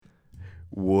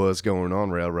What's going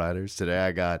on, Rail Riders? Today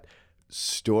I got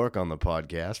Stork on the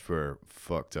podcast for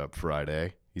Fucked Up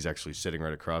Friday. He's actually sitting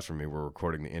right across from me. We're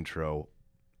recording the intro.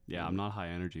 Yeah, I'm not high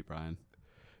energy, Brian.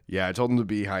 Yeah, I told him to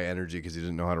be high energy because he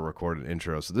didn't know how to record an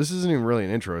intro. So this isn't even really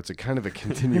an intro. It's a kind of a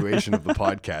continuation of the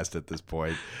podcast at this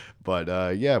point.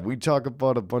 But yeah, we talk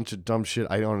about a bunch of dumb shit.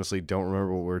 I honestly don't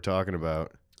remember what we were talking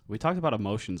about. We talked about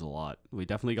emotions a lot. We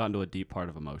definitely got into a deep part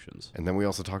of emotions. And then we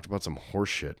also talked about some horse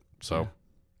shit. So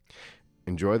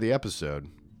enjoy the episode.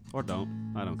 Or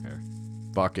don't. I don't care.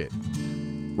 Fuck it.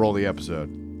 Roll the episode.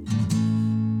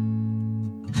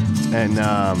 And,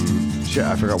 shit,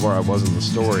 I forgot where I was in the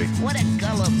story. What a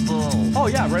gullible. Oh,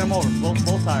 yeah, ran him over.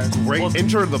 Both tires. Great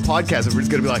intro to the podcast. Everybody's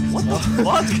going to be like, what the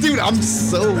fuck? Dude, I'm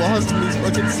so lost in these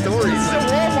fucking stories. It's at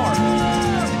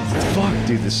Walmart. Fuck,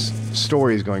 dude, this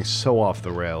story is going so off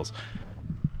the rails.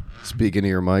 Speak into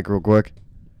your mic real quick.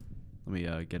 Let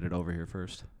me get it over here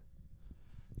first.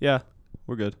 Yeah,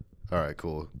 we're good. All right,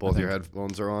 cool. Both your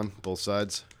headphones are on, both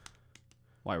sides.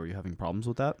 Why, were you having problems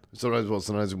with that?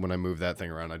 Sometimes when I move that thing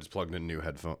around, I just plugged in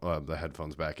the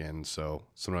headphones back in. So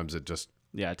sometimes it just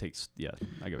Yeah, it takes, I get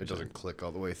what you're doesn't click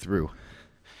all the way through.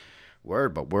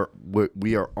 Word, but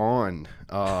we are on.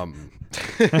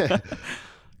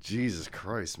 Jesus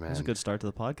Christ, man. That's a good start to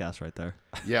the podcast right there.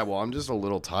 Yeah, well, I'm just a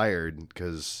little tired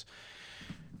because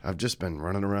I've just been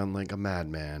running around like a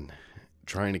madman,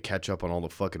 trying to catch up on all the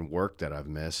fucking work that I've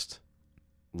missed,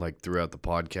 like throughout the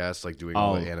podcast, like doing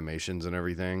all the animations and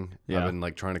everything. Yeah. I've been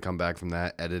like trying to come back from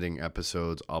that, editing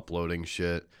episodes, uploading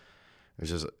shit. It's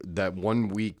just that 1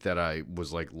 week that I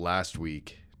was like last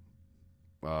week.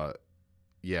 It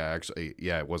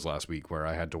was last week where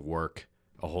I had to work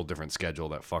a whole different schedule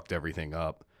that fucked everything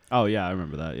up. Oh, yeah, I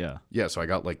remember that, yeah. Yeah, so I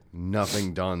got like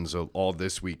nothing done. So all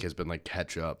this week has been like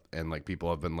catch up, and like people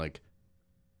have been like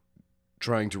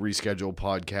trying to reschedule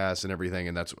podcasts and everything.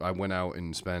 And I went out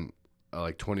and spent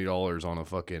like $20 on a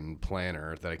fucking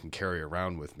planner that I can carry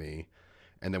around with me.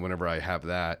 And then whenever I have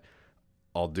that,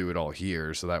 I'll do it all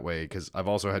here. So that way, because I've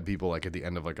also had people like at the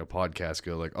end of like a podcast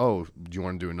go like, oh, do you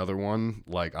want to do another one?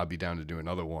 Like, I'd be down to do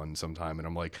another one sometime. And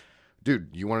I'm like, dude,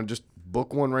 you want to just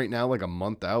book one right now, like a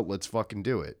month out? Let's fucking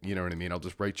do it. You know what I mean? I'll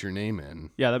just write your name in.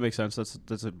 Yeah, that makes sense.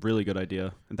 That's a really good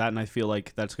idea. And I feel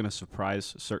like that's going to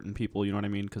surprise certain people, you know what I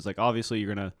mean? Because, like, obviously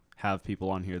you're going to have people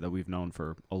on here that we've known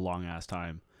for a long-ass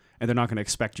time, and they're not going to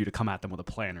expect you to come at them with a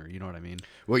planner, you know what I mean?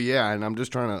 Well, yeah, and I'm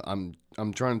just trying to,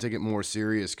 I'm trying to take it more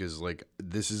serious because, like,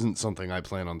 this isn't something I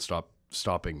plan on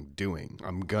stopping doing.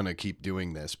 I'm going to keep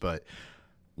doing this, but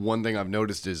one thing I've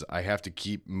noticed is I have to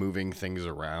keep moving things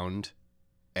around,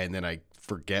 and then I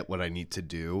forget what I need to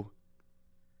do.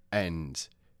 And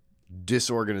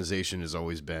disorganization has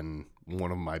always been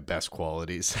one of my best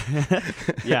qualities.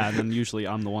 Yeah, and then usually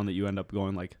I'm the one that you end up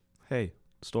going like, hey,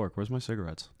 Stork, where's my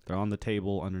cigarettes? They're on the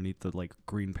table underneath the like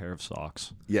green pair of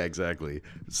socks. Yeah, exactly.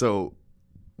 So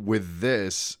with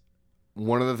this,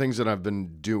 one of the things that I've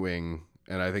been doing,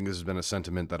 and I think this has been a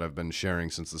sentiment that I've been sharing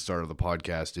since the start of the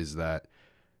podcast, is that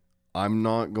I'm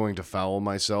not going to foul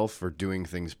myself for doing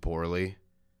things poorly.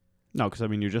 No, because, I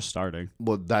mean, you're just starting.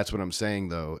 Well, that's what I'm saying,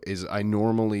 though, is I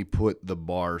normally put the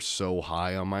bar so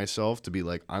high on myself to be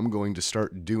like, I'm going to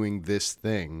start doing this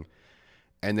thing.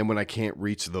 And then when I can't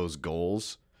reach those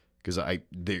goals, because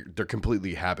they're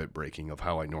completely habit breaking of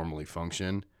how I normally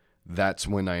function, that's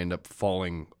when I end up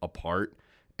falling apart.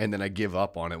 And then I give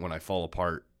up on it when I fall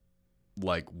apart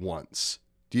like once.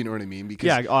 Do you know what I mean? Because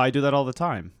Yeah, I do that all the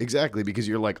time. exactly, because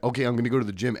you're like, okay, I'm going to go to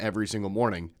the gym every single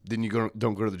morning. Then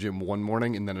don't go to the gym one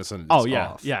morning, and then it's Oh,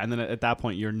 yeah. off. Yeah, and then at that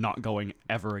point, you're not going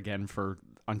ever again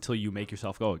until you make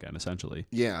yourself go again, essentially.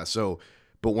 Yeah, so,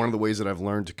 but one of the ways that I've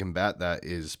learned to combat that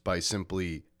is by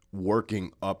simply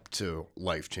working up to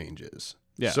life changes.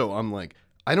 Yeah. So I'm like,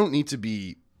 I don't need to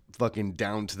be fucking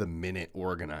down to the minute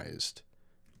organized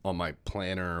on my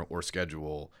planner or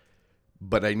schedule,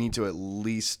 but I need to at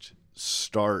least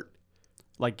start.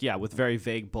 Like, yeah, with very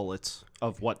vague bullets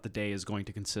of what the day is going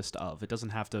to consist of. It doesn't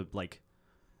have to, like,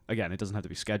 again, it doesn't have to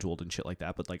be scheduled and shit like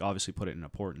that, but, like, obviously put it in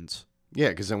importance. Yeah,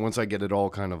 because then once I get it all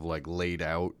kind of like laid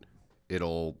out,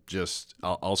 it'll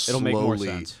Make more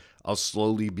sense. I'll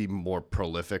slowly be more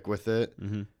prolific with it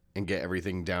and get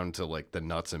everything down to like the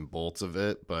nuts and bolts of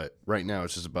it. But right now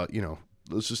it's just about,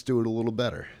 let's just do it a little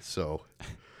better. So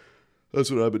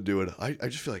that's what I've been doing. I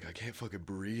just feel like I can't fucking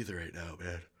breathe right now,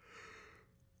 man.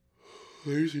 I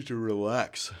just need to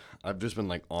relax. I've just been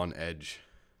like on edge.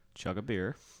 Chug a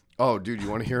beer. Oh, dude, you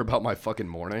want to hear about my fucking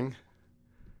morning?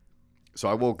 So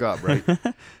I woke up, right?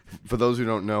 For those who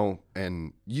don't know,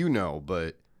 and you know,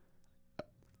 but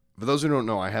for those who don't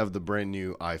know, I have the brand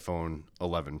new iPhone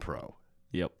 11 Pro.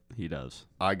 Yep, he does.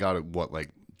 I got it, what,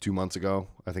 like 2 months ago.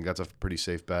 I think that's a pretty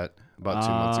safe bet. About 2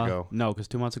 months ago. No, because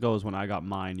 2 months ago is when I got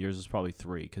mine. Yours is probably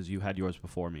 3 because you had yours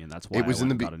before me, and that's why It was I in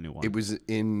went the and got a new one. It was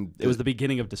in. It was the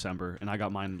beginning of December, and I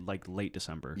got mine like late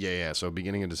December. Yeah. So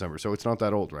beginning of December. So it's not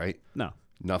that old, right? No.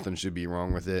 Nothing should be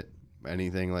wrong with it.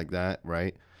 Anything like that,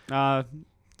 right?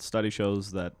 Study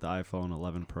shows that the iPhone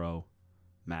 11 Pro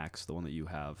Max, the one that you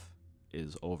have,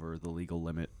 is over the legal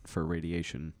limit for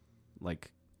radiation,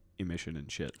 like emission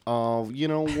and shit. Oh, you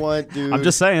know what, dude? I'm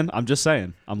just saying.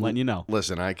 I'm letting you know.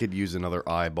 Listen, I could use another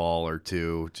eyeball or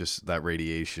two, just that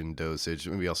radiation dosage.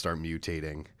 Maybe I'll start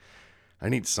mutating. I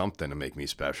need something to make me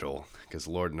special, because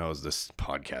Lord knows this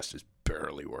podcast is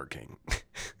barely working.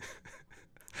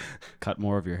 Cut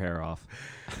more of your hair off.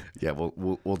 Yeah,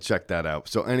 we'll check that out.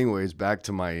 So, anyways, back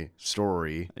to my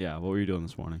story. Yeah, what were you doing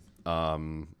this morning?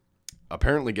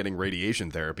 Apparently getting radiation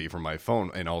therapy from my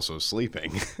phone and also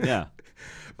sleeping. Yeah.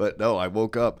 But no, I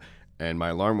woke up and my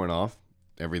alarm went off.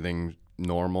 Everything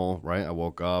normal, right? I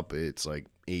woke up. It's like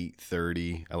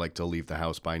 8:30. I like to leave the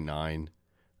house by 9.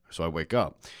 So I wake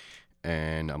up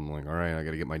and I'm like, all right, I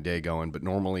got to get my day going. But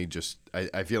normally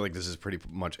I feel like this is pretty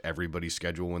much everybody's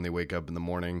schedule when they wake up in the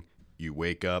morning. You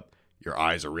wake up, your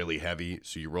eyes are really heavy,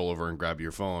 so you roll over and grab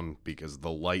your phone because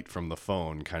the light from the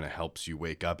phone kind of helps you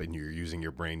wake up and you're using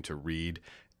your brain to read.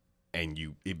 And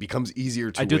it becomes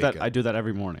easier to wake up. I do that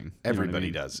every morning. Everybody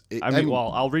You know what does. I mean,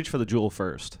 well, I'll reach for the jewel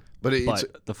first, but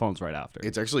the phone's right after.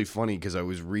 It's actually funny because I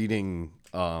was reading.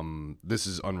 This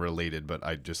is unrelated, but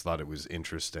I just thought it was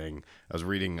interesting. I was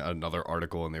reading another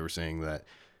article, and they were saying that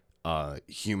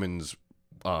humans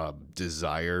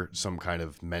desire some kind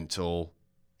of mental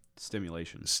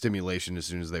stimulation as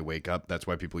soon as they wake up. That's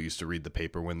why people used to read the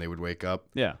paper when they would wake up.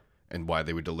 Yeah. And why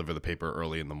they would deliver the paper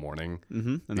early in the morning.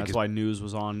 Mm-hmm. And that's why news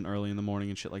was on early in the morning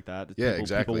and shit like that. Yeah,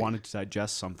 exactly. People wanted to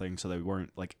digest something so they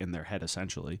weren't like in their head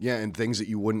essentially. Yeah, and things that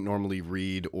you wouldn't normally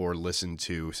read or listen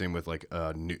to. Same with like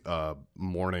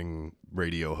morning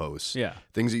radio hosts. Yeah.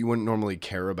 Things that you wouldn't normally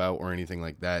care about or anything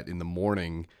like that. In the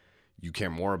morning, you care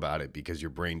more about it because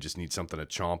your brain just needs something to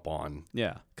chomp on.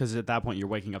 Yeah, because at that point you're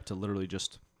waking up to literally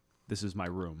just, this is my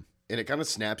room. And it kind of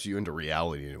snaps you into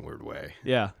reality in a weird way.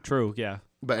 Yeah, true, yeah.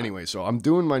 But anyway, so I'm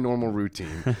doing my normal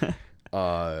routine.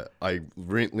 I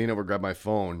lean over, grab my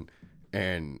phone,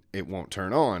 and it won't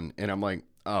turn on. And I'm like,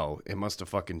 oh, it must have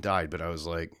fucking died. But I was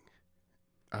like,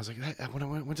 when I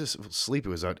went to sleep, it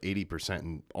was at 80%.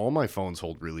 And all my phones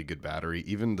hold really good battery,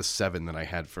 even the 7 that I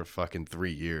had for fucking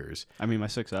 3 years. I mean, my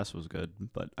 6S was good,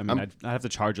 but I mean, I'd have to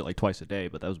charge it like twice a day,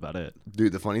 but that was about it.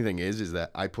 Dude, the funny thing is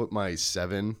that I put my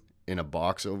 7 in a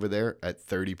box over there at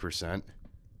 30%.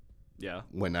 Yeah.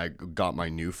 When I got my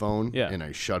new phone, yeah, and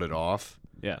I shut it off.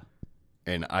 Yeah.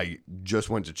 And I just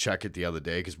went to check it the other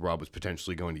day because Rob was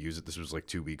potentially going to use it. This was like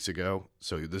 2 weeks ago.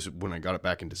 So when I got it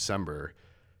back in December,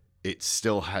 it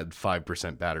still had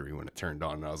 5% battery when it turned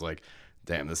on. And I was like,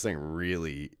 damn, this thing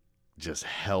really just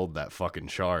held that fucking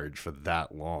charge for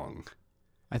that long.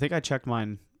 I think I checked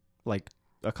mine like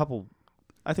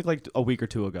like a week or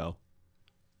two ago.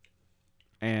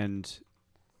 And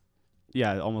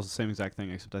yeah, almost the same exact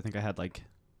thing, except I think I had like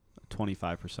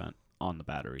 25% on the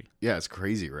battery. Yeah, it's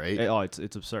crazy, right?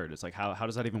 It's absurd. It's like, how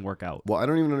does that even work out? Well, I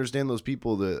don't even understand those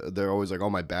people that they're always like, oh,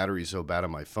 my battery's so bad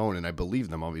on my phone. And I believe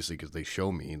them, obviously, because they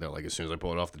show me. They're like, as soon as I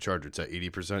pull it off the charger, it's at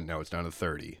 80%. Now it's down to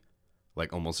 30,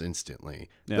 like almost instantly.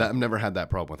 Yeah. I've never had that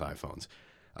problem with iPhones.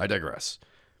 I digress.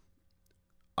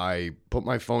 I put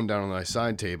my phone down on my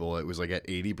side table. It was like at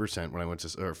 80% when I went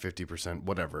to, or 50%,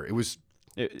 whatever. It was...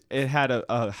 It had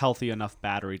a healthy enough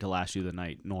battery to last you the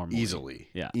night normally. Easily.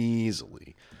 Yeah.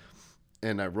 Easily.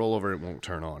 And I roll over, it won't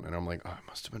turn on. And I'm like, oh, I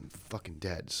must have been fucking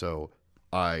dead. So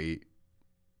I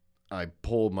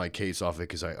pulled my case off it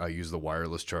because I use the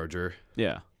wireless charger.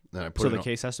 Yeah. And I put so the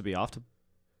case has to be off?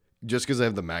 Just because I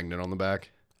have the magnet on the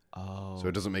back. Oh. So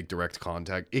it doesn't make direct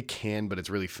contact. It can, but it's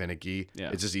really finicky.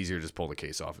 Yeah. It's just easier to just pull the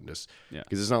case off and just... Yeah.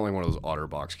 Because it's not like one of those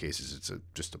OtterBox cases. It's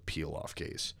just a peel-off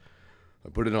case. I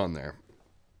put it on there.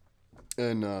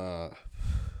 And it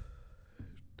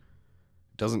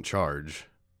doesn't charge.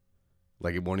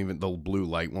 Like it won't even, the blue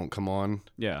light won't come on.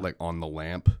 Yeah. Like on the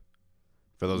lamp.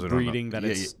 For those who don't know. That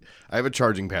it's... I have a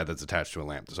charging pad that's attached to a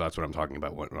lamp. So that's what I'm talking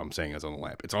about. What I'm saying is on the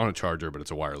lamp. It's on a charger, but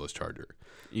it's a wireless charger.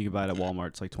 You can buy it at Walmart.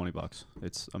 It's like $20.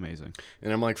 It's amazing.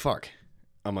 And I'm like, fuck.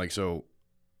 I'm like, so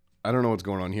I don't know what's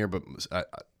going on here, but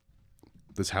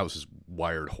this house is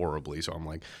wired horribly. So I'm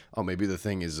like, oh, maybe the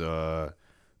thing is,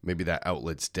 maybe that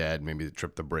outlet's dead. Maybe it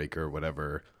tripped the breaker,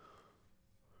 whatever.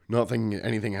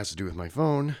 Anything has to do with my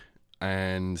phone.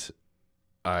 And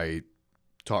I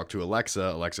talk to Alexa.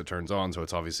 Alexa turns on, so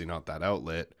it's obviously not that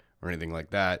outlet or anything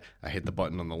like that. I hit the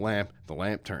button on the lamp. The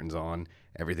lamp turns on.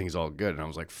 everything's all good. And I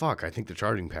was like, fuck, I think the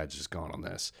charging pad's just gone on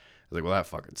this. I was like, well, that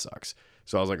fucking sucks.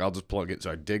 So I was like, I'll just plug it.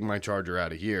 So I dig my charger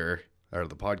out of here, out of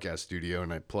the podcast studio,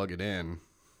 and I plug it in.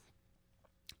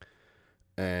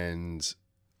 And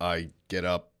I get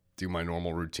up, do my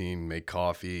normal routine, make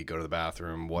coffee, go to the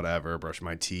bathroom, whatever, brush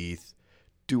my teeth,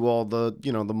 do all the,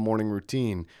 the morning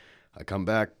routine. I come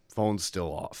back, phone's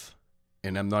still off.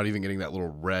 And I'm not even getting that little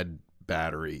red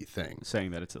battery thing.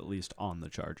 Saying that it's at least on the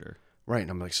charger. Right. And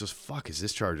I'm like, so fuck, is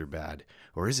this charger bad?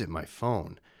 Or is it my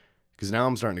phone? Because now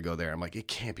I'm starting to go there. I'm like, it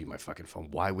can't be my fucking phone.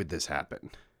 Why would this happen?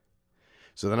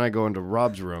 So then I go into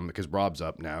Rob's room because Rob's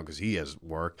up now because he has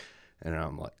work. And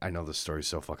I'm like, I know this story's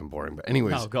so fucking boring. But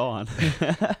anyways. Oh, go on.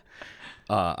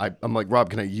 I'm like, Rob,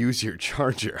 can I use your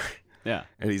charger? Yeah.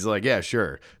 And he's like, yeah,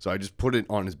 sure. So I just put it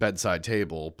on his bedside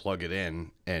table, plug it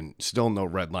in, and still no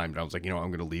red line. But I was like, I'm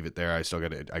going to leave it there. I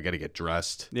got to get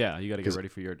dressed. Yeah, you got to get ready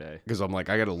for your day. Because I'm like,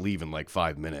 I got to leave in like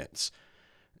 5 minutes.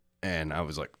 And I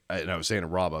was like, and I was saying to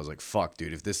Rob, I was like, fuck,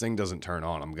 dude, if this thing doesn't turn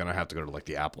on, I'm going to have to go to like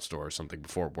the Apple store or something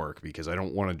before work because I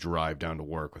don't want to drive down to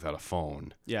work without a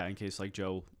phone. Yeah, in case like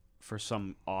Joe, for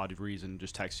some odd reason,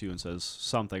 just texts you and says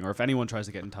something. Or if anyone tries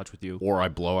to get in touch with you. Or I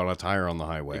blow out a tire on the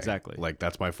highway. Exactly. Like,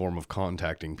 that's my form of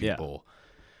contacting people.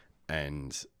 Yeah.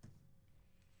 And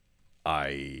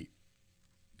I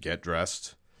get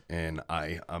dressed. And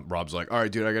Rob's like, all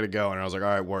right, dude, I got to go. And I was like, all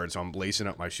right, word. So I'm lacing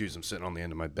up my shoes. I'm sitting on the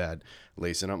end of my bed,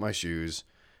 lacing up my shoes.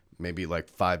 Maybe like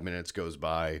 5 minutes goes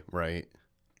by, right?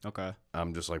 Okay.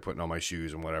 I'm just like putting on my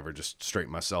shoes and whatever, just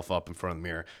straighten myself up in front of the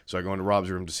mirror. So I go into Rob's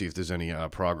room to see if there's any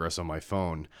progress on my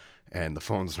phone. And the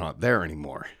phone's not there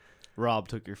anymore. Rob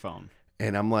took your phone.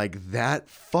 And I'm like, that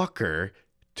fucker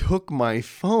took my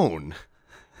phone.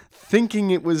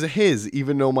 Thinking it was his,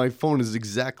 even though my phone is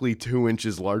exactly 2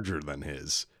 inches larger than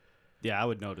his. Yeah, I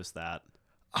would notice that.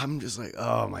 I'm just like,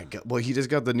 oh my God. Well, he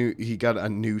got a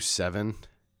new 7.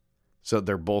 So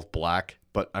they're both black.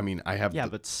 But I mean,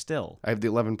 but still. I have the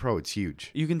 11 Pro. It's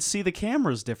huge. You can see the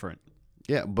camera's different.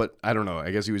 Yeah, but I don't know. I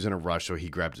guess he was in a rush, so he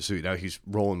grabbed a suit. Now he's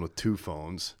rolling with 2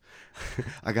 phones.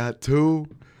 I got 2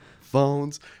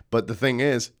 phones. But the thing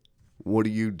is, what do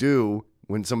you do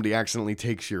when somebody accidentally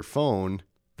takes your phone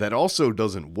that also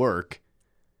doesn't work?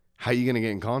 How are you going to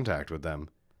get in contact with them?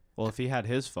 Well, if he had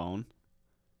his phone.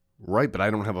 Right, but I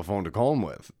don't have a phone to call him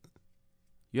with.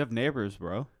 You have neighbors,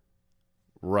 bro.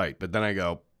 Right, but then I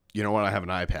go, you know what? I have an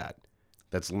iPad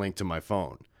that's linked to my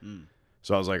phone. Mm.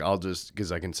 So I was like, I'll just,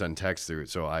 because I can send text through it.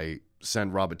 So I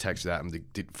send Rob a text to that. I'm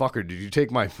like, fucker, did you take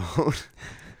my phone?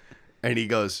 And he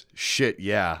goes, shit,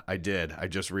 yeah, I did. I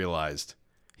just realized.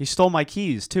 He stole my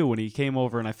keys, too, when he came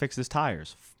over and I fixed his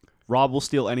tires. Rob will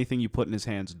steal anything you put in his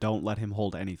hands. Don't let him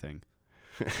hold anything.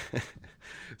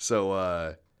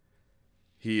 So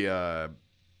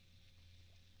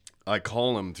I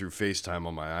call him through FaceTime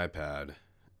on my iPad,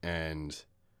 and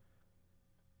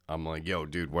I'm like, yo,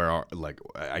 dude,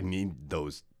 I need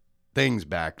those things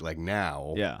back, like,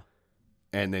 now. Yeah.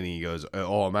 And then he goes,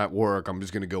 oh, I'm at work. I'm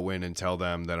just going to go in and tell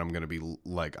them that I'm going to be,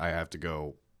 like, I have to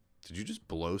go. Did you just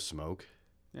blow smoke?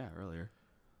 Yeah, earlier.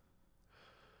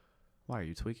 Why, are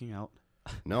you tweaking out?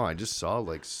 No, I just saw,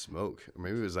 like, smoke. Or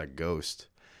maybe it was that ghost.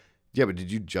 Yeah, but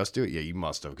did you just do it? Yeah, you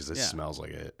must have, because it smells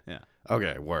like it. Yeah.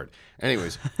 Okay, word.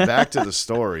 Anyways, back to the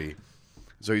story.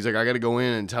 So he's like, I got to go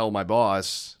in and tell my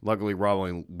boss. Luckily, Rob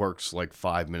only works like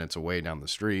 5 minutes away down the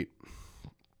street.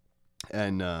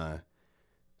 And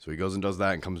so he goes and does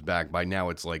that and comes back. By now,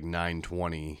 it's like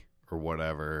 9:20 or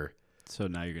whatever. So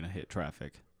now you're going to hit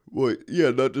traffic. Well,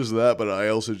 yeah, not just that, but I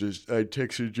also I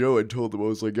texted Joe and told him, I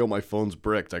was like, yo, my phone's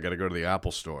bricked. I got to go to the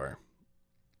Apple store.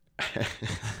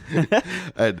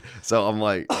 And so I'm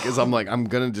like, I'm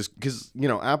gonna just, because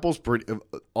Apple's pretty,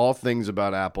 all things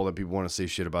about Apple that people want to say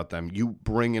shit about them, you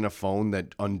bring in a phone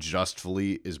that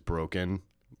unjustly is broken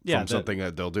from something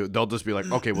that they'll do, they'll just be like,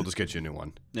 okay, we'll just get you a new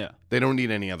one. Yeah, they don't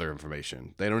need any other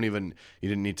information. You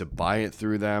didn't need to buy it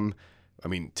through them. I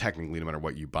mean, technically, no matter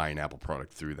what, you buy an Apple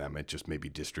product through them, it just may be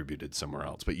distributed somewhere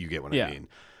else, but you get what I mean.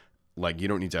 Like, you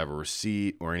don't need to have a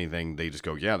receipt or anything. They just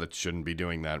go, yeah, that shouldn't be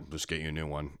doing that. Just get you a new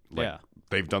one. Like,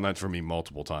 they've done that for me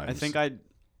multiple times. I think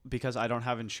because I don't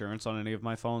have insurance on any of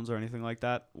my phones or anything like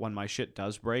that, when my shit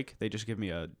does break, they just give me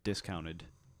a discounted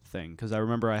thing. Because I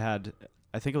remember I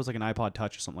think it was like an iPod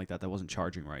Touch or something like that wasn't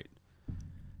charging right.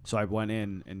 So I went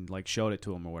in and like showed it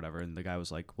to him or whatever, and the guy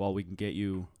was like, well, we can get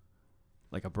you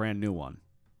like a brand new one.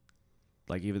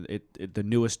 Like even the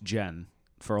newest gen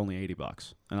for only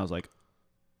 $80. And I was like,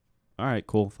 all right,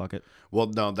 cool, fuck it. Well,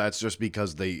 no, that's just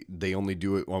because they only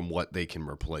do it on what they can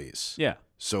replace. Yeah.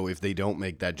 So if they don't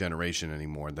make that generation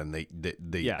anymore, then they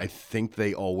I think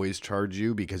they always charge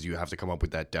you because you have to come up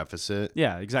with that deficit.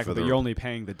 Yeah, exactly. But you're only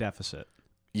paying the deficit.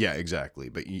 Yeah, exactly.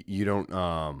 But you don't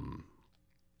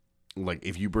like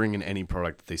if you bring in any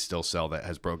product that they still sell that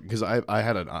has broken, because I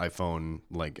had an iPhone,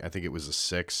 like I think it was a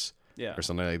 6 Yeah. or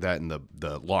something like that, and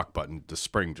the lock button, the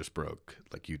spring just broke,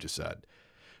 like you just said.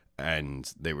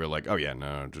 And they were like, "Oh yeah,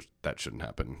 no, just that shouldn't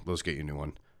happen. Let's get you a new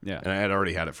one." Yeah. And I had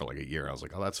already had it for like a year. I was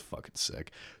like, "Oh, that's fucking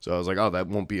sick." So I was like, "Oh, that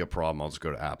won't be a problem. I'll just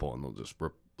go to Apple and they'll just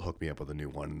hook me up with a new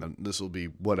one. And then this will be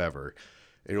whatever.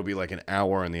 It'll be like an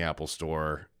hour in the Apple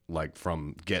store, like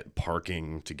from get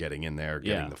parking to getting in there,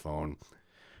 getting Yeah. the phone."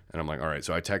 And I'm like, "All right."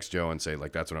 So I text Joe and say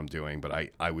like, "That's what I'm doing." But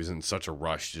I was in such a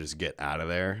rush to just get out of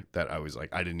there that I was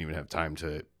like, I didn't even have time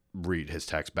to read his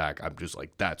text back. I'm just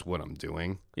like, "That's what I'm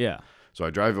doing." Yeah. So I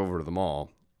drive over to the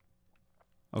mall.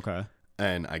 Okay.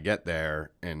 And I get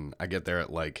there at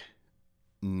like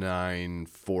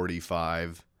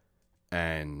 9:45,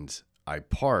 and I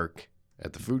park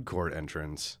at the food court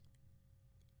entrance,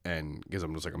 and because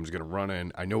I'm just gonna run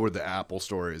in. I know where the Apple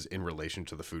store is in relation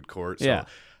to the food court. So Yeah.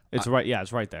 It's right. Yeah,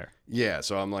 it's right there. yeah,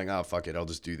 so I'm like, oh fuck it, I'll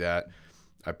just do that.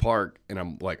 I park and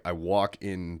I'm like, I walk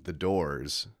in the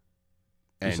doors,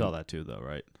 You and saw that too, though,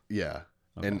 right? yeah,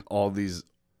 Okay. and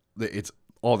it's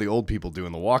all the old people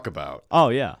doing the walkabout. Oh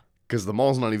yeah. Because the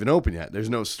mall's not even open yet. There's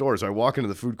no store. So I walk into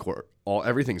the food court.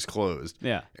 Everything's closed.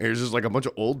 Yeah. And there's just like a bunch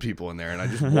of old people in there. And I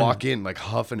just walk in like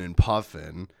huffing and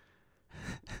puffing.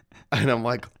 And I'm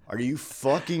like, are you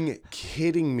fucking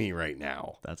kidding me right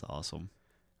now? That's awesome.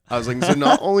 I was like, so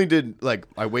not only did like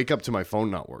I wake up to my phone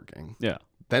not working, Yeah.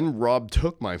 then Rob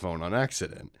took my phone on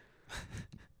accident.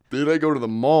 Then I go to the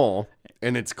mall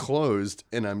and it's closed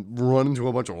and I'm running to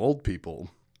a bunch of old people.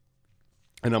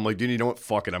 And I'm like, dude, you know what?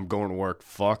 Fuck it. I'm going to work.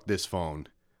 Fuck this phone.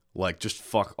 Like, just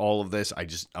fuck all of this.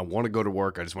 I want to go to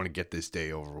work. I just want to get this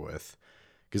day over with.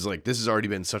 Because, like, this has already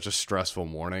been such a stressful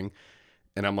morning.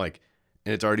 And I'm like,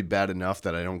 and it's already bad enough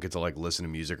that I don't get to, like, listen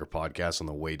to music or podcasts on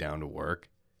the way down to work.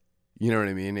 You know what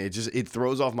I mean? It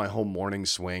throws off my whole morning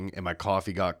swing. And my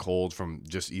coffee got cold from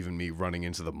just even me running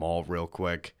into the mall real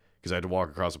quick. Because I had to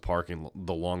walk across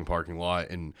the long parking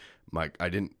lot. And I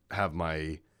didn't have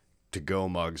my to-go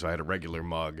mug, so I had a regular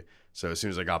mug. So as soon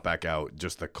as I got back out,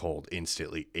 just the cold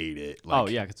instantly ate it. Like, Oh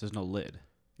yeah, because there's no lid.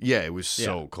 yeah, it was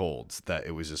so cold that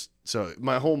it was just so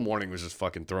my whole morning was just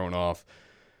fucking thrown off.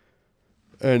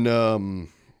 And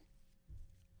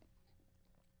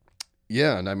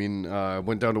yeah, and I mean, I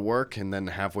went down to work, and then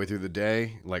halfway through the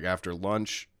day, like after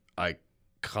lunch, I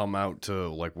come out to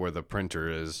like where the printer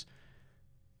is,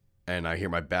 and I hear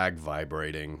my bag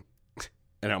vibrating,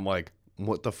 and I'm like,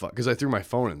 what the fuck? Because I threw my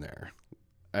phone in there.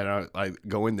 And I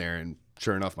go in there, and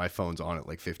sure enough, my phone's on at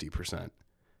like 50%.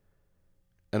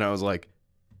 And I was like,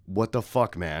 what the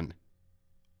fuck, man?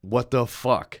 What the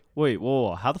fuck? Wait,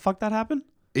 whoa, how the fuck that happened?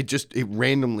 It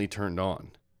randomly turned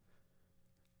on.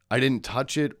 I didn't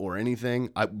touch it or anything.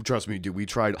 Trust me, dude, we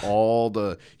tried all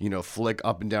the, flick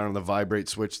up and down on the vibrate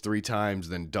switch 3 times,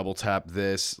 then double tap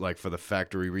this, like for the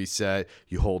factory reset.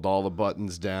 You hold all the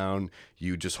buttons down.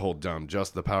 You just hold down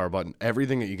just the power button.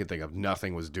 Everything that you can think of,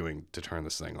 nothing was doing to turn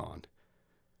this thing on.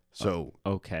 So,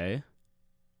 Okay.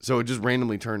 so it just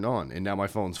randomly turned on, and now my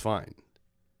phone's fine.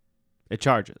 It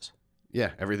charges.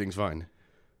 Yeah, everything's fine.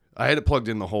 I had it plugged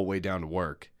in the whole way down to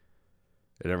work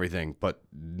and everything, but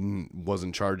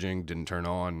wasn't charging, didn't turn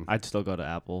on. I'd still go to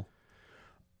Apple.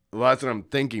 Well, that's what I'm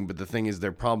thinking, but the thing is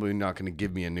they're probably not going to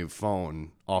give me a new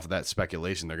phone off of that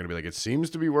speculation. They're going to be like, it seems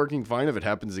to be working fine. If it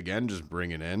happens again, just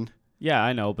bring it in. Yeah,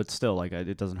 I know, but still, like,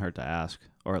 it doesn't hurt to ask,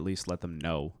 or at least let them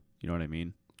know. You know what I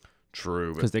mean?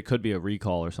 True. Because they could be a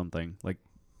recall or something, like,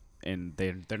 and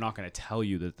they're not going to tell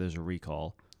you that there's a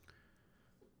recall.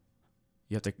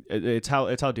 You have to. It's how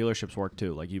dealerships work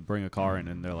too. Like, you bring a car in,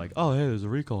 and they're like, "Oh, hey, there's a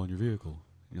recall on your vehicle."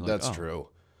 And you're like, That's "Oh." true.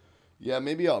 Yeah,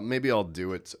 maybe I'll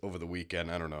do it over the weekend.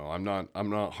 I don't know. I'm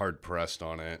not hard pressed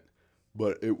on it,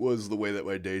 but it was the way that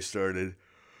my day started.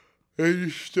 I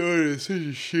just started such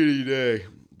a shitty day,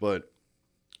 but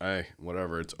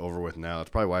whatever. It's over with now. That's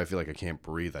probably why I feel like I can't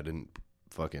breathe.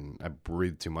 I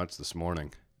breathed too much this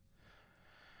morning.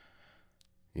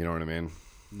 You know what I mean?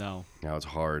 No. Now it's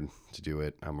hard to do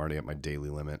it. I'm already at my daily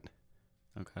limit.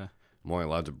 Okay. I'm only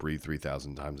allowed to breathe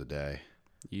 3,000 times a day.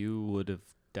 You would have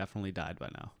definitely died by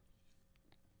now.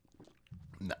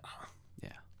 Nah.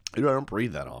 Yeah. Dude, I don't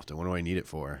breathe that often. What do I need it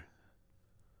for?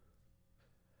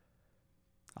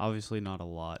 Obviously not a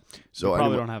lot. So you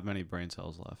probably don't have many brain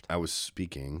cells left. I was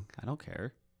speaking. I don't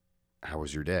care. How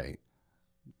was your day?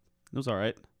 It was all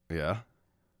right. Yeah?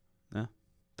 Yeah.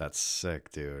 That's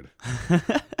sick, dude.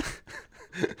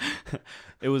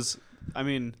 It was, I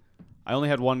mean, I only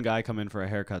had one guy come in for a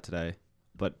haircut today,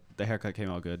 but the haircut came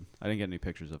out good. I didn't get any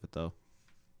pictures of it, though.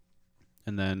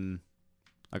 And then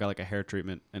I got like a hair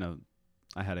treatment and a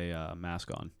I had a mask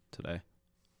on today.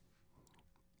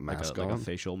 Mask like on? a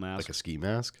facial mask. Like a ski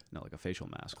mask? No, like a facial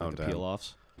mask. Oh, Like the damn.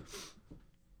 peel-offs.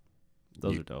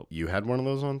 Those are dope. You had one of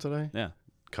those on today? Yeah.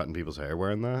 Cutting people's hair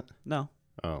wearing that? No.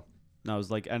 Oh. No, it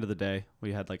was like end of the day.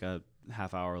 We had like a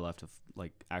half hour left of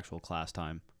like actual class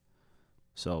time.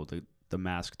 So the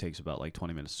mask takes about like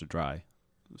 20 minutes to dry.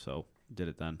 So did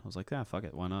it then. I was like, yeah, fuck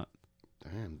it. Why not?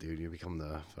 Damn, dude, you become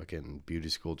the fucking beauty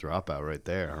school dropout right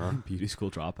there, huh? Beauty school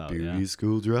dropout. Beauty Yeah.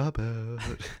 school dropout.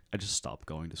 I just stopped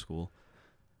going to school.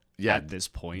 Yeah, At this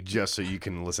point. just so you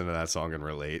can listen to that song and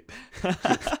relate.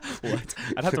 What?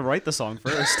 I'd have to write the song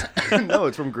first. No,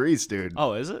 it's from Grease, dude.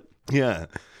 Oh, is it? Yeah.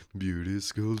 Beauty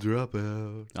school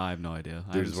dropout. I have no idea.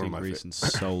 I Dude, haven't it's one of seen my Grease in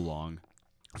so long.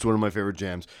 It's one of my favorite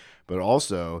jams. But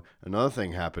also, another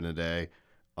thing happened today.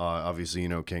 Obviously, you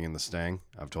know King and the Sting.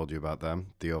 I've told you about them.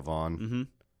 Theo Vaughn Mm-hmm.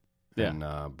 Yeah.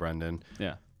 and Brendan.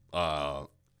 Yeah.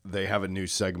 They have a new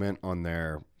segment on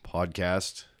their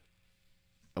podcast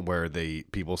where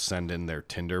people send in their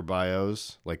Tinder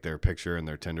bios, like their picture and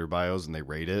their Tinder bios, and they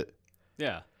rate it.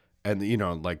 Yeah. And you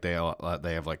know, like they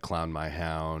have like Clown My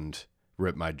Hound,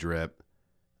 Rip My Drip,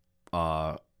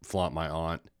 Flaunt My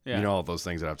Aunt. Yeah. You know all those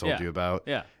things that I've told Yeah. you about.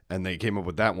 Yeah. And they came up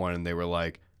with that one, and they were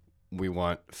like, we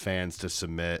want fans to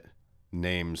submit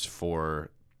names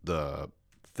for the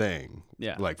thing,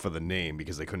 Yeah. like for the name,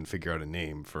 because they couldn't figure out a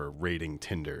name for rating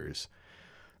Tinders.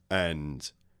 And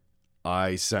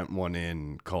I sent one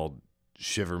in called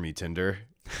Shiver Me Tinder.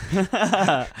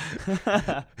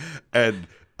 And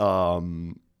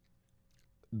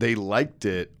they liked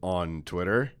it on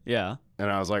Twitter. Yeah. And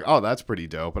I was like, oh, that's pretty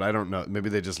dope. But I don't know. Maybe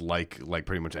they just like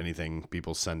pretty much anything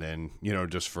people send in, you know,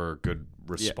 just for good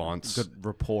response. Yeah. Good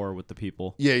rapport with the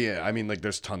people. Yeah, yeah. I mean, like,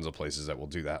 there's tons of places that will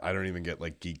do that. I don't even get,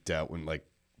 like, geeked out when, like,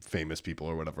 famous people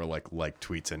or whatever, like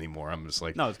tweets anymore. I'm just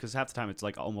like, No, it's because half the time it's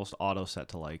like almost auto set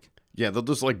to like. yeah, they'll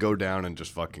just, like, go down and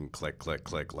just fucking click,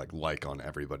 like on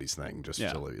everybody's thing. Just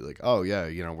Yeah. to be like, oh, yeah,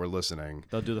 you know, we're listening.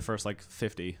 They'll do the first like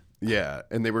 50. Yeah,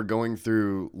 and they were going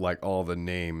through, like, all the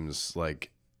names,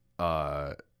 like,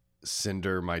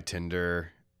 Cinder My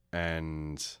Tinder,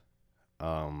 and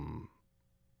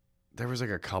there was like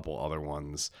a couple other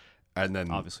ones, and then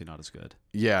Obviously not as good.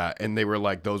 yeah, and they were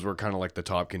like, those were kind of like the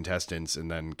top contestants. And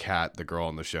then Kat, the girl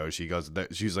on the show,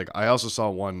 she's like, I also saw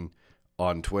one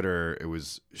on Twitter, it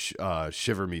was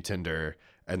Shiver Me Tinder,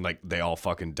 and like they all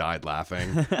fucking died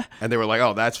laughing. And they were like,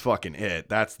 oh, that's fucking it,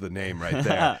 that's the name right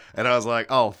there. And I was like,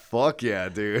 oh fuck yeah,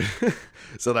 dude.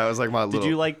 So that was like my little. Did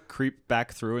you like creep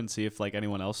back through and see if like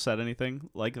anyone else said anything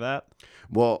like that?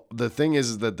 Well, the thing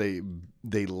is that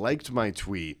they liked my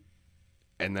tweet,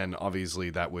 and then obviously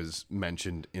that was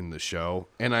mentioned in the show,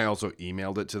 and I also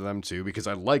emailed it to them too because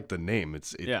I like the name.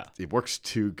 It works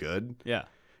too good. Yeah.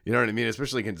 You know what I mean?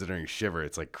 Especially considering Shiver,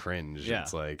 it's like cringe. Yeah.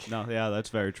 It's like, No, yeah, that's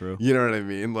very true. you know what I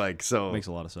mean? Like, so Makes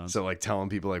a lot of sense. So like telling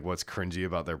people like what's cringy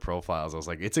about their profiles, I was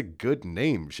like, it's a good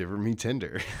name, Shiver Me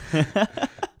Tinder.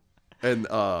 And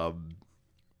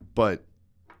but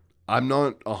I'm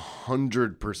not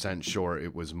 100% sure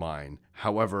it was mine.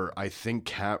 However, I think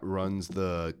Kat runs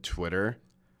the Twitter.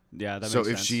 Yeah, that So makes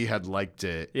if sense. she had liked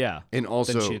it, Yeah. and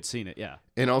also Then she had seen it, yeah.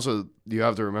 and also you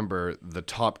have to remember the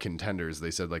top contenders. They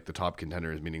said like the top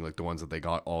contenders, meaning like the ones that they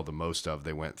got all the most of,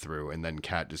 they went through, and then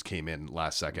Kat just came in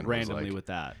last second. and was Randomly like, with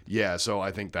that. yeah. So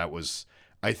I think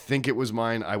it was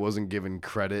mine. I wasn't given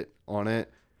credit on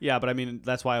it. Yeah, but I mean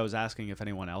that's why I was asking if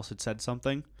anyone else had said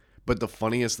something. But the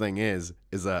funniest thing is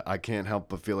that I can't help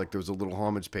but feel like there was a little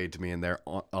homage paid to me in there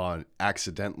on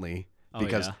accidentally,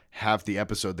 because yeah. half the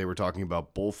episode they were talking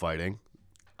about bullfighting,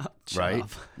 Shut right? up.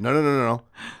 No.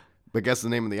 But guess the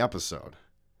name of the episode?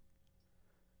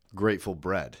 Grateful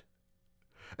Bread.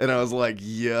 And I was like,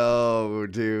 yo,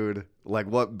 dude, like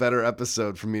what better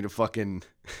episode for me to fucking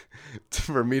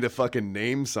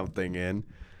name something in?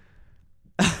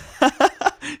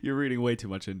 You're reading way too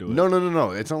much into it.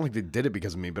 No. It's not like they did it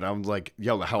because of me, but I'm like,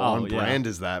 yo, how on yeah. brand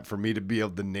is that for me to be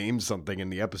able to name something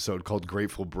in the episode called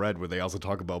Grateful Bread, where they also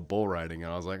talk about bull riding?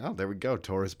 And I was like, oh, there we go,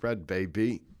 Taurus bread,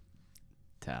 baby.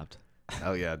 Tapped.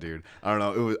 Hell yeah, dude. I don't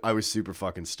know. I was super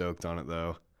fucking stoked on it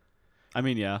though. I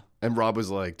mean, yeah. And Rob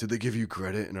was like, did they give you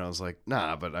credit? And I was like,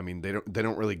 nah, but I mean, they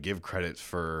don't really give credit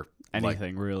for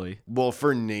Anything really. well,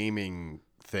 for naming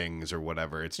things or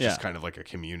whatever. It's just Yeah. kind of like a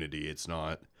community. It's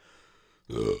not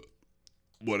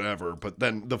whatever. But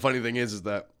then the funny thing is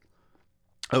that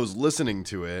I was listening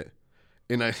to it,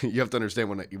 and you have to understand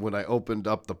when I opened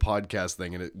up the podcast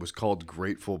thing, and it was called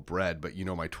Grateful Bread, but you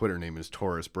know my Twitter name is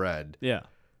Taurus Bread, Yeah.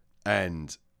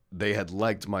 and they had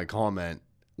liked my comment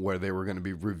where they were going to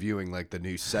be reviewing like the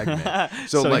new segment.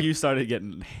 So like, you started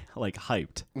getting like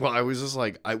hyped. well, I was just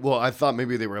like, I thought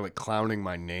maybe they were like clowning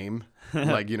my name.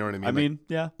 Like, you know what I mean? I mean,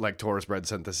 yeah. Like Taurus Bread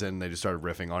sent this in, they just started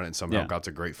riffing on it and somehow Yeah. got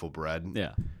to Grateful Bread.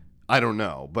 Yeah. I don't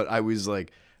know, but I was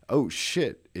like, oh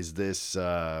shit, is this,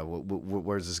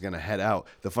 where's this going to head out?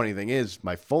 The funny thing is,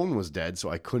 my phone was dead, so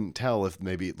I couldn't tell if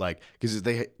maybe, like, because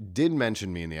they did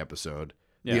mention me in the episode.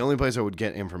 Yeah. The only place I would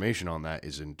get information on that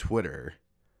is in Twitter,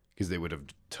 because they would have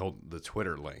told the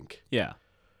Twitter link. Yeah.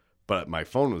 But my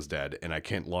phone was dead, and I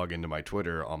can't log into my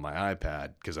Twitter on my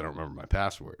iPad because I don't remember my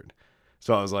password.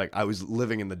 So I was like, I was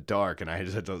living in the dark, and I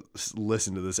just had to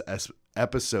listen to this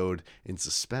episode in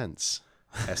suspense.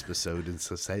 Episode in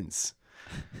suspense.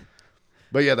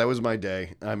 But yeah, that was my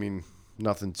day. I mean,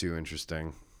 nothing too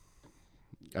interesting.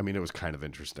 I mean, it was kind of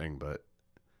interesting, but...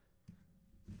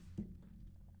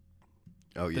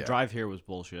 Oh, yeah. The drive here was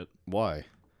bullshit. Why?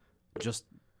 Just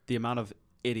the amount of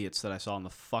idiots that I saw on the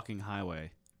fucking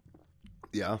highway.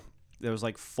 Yeah. There was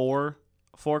like four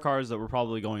cars that were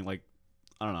probably going like,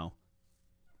 I don't know,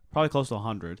 probably close to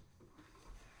 100.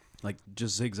 Like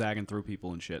just zigzagging through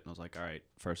people and shit. And I was like, all right,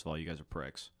 first of all, you guys are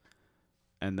pricks.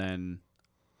 And then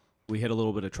we hit a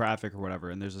little bit of traffic or whatever,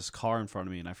 and there's this car in front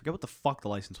of me, and I forget what the fuck the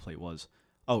license plate was.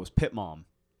 Oh, it was Pit Mom.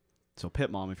 So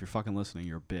Pit Mom, if you're fucking listening,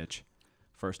 you're a bitch.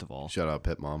 First of all. Shout out,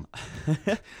 Pit Mom.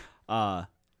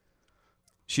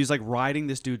 She's like riding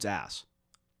this dude's ass.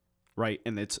 Right?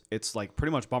 And it's like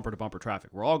pretty much bumper to bumper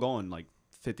traffic. We're all going like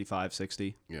 55,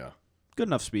 60. Yeah. Good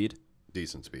enough speed.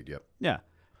 Decent speed, yep. Yeah.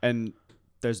 And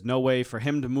there's no way for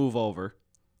him to move over.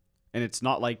 And it's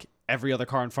not like every other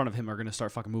car in front of him are going to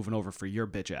start fucking moving over for your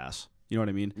bitch ass. You know what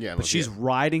I mean? Yeah. But she's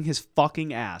riding his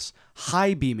fucking ass,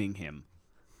 high beaming him.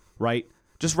 Right?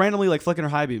 Just randomly like flicking her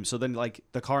high beam. So then like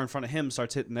the car in front of him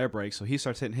starts hitting their brakes. So he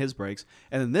starts hitting his brakes.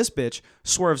 And then this bitch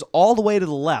swerves all the way to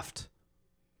the left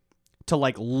to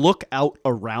like look out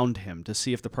around him to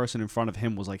see if the person in front of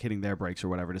him was like hitting their brakes or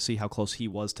whatever, to see how close he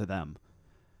was to them.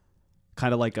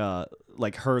 Kind of like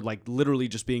her like literally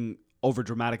just being over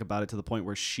dramatic about it to the point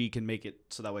where she can make it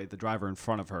so that way the driver in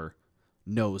front of her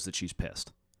knows that she's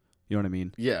pissed. You know what I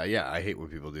mean? Yeah, I hate when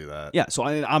people do that. Yeah, so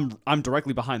I'm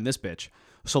directly behind this bitch.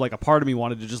 So like a part of me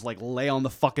wanted to just like lay on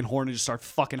the fucking horn and just start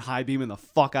fucking high beaming the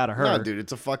fuck out of her. No, dude,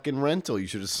 it's a fucking rental. You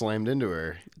should have slammed into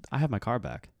her. I have my car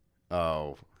back.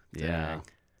 Oh, Yeah. dang.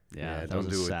 Yeah, that don't was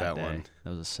do a it with sad that day. one. That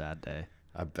was a sad day.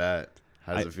 I bet.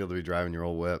 How does it feel to be driving your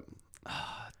old whip?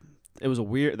 It was a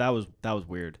weird. That was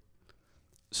weird.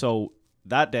 So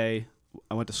that day,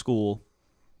 I went to school,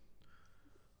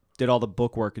 did all the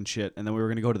book work and shit, and then we were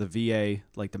gonna go to the VA,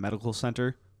 like the medical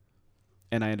center,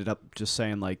 and I ended up just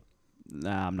saying like,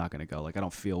 nah, I'm not gonna go. Like I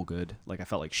don't feel good. Like I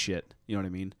felt like shit. You know what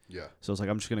I mean? Yeah. So I was like,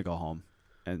 I'm just gonna go home,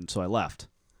 and so I left.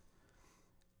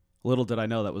 Little did I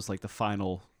know that was like the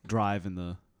final drive in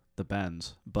the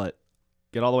Benz, but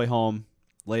get all the way home,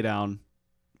 lay down,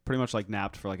 pretty much like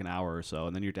napped for like an hour or so,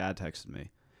 and then your dad texted me,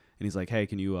 and he's like, hey,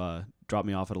 can you drop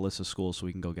me off at Alyssa's school so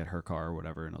we can go get her car or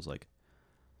whatever? And I was like,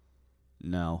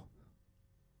 no,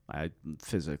 I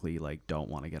physically like don't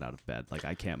want to get out of bed, like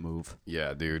I can't move.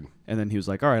 Yeah, dude. And then he was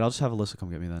like, all right, I'll just have Alyssa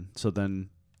come get me then. So then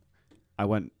I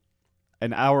went,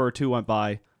 an hour or two went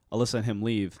by, Alyssa and him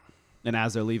leave, and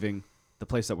as they're leaving, the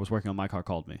place that was working on my car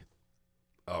called me.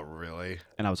 Oh, really?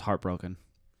 And I was heartbroken.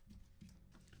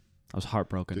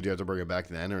 Did you have to bring it back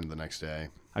then or the next day?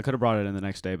 I could have brought it in the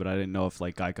next day, but I didn't know if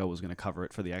like Geico was going to cover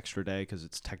it for the extra day because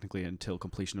it's technically until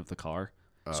completion of the car.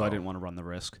 So I didn't want to run the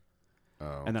risk.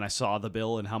 Oh. And then I saw the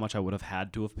bill and how much I would have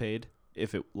had to have paid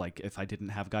if I didn't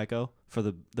have Geico for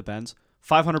the Benz.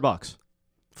 $500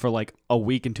 for like a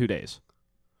week and 2 days.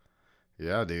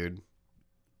 Yeah, dude.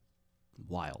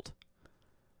 Wild.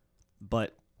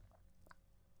 But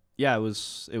yeah, it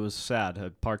was sad. I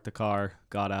parked the car,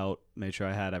 got out, made sure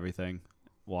I had everything,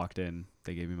 walked in.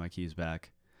 They gave me my keys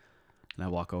back, and I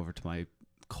walk over to my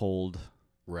cold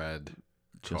Red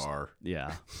car.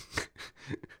 Yeah,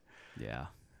 yeah.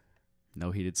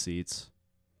 No heated seats.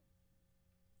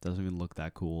 Doesn't even look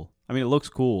that cool. I mean, it looks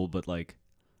cool, but like,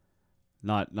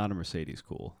 not a Mercedes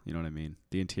cool. You know what I mean?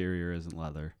 The interior isn't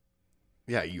leather.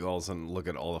 Yeah, you all of a sudden look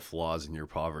at all the flaws in your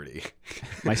poverty.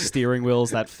 My steering wheel is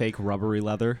that fake rubbery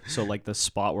leather. So like the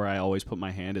spot where I always put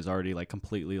my hand is already like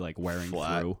completely like wearing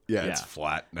Flat. through. Yeah, it's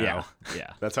flat now. Yeah.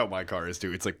 Yeah. That's how my car is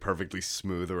too. It's like perfectly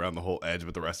smooth around the whole edge,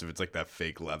 but the rest of it's like that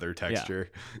fake leather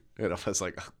texture. And I was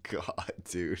like, oh god,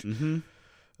 dude. Mm-hmm.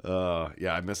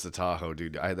 Yeah, I missed the Tahoe,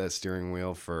 dude. I had that steering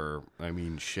wheel for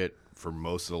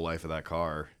most of the life of that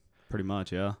car. Pretty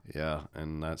much, yeah. Yeah,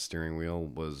 and that steering wheel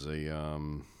was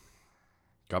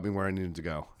got me where I needed to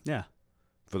go Yeah.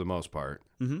 for the most part.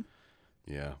 Mm-hmm.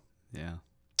 Yeah. Yeah.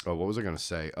 Oh, what was I gonna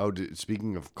say? Oh,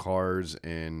 speaking of cars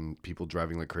and people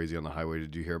driving like crazy on the highway,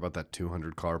 did you hear about that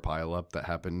 200 car pileup that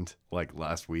happened like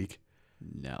last week?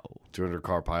 No. 200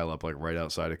 car pileup like right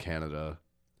outside of Canada.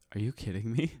 Are you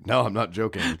kidding me? No, I'm not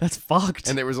joking. That's fucked.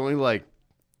 And there was only like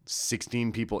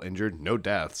 16 people injured, no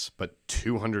deaths, but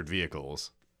 200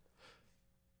 vehicles.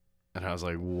 And I was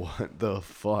like, what the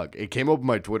fuck? It came up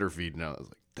my Twitter feed and I was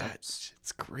like, that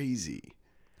shit's crazy.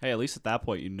 Hey, at least at that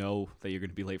point, you know that you're going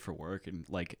to be late for work, and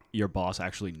like your boss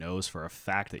actually knows for a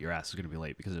fact that your ass is going to be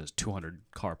late because there's 200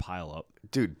 car pileup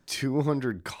Dude,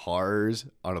 200 cars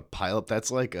on a pileup,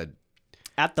 that's like a...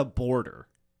 at the border,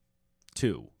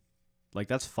 too. Like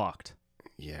that's fucked.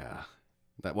 Yeah.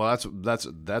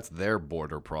 That's their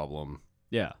border problem.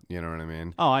 Yeah. You know what I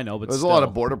mean? Oh, I know, but There's still. a lot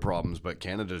of border problems, but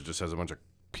Canada just has a bunch of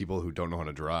people who don't know how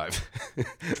to drive.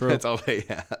 True. That's all they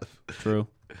have. True.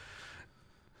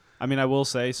 I mean, I will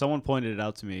say, someone pointed it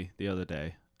out to me the other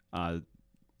day.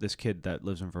 This kid that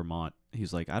lives in Vermont,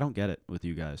 he's like, I don't get it with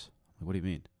you guys. I'm like, what do you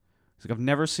mean? He's like, I've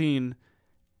never seen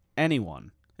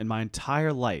anyone in my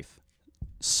entire life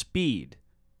speed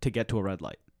to get to a red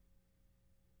light.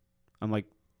 I'm like,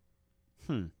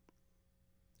 And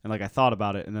like I thought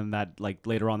about it, and then that like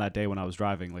later on that day when I was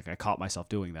driving, like I caught myself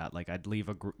doing that. Like I'd leave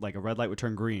a red light would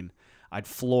turn green, I'd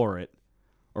floor it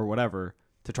or whatever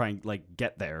to try and like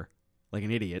get there, like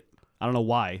an idiot. I don't know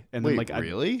why. And Wait, then like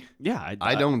really?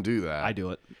 I don't do that. I do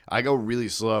it. I go really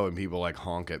slow, and people like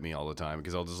honk at me all the time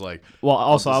because I'll just like. Well,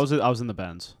 also I was in the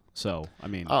Benz, so I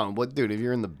mean. Oh, what, dude? If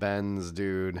you're in the Benz,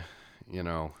 dude, you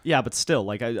know. Yeah, but still,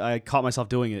 like I caught myself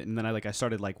doing it, and then I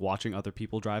started like watching other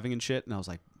people driving and shit, and I was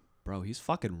like, bro, he's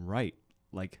fucking right.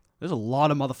 Like, there's a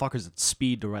lot of motherfuckers that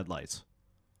speed to red lights.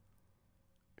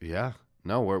 Yeah.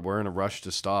 No, we're in a rush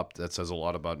to stop. That says a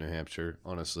lot about New Hampshire,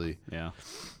 honestly. Yeah.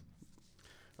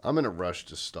 I'm in a rush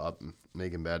to stop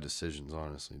making bad decisions,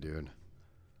 honestly, dude.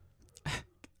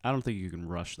 I don't think you can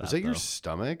rush that. Was that your though.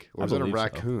 stomach? Or I was that a believe so.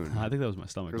 raccoon? I think that was my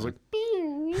stomach. It was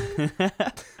man.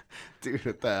 like, dude,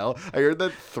 what the hell? I heard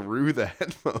that through the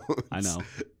headphones. I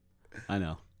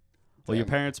know. Well, your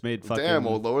parents made fucking. Damn,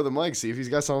 we'll lower the mic, see if he's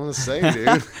got something to say,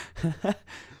 dude.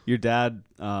 Your dad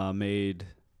made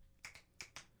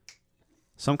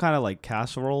some kind of like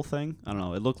casserole thing. I don't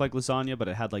know. It looked like lasagna, but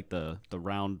it had like the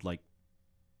round like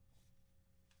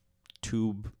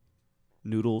tube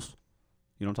noodles.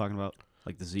 You know what I'm talking about?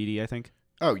 Like the ziti, I think,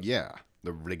 Oh, yeah.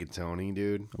 The rigatoni,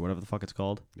 dude. or whatever the fuck it's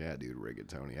called. Yeah, dude,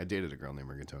 rigatoni. I dated a girl named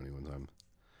Rigatoni one time.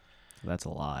 That's a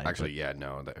lie. Actually, yeah,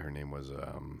 no, that her name was,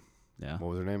 yeah. what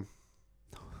was her name?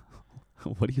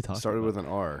 What are you talking Started about? with an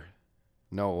R.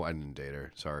 No, I didn't date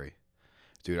her. Sorry.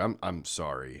 Dude, I'm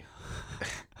sorry.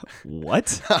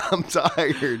 What? I'm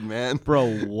tired, man.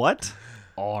 Bro, what?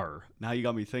 R. Now you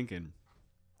got me thinking.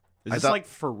 Is I this thought- like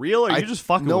for real, or are you just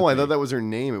fucking No, with I me? thought that was her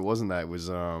name. It wasn't that. It was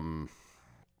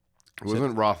it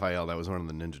wasn't Raphael. That was one of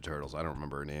the Ninja Turtles. I don't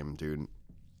remember her name, dude.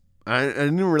 I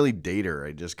didn't really date her.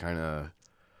 I just kind of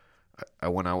I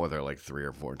went out with her like 3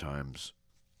 or 4 times.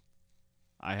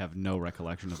 I have no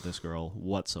recollection of this girl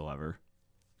whatsoever.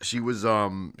 She was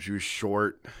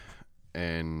short,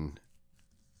 and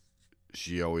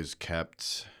she always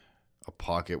kept a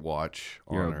pocket watch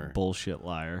You're on a her. bullshit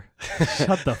liar.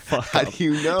 Shut the fuck How up. do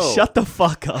you know? Shut the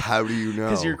fuck up. How do you know?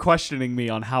 Because you're questioning me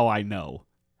on how I know.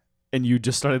 And you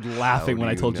just started laughing How when do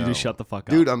I you told you know? to shut the fuck up.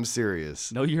 Dude, I'm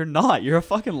serious. No, you're not. You're a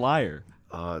fucking liar.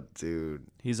 Dude.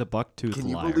 He's a buck-toothed Can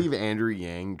you liar. believe Andrew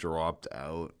Yang dropped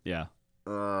out? Yeah,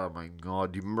 Oh my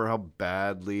god. Do you remember how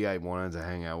badly I wanted to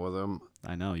hang out with him?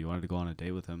 I know. You wanted to go on a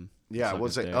date with him. Yeah, I Suck will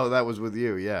his say. dick. Oh, that was with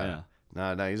you. Yeah.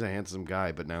 Yeah. No, he's a handsome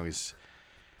guy, but now he's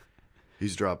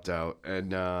dropped out.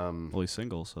 And Well, he's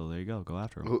single, so there you go. Go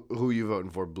after him. who are you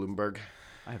voting for? Bloomberg?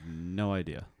 I have no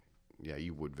idea. Yeah,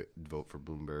 you would vote for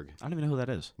Bloomberg. I don't even know who that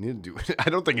is. Neither do I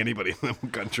don't think anybody in the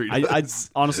country I does.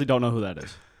 honestly don't know who that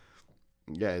is.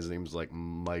 Yeah, his name's like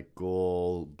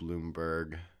Michael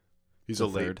Bloomberg. He's The a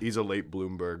late. third. He's a late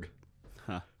Bloomberg.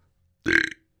 Huh.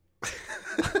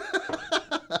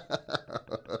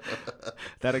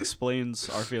 That explains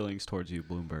our feelings towards you,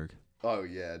 Bloomberg. Oh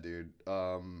yeah, dude.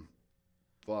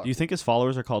 Fuck. Do you think his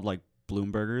followers are called like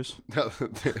Bloombergers? No,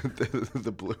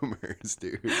 the bloomers,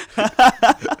 dude.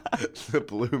 The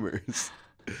bloomers.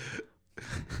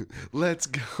 Let's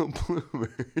go,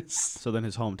 bloomers. So then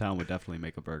his hometown would definitely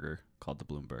make a burger called the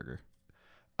Bloomburger.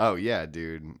 Oh yeah,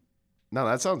 dude. No,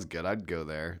 that sounds good. I'd go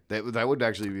there. That would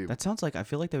actually be. That sounds like I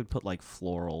feel like they would put like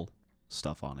floral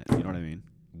stuff on it. You know what I mean?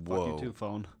 Whoa. Fuck you too,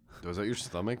 phone. Was that your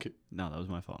stomach? No, that was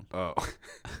my phone. Oh.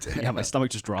 Yeah, my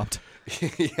stomach just dropped.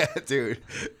 Yeah, dude.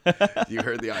 You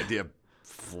heard the idea of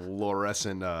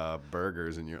fluorescent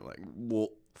burgers, and you're like, well,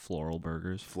 Floral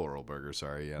burgers. Floral burger,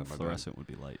 sorry. Yeah, my bad. Fluorescent would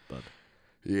be light, but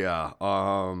Yeah.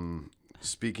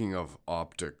 Speaking of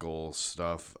optical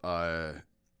stuff, you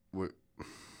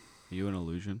an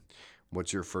illusion?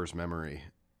 what's your first memory?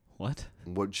 What?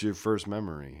 What's your first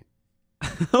memory?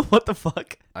 What the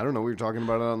fuck? I don't know. We were talking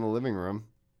about it out in the living room.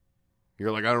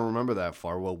 You're like, I don't remember that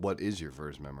far. Well, what is your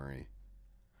first memory?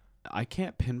 I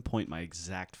can't pinpoint my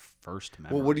exact first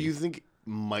memory. Well, what do you think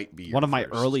might be your One of my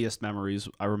first? earliest memories,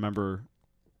 I remember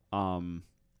I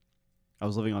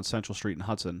was living on Central Street in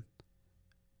Hudson.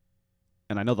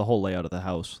 And I know the whole layout of the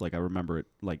house. Like, I remember it,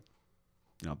 like,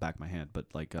 back of my hand. But,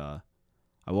 like, I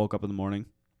woke up in the morning.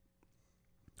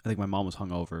 I think my mom was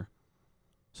hungover,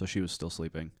 so she was still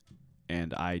sleeping.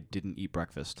 And I didn't eat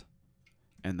breakfast.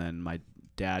 And then my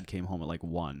dad came home at, like,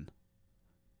 1.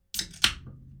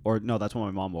 Or, no, that's when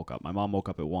my mom woke up. My mom woke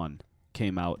up at 1,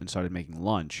 came out, and started making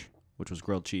lunch, which was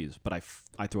grilled cheese. But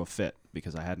I threw a fit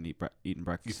because I hadn't eaten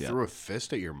breakfast You yet. threw a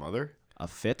fist at your mother? A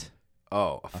fit?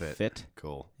 Oh, a A fit. fit?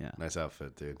 Cool. Yeah. Nice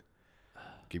outfit, dude.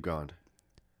 Keep going.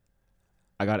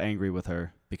 I got angry with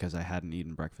her because I hadn't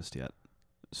eaten breakfast yet.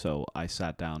 So I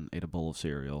sat down, ate a bowl of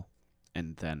cereal,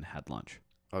 and then had lunch.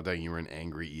 Oh, dang, you were an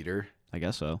angry eater? I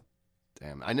guess so.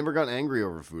 Damn. I never got angry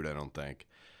over food, I don't think.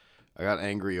 I got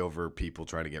angry over people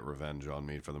trying to get revenge on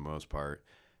me for the most part.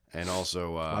 And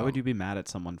also... Why would you be mad at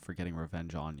someone for getting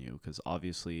revenge on you? Because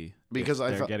obviously, Because if I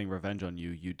they're felt- getting revenge on you,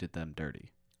 you did them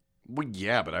dirty. Well,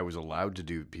 yeah, but I was allowed to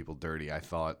do people dirty, I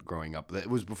thought, growing up. It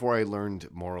was before I learned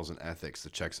morals and ethics, the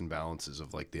checks and balances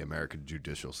of, like, the American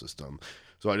judicial system.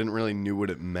 So I didn't really knew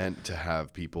what it meant to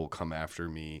have people come after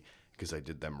me because I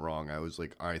did them wrong. I was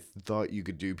like, I thought you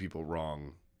could do people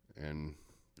wrong. And,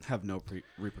 Have no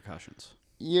repercussions.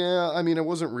 yeah, I mean, I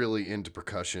wasn't really into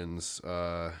percussions.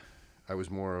 I was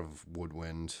more of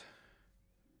woodwind.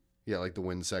 Yeah, like the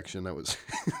wind section. That was...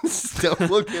 Don't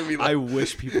look at me like... I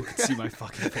wish people could see my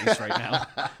fucking face right now.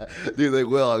 Dude, they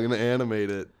will. I'm going to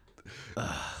animate it.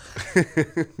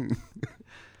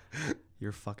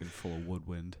 You're fucking full of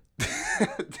woodwind.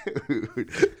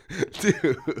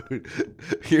 Dude,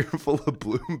 you're full of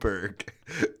Bloomberg.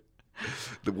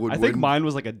 The I woodwind. think mine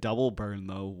was like a double burn,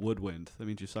 though. Woodwind. That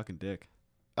means you're sucking dick.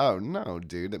 Oh no,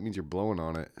 dude, that means you're blowing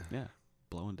on it. Yeah.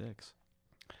 Blowing dicks.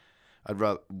 I'd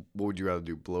rather. What would you rather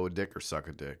do? Blow a dick or suck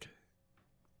a dick?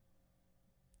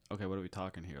 Okay, what are we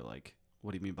talking here? Like,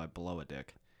 what do you mean by blow a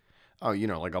dick? Oh,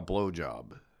 like a blow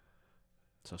job.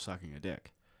 So sucking a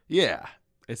dick. Yeah,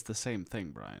 It's the same thing,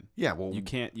 Brian. yeah. Well, You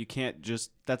can't just,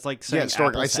 that's like saying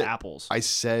Stark, apples I to said- apples. I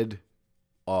said.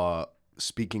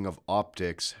 Speaking of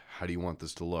optics, how do you want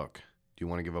this to look? Do you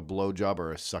want to give a blow job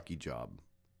or a sucky job?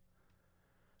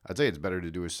 I'd say it's better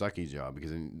to do a sucky job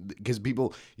because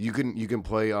people you can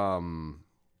play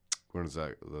what is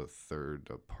that, the third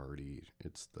party?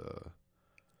 It's the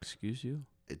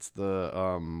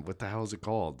what the hell is it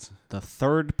called? The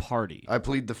third party. I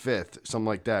plead the fifth, something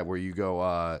like that, where you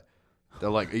go they're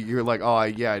like, you're like, oh I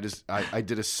did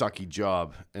a sucky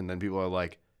job, and then people are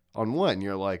like, on what? And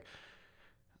you're like,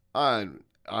 I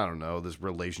don't know, this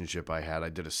relationship I had, I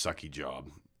did a sucky job.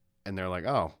 And they're like,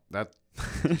 oh, that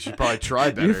you should probably try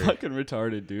better. You're fucking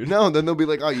retarded, dude. No, then they'll be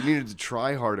like, oh, you needed to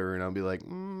try harder. And I'll be like,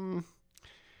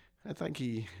 I think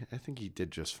he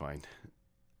did just fine.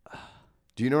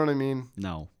 Do you know what I mean?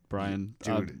 No, Brian.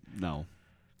 Dude. No.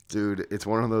 Dude, it's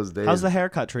one of those days. How's the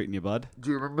haircut treating you, bud? Do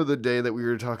you remember the day that we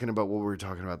were talking about what we were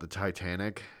talking about? The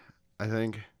Titanic, I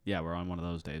think. Yeah, we're on one of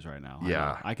those days right now.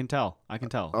 Yeah. I can tell.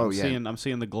 Oh, yeah. I'm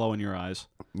seeing the glow in your eyes.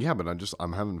 Yeah, but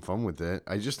I'm having fun with it.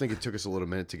 I just think it took us a little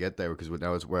minute to get there because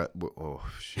now we're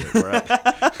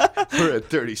at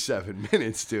 37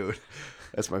 minutes, dude.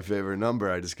 That's my favorite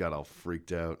number. I just got all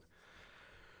freaked out.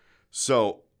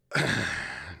 So,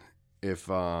 if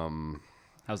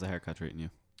How's the haircut treating you?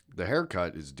 the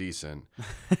haircut is decent,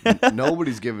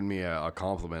 nobody's given me a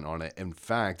compliment on it. In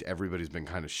fact, everybody's been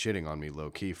kind of shitting on me low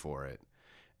key for it.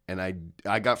 And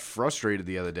I got frustrated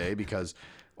the other day because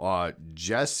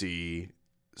Jessie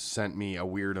sent me a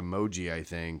weird emoji, I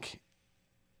think,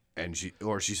 and she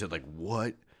said like,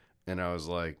 what? And I was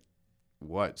like,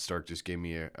 what? Stark just gave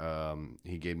me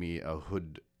he gave me a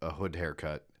hood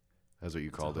haircut. That's what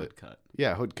you called it. Cut.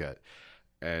 Yeah, hood cut.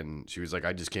 And she was like,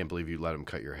 I just can't believe you let him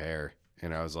cut your hair.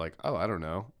 And I was like, oh, I don't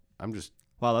know.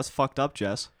 Wow, that's fucked up,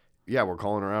 Jess. Yeah, we're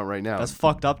calling her out right now. That's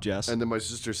fucked up, Jess. And then my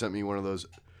sister sent me one of those,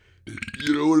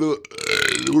 one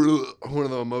of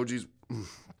the emojis,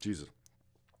 Jesus,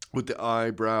 with the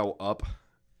eyebrow up.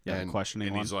 Yeah, and questioning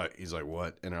and one. he's like,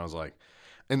 what? And I was like,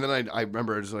 and then I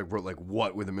remember I just like wrote like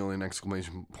what with a million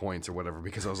exclamation points or whatever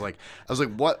because I was like,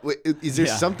 what? Wait, is there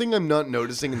Yeah. something I'm not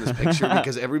noticing in this picture?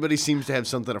 Because everybody seems to have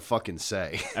something to fucking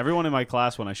say. Everyone in my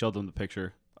class, when I showed them the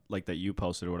picture, like that you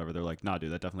posted or whatever, they're like, nah,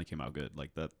 dude, that definitely came out good.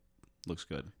 Like that looks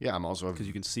good Yeah, I'm also because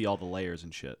you can see all the layers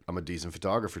and shit. I'm a decent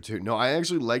photographer too. No, I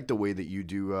actually like the way that you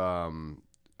do.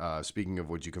 Speaking of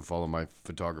which, you can follow my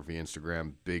photography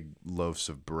Instagram, Big Loaves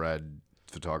of Bread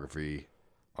Photography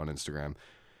on Instagram.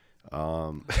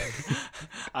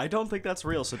 I don't think that's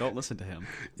real, so don't listen to him.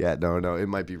 Yeah, no, it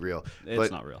might be real.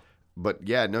 It's not real. But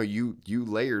yeah, no, you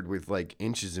layered with like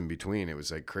inches in between. It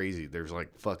was like crazy. There's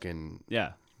like fucking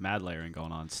Yeah, mad layering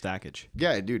going on, stackage.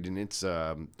 yeah, dude. And it's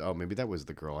maybe that was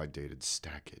the girl I dated,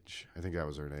 Stackage. I think that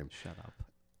was her name. Shut up.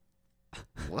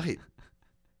 What?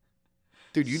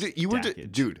 Dude, you were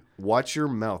Stackage. dude. Watch your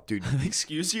mouth, dude.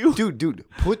 Excuse you? Dude,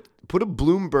 put a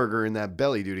Bloomberger in that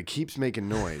belly, dude. It keeps making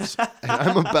noise, and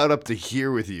I'm about up to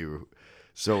here with you.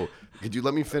 So could you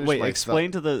let me finish? Wait, my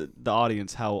explain to the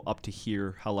audience how up to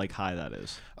here, how like high that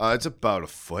is. It's about a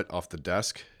foot off the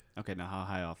desk. Okay, now how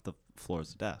high off the floor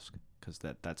is the desk? Because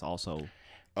that's also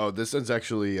Oh, this is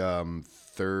actually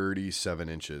 37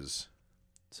 inches.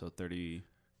 so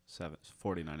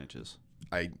 49 inches.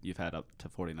 You've had up to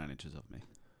 49 inches of me.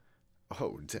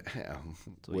 Oh damn!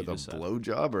 what With you a just said. blow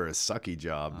job or a sucky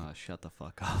job? Shut the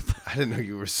fuck up. I didn't know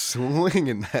you were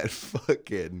swinging that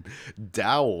fucking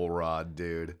dowel rod,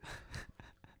 dude.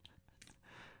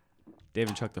 Dave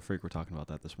and Chuck the Freak were talking about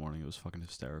that this morning. It was fucking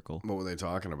hysterical. What were they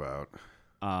talking about?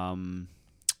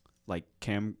 Like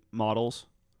cam models,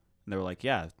 and they were like,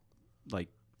 yeah, like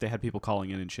they had people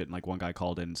calling in and shit, and like one guy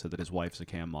called in and said that his wife's a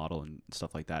cam model and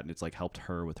stuff like that, and it's like helped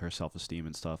her with her self-esteem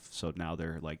and stuff. So now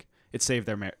they're like, it saved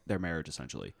their marriage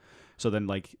essentially. So then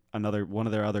like one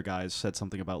of their other guys said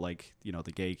something about like, you know,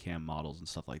 the gay cam models and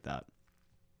stuff like that,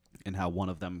 and how one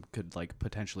of them could like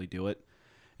potentially do it,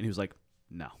 and he was like,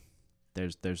 no,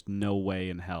 there's no way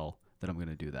in hell that I'm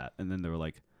gonna do that. And then they were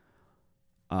like,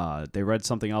 they read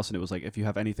something else, and it was like, if you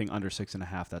have anything under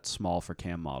 6.5, that's small for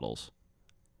cam models.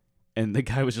 And the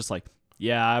guy was just like,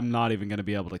 yeah, I'm not even going to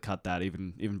be able to cut that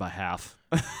even by half.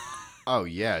 Oh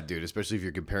yeah, dude. Especially if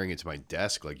you're comparing it to my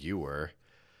desk, like you were.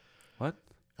 What?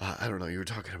 I don't know. You were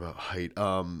talking about height.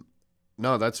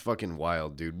 No, that's fucking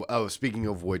wild, dude. Oh, speaking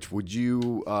of which, would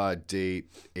you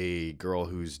date a girl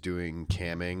who's doing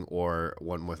camming or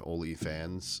one with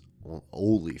OnlyFans?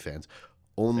 OnlyFans,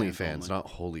 only. not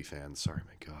holy fans. Sorry,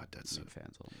 my God, that's.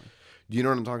 Fans only. Do you know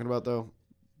what I'm talking about though?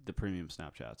 The premium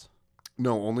Snapchats.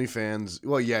 No, OnlyFans.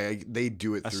 Well, yeah, they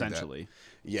do it through Essentially.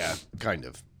 that. Yeah, kind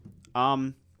of.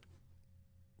 I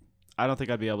don't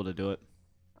think I'd be able to do it.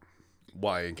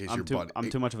 Why? In case I'm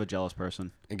too much of a jealous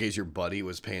person. In case your buddy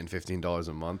was paying $15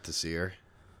 a month to see her.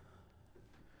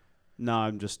 No,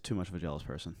 I'm just too much of a jealous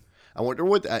person. I wonder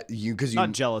what that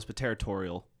Not jealous, but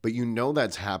territorial. But you know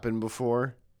that's happened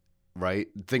before, right?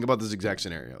 Think about this exact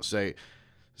scenario.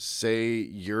 Say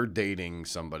you're dating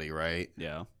somebody, right?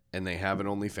 Yeah. And they have an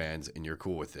OnlyFans and you're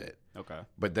cool with it. Okay.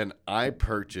 But then I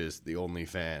purchased the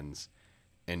OnlyFans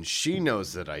and she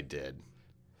knows that I did.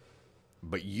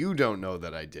 But you don't know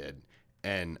that I did.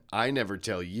 And I never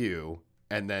tell you.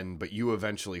 But you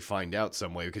eventually find out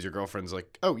some way because your girlfriend's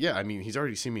like, oh yeah, I mean, he's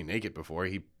already seen me naked before.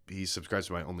 He subscribes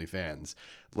to my OnlyFans.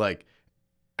 Like,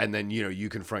 and then, you know, you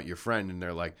confront your friend and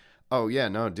they're like, oh yeah,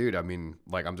 no, dude, I mean,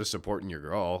 like, I'm just supporting your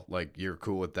girl. Like, you're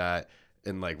cool with that.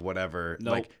 And like whatever,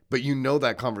 Nope. like, but you know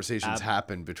that conversations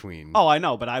happen between. Oh, I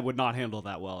know, but I would not handle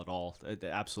that well at all.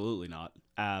 Absolutely not.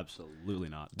 Absolutely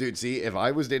not. Dude, see, if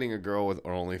I was dating a girl with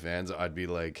OnlyFans, I'd be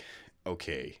like,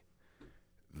 okay,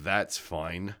 that's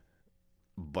fine,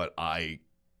 but I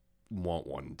want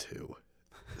one too.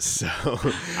 So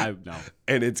I know.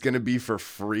 And it's gonna be for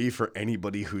free for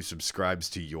anybody who subscribes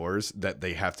to yours. That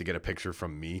they have to get a picture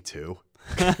from me too.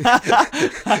 So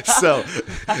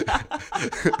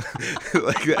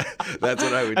like that's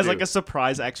what I would As do. like a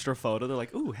surprise extra photo. They're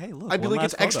like, ooh, hey, look. I'd be one like,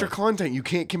 it's last extra photo. content. You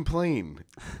can't complain.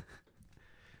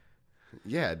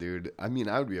 Yeah, dude. I mean,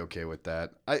 I would be okay with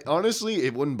that. I honestly,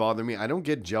 it wouldn't bother me. I don't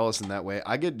get jealous in that way.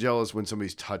 I get jealous when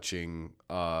somebody's touching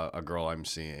a girl I'm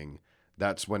seeing.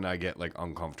 That's when I get like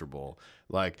uncomfortable.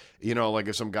 Like, you know, like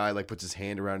if some guy like puts his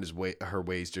hand around her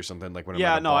waist or something. Like when I'm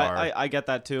Yeah, at a no, bar. I get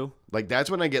that too. Like that's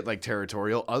when I get like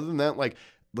territorial. Other than that, like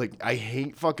I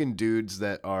hate fucking dudes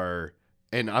that are.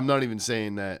 And I'm not even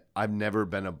saying that I've never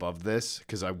been above this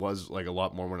because I was like a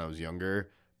lot more when I was younger,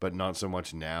 but not so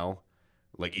much now.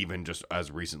 Like even just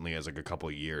as recently as like a couple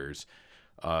of years,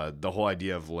 the whole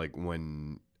idea of like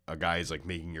when a guy is like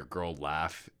making your girl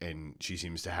laugh and she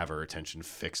seems to have her attention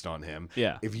fixed on him.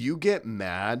 Yeah. If you get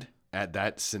mad at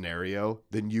that scenario,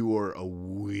 then you are a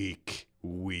weak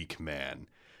man.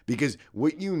 Because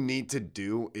what you need to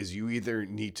do is you either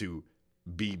need to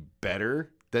be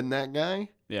better than that guy.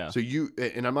 Yeah. So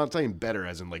and I'm not saying better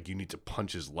as in like you need to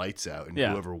punch his lights out and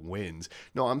Yeah. whoever wins.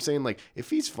 No, I'm saying like if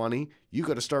he's funny, you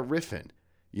got to start riffing,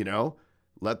 you know?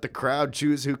 Let the crowd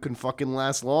choose who can fucking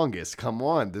last longest. Come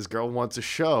on. This girl wants a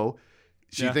show.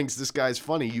 She Yeah. thinks this guy's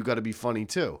funny. You got to be funny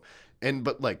too.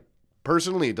 But like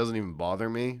personally, it doesn't even bother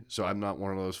me. So I'm not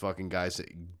one of those fucking guys that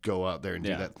go out there and do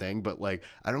Yeah. that thing. But like,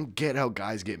 I don't get how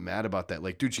guys get mad about that.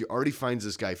 Like, dude, she already finds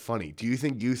this guy funny. Do you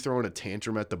think you throwing a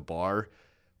tantrum at the bar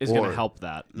Is going or- to help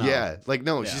that. No. Yeah, like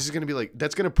no, Yeah. she's just gonna be like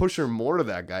that's gonna push her more to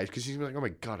that guy because she's gonna be like, oh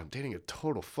my god, I'm dating a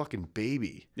total fucking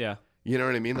baby. Yeah. You know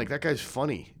what I mean? Like that guy's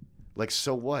funny. Like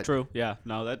so what? True. Yeah.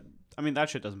 No, that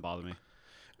shit doesn't bother me.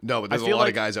 No, but there's a feel lot like-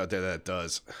 of guys out there that it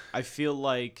does. I feel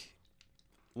like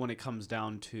when it comes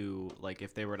down to like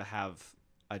if they were to have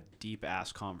a deep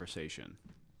ass conversation,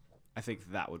 I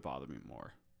think that would bother me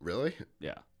more. Really?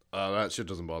 Yeah. That shit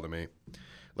doesn't bother me.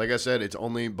 Like I said, it's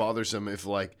only bothersome if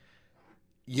like,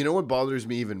 you know what bothers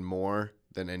me even more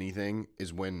than anything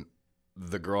is when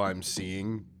the girl I'm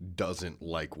seeing doesn't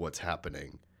like what's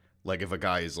happening. Like if a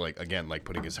guy is like, again, like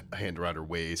putting his hand around her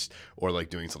waist or like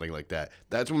doing something like that,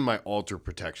 that's when my alter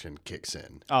protection kicks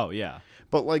in. Oh yeah.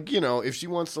 But like, you know, if she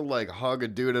wants to like hug a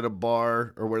dude at a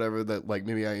bar or whatever that like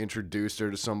maybe I introduced her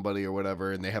to somebody or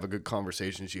whatever and they have a good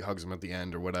conversation, she hugs him at the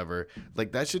end or whatever,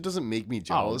 like that shit doesn't make me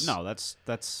jealous. Oh no,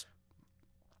 that's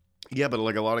Yeah, but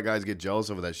like a lot of guys get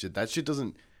jealous over that shit. That shit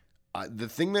doesn't. The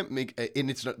thing that and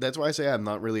it's not, that's why I say I'm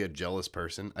not really a jealous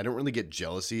person. I don't really get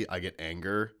jealousy. I get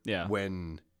anger. Yeah.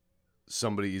 When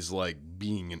somebody's like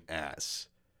being an ass.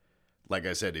 Like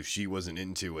I said, if she wasn't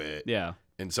into it, yeah.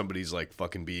 and somebody's like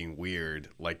fucking being weird,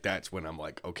 like that's when I'm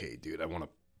like, okay, dude, I want to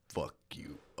fuck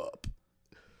you up.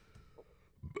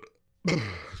 I'm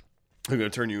gonna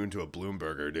turn you into a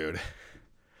Bloomberger, dude.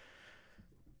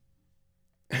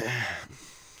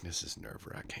 This is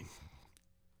nerve-wracking.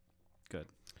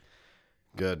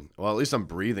 Good. Well, at least I'm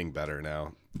breathing better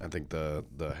now. I think the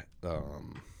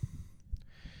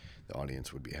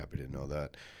audience would be happy to know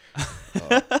that.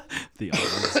 The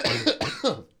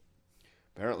audience.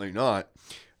 Apparently not.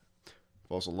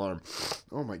 False alarm.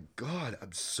 Oh my god,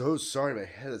 I'm so sorry. My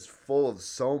head is full of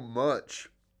so much.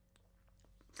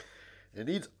 It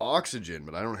needs oxygen,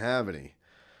 but I don't have any.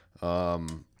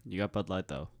 You got Bud Light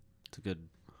though. It's a good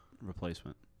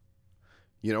replacement.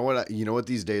 You know what? You know what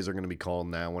these days are going to be called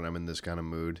now when I'm in this kind of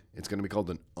mood? It's going to be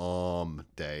called an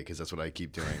day because that's what I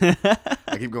keep doing.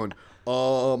 I keep going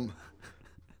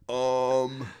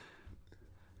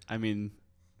I mean,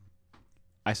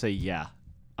 I say yeah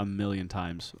a million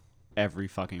times every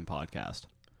fucking podcast.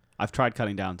 I've tried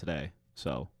cutting down today,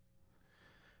 so.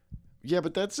 Yeah,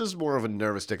 but that's just more of a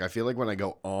nervous tick. I feel like when I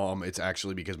go it's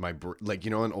actually because like, you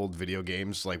know, in old video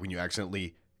games, like when you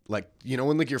accidentally, like, you know,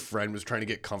 when like your friend was trying to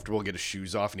get comfortable, get his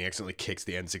shoes off, and he accidentally kicks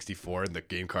the N64 and the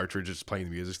game cartridge is playing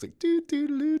the music. It's like doo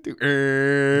doo doo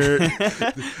doo.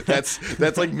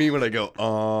 That's like me when I go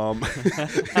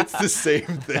It's the same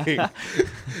thing.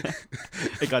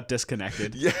 It got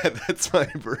disconnected. Yeah, that's my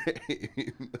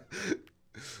brain.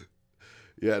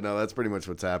 Yeah, no, that's pretty much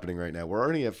what's happening right now. We're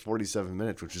already at 47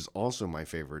 minutes, which is also my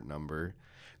favorite number.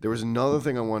 There was another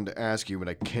thing I wanted to ask you, but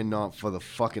I cannot for the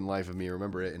fucking life of me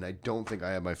remember it, and I don't think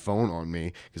I have my phone on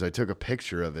me because I took a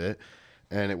picture of it,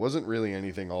 and it wasn't really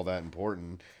anything all that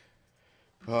important.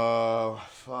 Oh,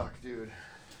 fuck, dude.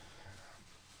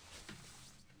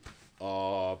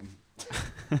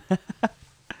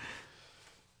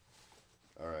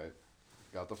 All right.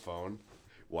 Got the phone.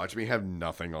 Watch me have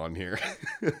nothing on here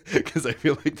because I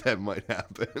feel like that might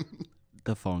happen.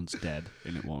 The phone's dead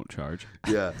and it won't charge.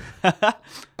 Yeah.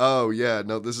 Oh, yeah.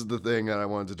 No, this is the thing that I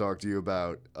wanted to talk to you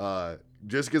about.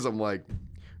 Just because I'm like,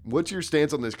 what's your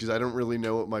stance on this? Because I don't really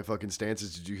know what my fucking stance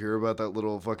is. Did you hear about that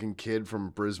little fucking kid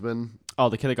from Brisbane? Oh,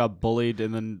 the kid that got bullied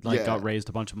and then like Yeah. got raised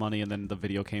a bunch of money, and then the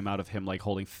video came out of him like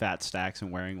holding fat stacks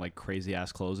and wearing like crazy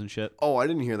ass clothes and shit. Oh, I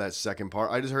didn't hear that second part.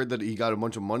 I just heard that he got a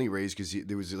bunch of money raised because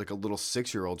there was like a little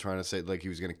 6-year-old trying to say like he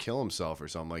was going to kill himself or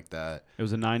something like that. It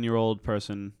was a 9-year-old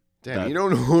person. Damn, that- you know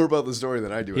more about the story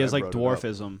than I do. He has I like brought it up.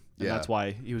 dwarfism, and Yeah. that's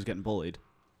why he was getting bullied.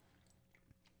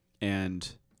 And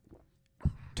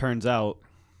turns out,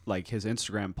 like his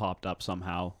Instagram popped up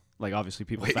somehow. Like obviously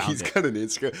people Wait, found he's it. got an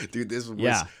Instagram. Dude, this was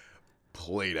Yeah.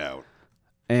 played out.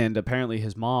 And apparently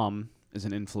his mom is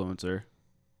an influencer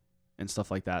and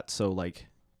stuff like that. So like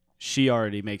she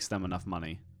already makes them enough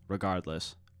money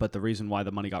regardless. But the reason why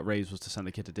the money got raised was to send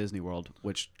the kid to Disney World,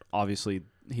 which obviously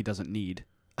he doesn't need.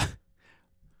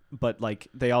 But like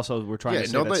they also were trying Yeah, to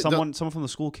say no, that but someone from the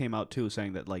school came out too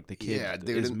saying that like the kid Yeah,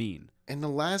 dude, is and- mean. And the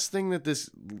last thing that this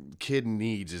kid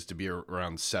needs is to be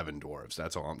around 7 dwarves.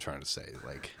 That's all I'm trying to say.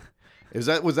 Like, Was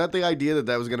that the idea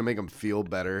that was gonna make him feel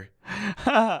better?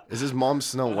 Is his mom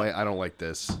Snow White? I don't like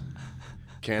this.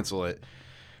 Cancel it.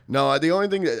 No, the only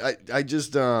thing that I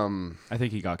just I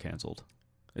think he got canceled.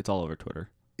 It's all over Twitter.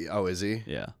 Oh, is he?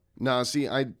 Yeah. No, see,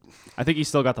 I think he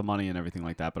still got the money and everything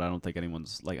like that, but I don't think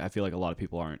anyone's like. I feel like a lot of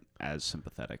people aren't as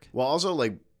sympathetic. well, also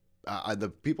like the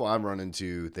people I've run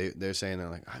into, they're saying they're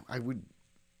like, I would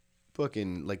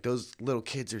fucking like those little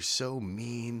kids are so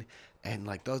mean and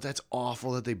like that's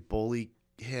awful that they bully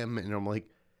him, and I'm like,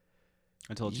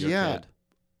 Until it's your yeah, kid.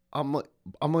 I'm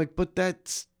like, but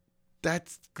that's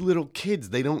little kids.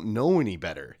 They don't know any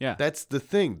better. Yeah. That's the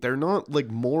thing. They're not like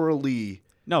morally.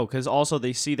 No, because also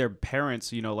they see their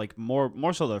parents, like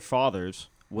more so their fathers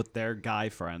with their guy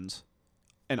friends,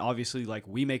 and obviously like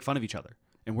we make fun of each other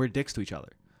and we're dicks to each other,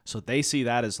 so they see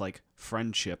that as like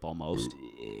friendship almost,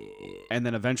 and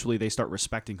then eventually they start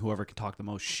respecting whoever can talk the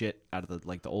most shit out of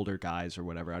the older guys or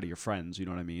whatever, out of your friends. You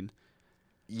know what I mean?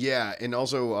 Yeah, and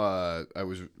also I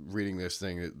was reading this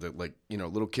thing that like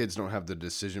little kids don't have the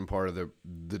decision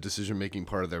making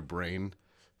part of their brain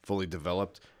fully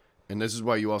developed. And this is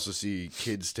why you also see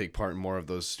kids take part in more of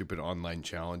those stupid online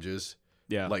challenges.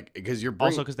 Yeah. Like, because your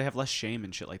brain... Also, because they have less shame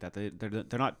and shit like that.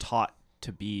 They're not taught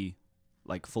to be,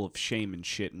 like, full of shame and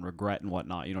shit and regret and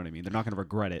whatnot. You know what I mean? They're not going to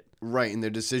regret it. Right, and their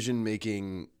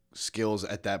decision-making skills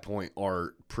at that point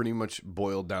are pretty much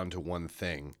boiled down to one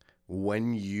thing.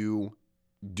 When you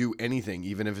do anything,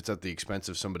 even if it's at the expense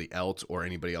of somebody else or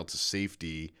anybody else's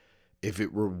safety, if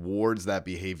it rewards that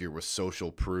behavior with social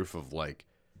proof of, like,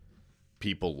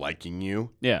 people liking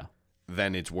you, Yeah.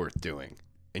 then it's worth doing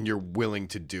and you're willing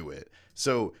to do it.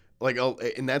 So like,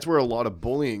 and that's where a lot of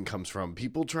bullying comes from.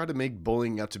 People try to make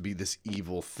bullying out to be this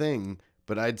evil thing,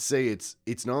 but I'd say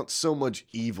it's not so much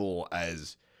evil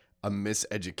as a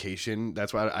miseducation.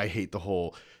 That's why I hate the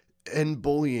whole end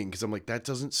bullying, because I'm like, that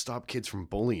doesn't stop kids from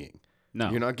bullying. No.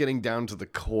 You're not getting down to the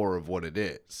core of what it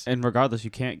is. And regardless,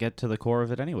 you can't get to the core of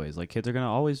it anyways. Like, kids are going to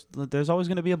always... There's always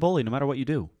going to be a bully no matter what you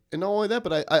do. And not only that,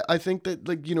 but I think that,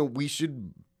 like, we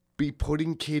should be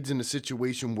putting kids in a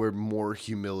situation where more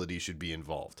humility should be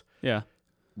involved. Yeah.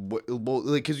 Well,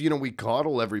 like, because, we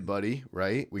coddle everybody,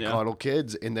 right? We coddle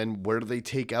kids, and then where do they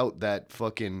take out that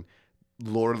fucking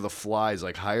Lord of the Flies,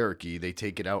 like, hierarchy? They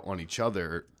take it out on each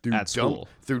other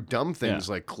through dumb things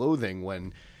like clothing,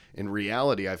 when... in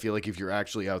reality, I feel like if you're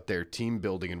actually out there team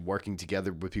building and working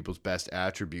together with people's best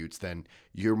attributes, then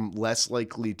you're less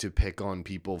likely to pick on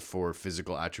people for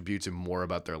physical attributes and more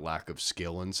about their lack of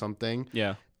skill in something.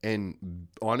 Yeah. And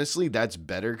honestly, that's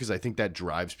better, because I think that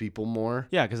drives people more.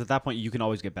 Yeah, because at that point, you can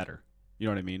always get better. You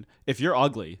know what I mean? If you're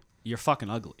ugly, you're fucking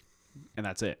ugly. And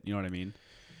that's it. You know what I mean?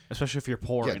 Especially if you're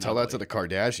poor and tell ugly. that to the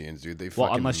Kardashians, dude. They Well,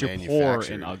 fucking unless you're poor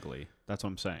manufactured. and ugly. That's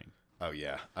what I'm saying. Oh,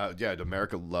 yeah. Yeah,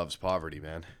 America loves poverty,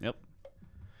 man. Yep.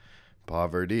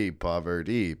 Poverty,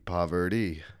 poverty,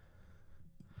 poverty.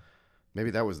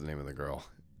 Maybe that was the name of the girl.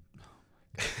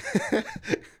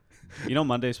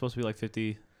 Monday's supposed to be like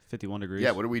 50, 51 degrees.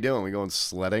 Yeah, what are we doing? We going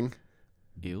sledding?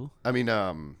 Ew. I mean,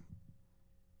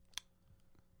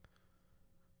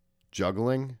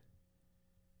 juggling?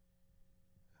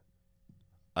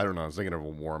 I don't know. I was thinking of a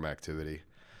warm activity.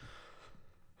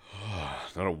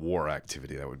 Not a war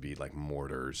activity. That would be like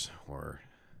mortars or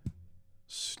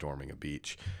storming a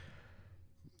beach.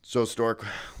 So, Stork,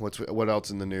 what else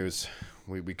in the news?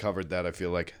 We covered that, I feel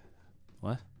like.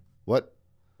 What? What?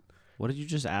 What did you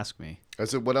just ask me? I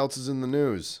said, what else is in the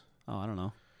news? Oh, I don't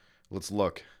know. Let's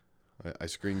look. I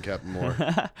screen capped more.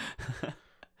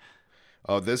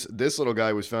 Oh, this little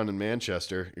guy was found in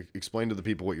Manchester. Explain to the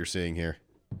people what you're seeing here.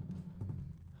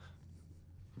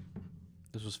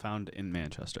 This was found in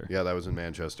Manchester. Yeah, that was in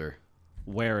Manchester.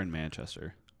 Where in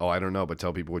Manchester? Oh, I don't know, but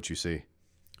tell people what you see.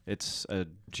 It's a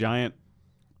giant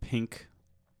pink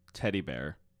teddy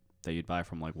bear that you'd buy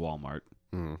from like Walmart,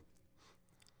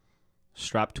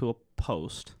 strapped to a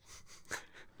post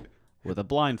with a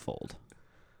blindfold,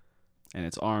 and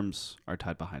its arms are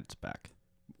tied behind its back.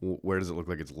 Where does it look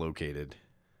like it's located?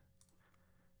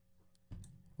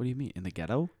 What do you mean? In the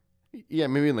ghetto? Yeah,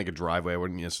 maybe in like a driveway. I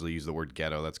wouldn't necessarily use the word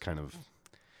ghetto. That's kind of...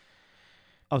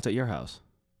 Oh, it's at your house.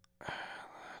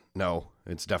 No,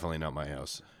 it's definitely not my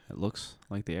house. It looks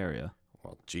like the area.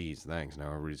 Well, geez, thanks. Now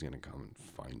everybody's going to come and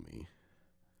find me.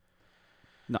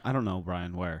 No, I don't know,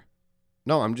 Brian, where?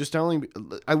 No, I'm just telling...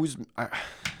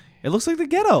 It looks like the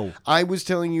ghetto. I was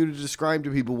telling you to describe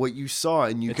to people what you saw,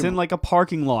 and It's in like a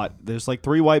parking lot. There's like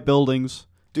 3 white buildings.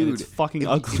 Dude, and it's fucking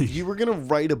ugly. If you were going to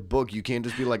write a book, you can't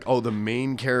just be like, oh, the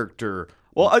main character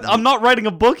Well, I'm not writing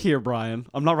a book here, Brian.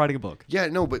 I'm not writing a book. Yeah,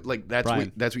 no, but like that's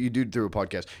Brian. what you do through a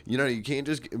podcast. You know, you can't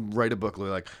just write a book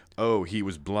like, oh, he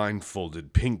was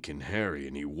blindfolded, pink and hairy,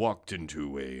 and he walked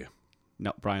into a.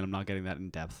 No, Brian, I'm not getting that in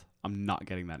depth. I'm not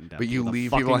getting that in depth. But you With a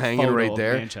leave people fucking hanging photo right of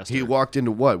there. Manchester. He walked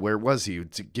into what? Where was he?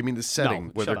 Give me the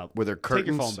setting. No, shut up. Were there Take your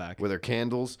curtains? phone back. Were there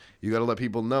candles? You got to let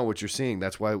people know what you're seeing.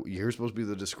 That's why you're supposed to be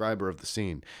the describer of the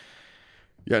scene.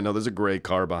 Yeah, no, there's a gray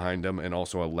car behind him, and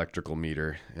also an electrical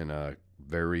meter, and a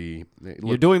very.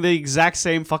 You're doing the exact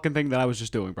same fucking thing that I was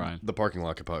just doing, Brian. The parking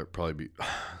lot could probably be.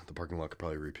 The parking lot could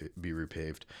probably be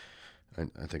repaved.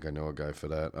 I think I know a guy for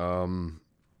that.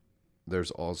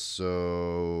 There's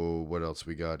also what else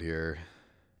we got here?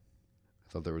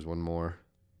 I thought there was one more.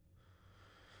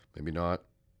 Maybe not.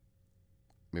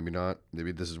 Maybe not.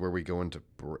 Maybe this is where we go into.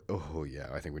 Oh yeah,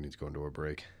 I think we need to go into a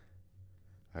break.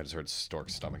 I just heard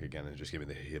Stork's stomach again and just gave me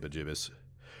the hibba-jibbas.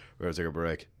 We're gonna take a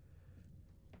break.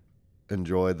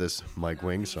 Enjoy this Mike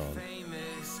Wing song.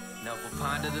 Never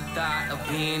ponder the thought of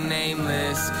being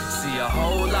nameless. See a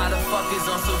whole lot of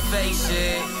fuckers on some fake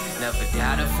shit. Never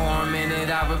doubted for a minute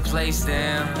I replaced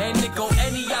them. Hey Nico,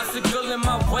 any obstacle in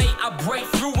my way, I break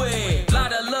through it.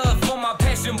 Lot of love for my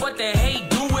passion, but they hate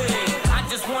do it. I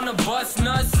just wanna bust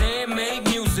nuts and make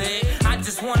music. I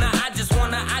just wanna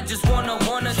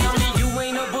tell me you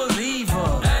ain't a believer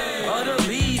or the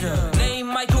leader. Name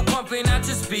Michael pumping out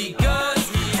your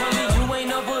speakers. Tell me you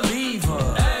ain't a believer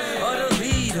or the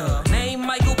leader. Name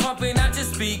Michael pumping out your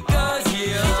speakers,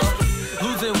 yeah.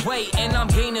 Losing weight and I'm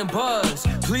gaining buzz.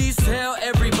 Please tell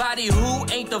everybody who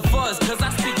ain't the fuzz. Cause I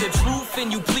speak the truth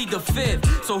and you plead the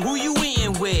fifth. So who you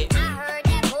eating with? I heard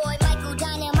that boy Michael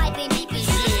Dynamite been deep in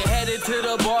Shit, headed to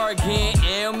the bar again,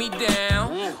 air me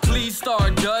down. Please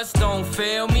Stardust, don't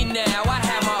fail me now. I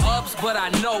have my ups, but I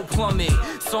know plummet.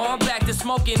 So I'm back to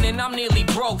smoking and I'm nearly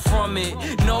broke from it.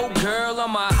 No girl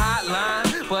on my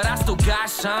hotline, but I still got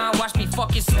shine. Watch me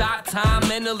fucking stop time,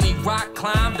 mentally rock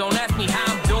climb. Don't ask me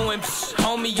how I'm doing, psh,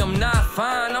 homie, I'm not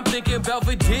fine. I'm thinking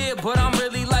Belvedere, but I'm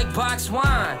really like box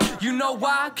wine. You know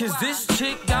why? Cause this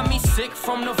chick got me sick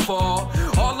from the fall.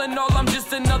 All in all, I'm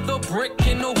just another brick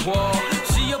in the wall.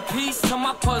 She a piece to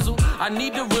my puzzle. I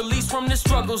need to release from the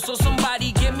struggle, so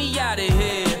somebody get me out of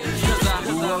here. Cause I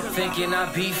grew up thinking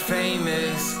I'd be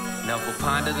famous. Never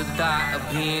ponder the thought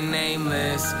of being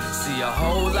nameless. See a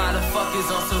whole lot of fuckers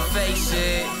on some fake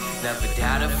shit. Never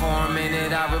doubted for a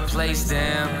minute I replaced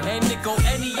them. Hey Nico,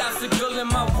 any obstacle in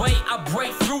my way, I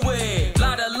break through it.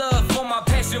 Lot of love for my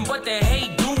passion, but they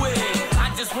hate do it.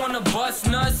 I just wanna bust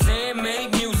nuts and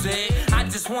make music. I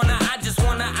just wanna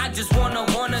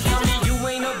tell me you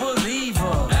ain't a believer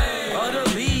or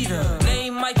the leader.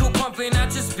 Name Michael pumping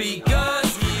out your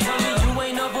speakers. Tell me you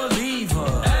ain't a believer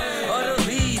or the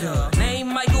leader. Name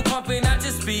Michael pumping out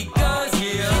your speakers,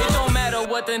 yeah. It don't matter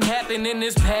what done happened in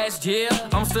this past year.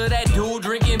 I'm still that dude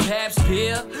drinking Pabst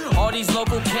beer. All these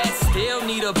local cats still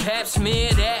need a pap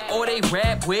smear. That or they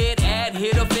rap with ad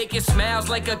hitter faking smiles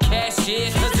like a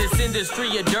cashier. Cause this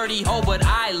industry a dirty hoe, but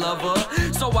I love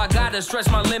her. So I gotta stretch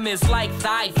my limits like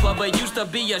thigh flubber. Used to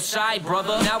be a shy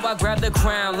brother, now I grab the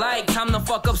crown like time to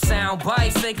fuck up sound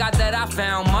bites. Thank God that I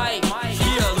found Mike.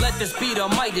 Yeah, let this be the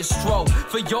Midas stroke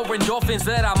for your endorphins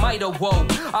that I might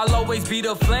awoke. I'll always be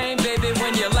the flame, baby,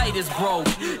 when your light is broke.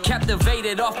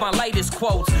 Captivated off my latest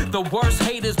quotes. The worst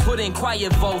haters put in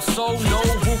quiet votes. So no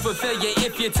room for failure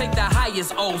if you take the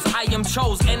highest oaths. I am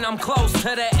chose and I'm close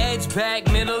to the edge,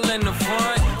 back, middle, and the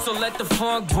front. So let the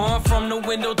funk burn from the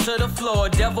window to the floor.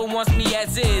 Devil wants me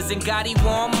as is and God he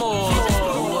want more.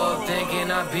 Grew up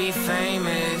thinking I'd be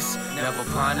famous. Never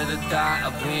pondered the thought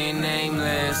of being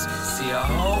nameless. See a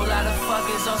whole lot of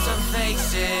fuckers on some fake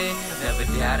shit. Never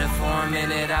doubted for a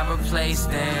minute I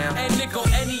replaced them. And Nico,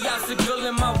 any obstacle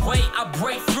in my way, I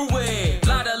break through it.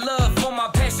 Lot of love for my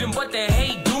passion, but they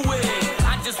hate do it.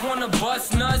 I just wanna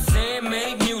bust nuts and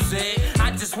make music.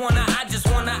 I just wanna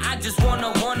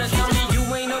tell me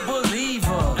you ain't a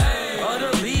believer or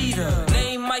the leader.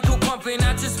 Name Michael pumping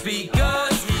out your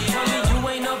speakers. Tell me you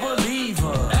ain't a believer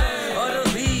or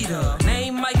the leader.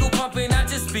 Name Michael pumping out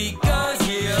your speakers,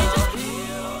 yeah.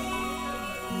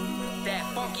 That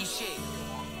funky shit.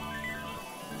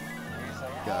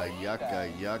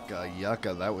 Yucca, yucca,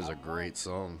 yucca. That was a great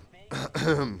song.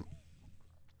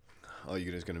 Oh,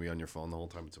 you guys gonna be on your phone the whole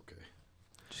time? It's okay.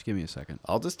 Just give me a second.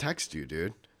 I'll just text you,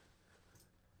 dude.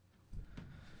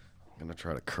 I'm gonna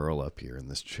try to curl up here in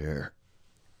this chair.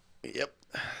 Yep.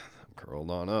 I'm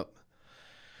curled on up.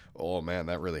 Oh man,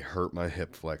 that really hurt my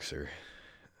hip flexor.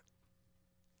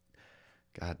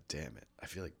 God damn it. I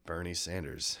feel like Bernie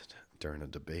Sanders during a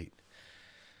debate.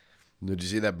 Did you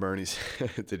see that Bernie's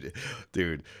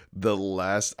dude? The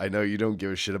last, I know you don't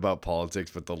give a shit about politics,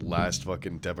 but the last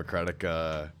fucking Democratic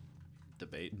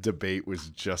debate was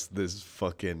just this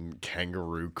fucking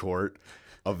kangaroo court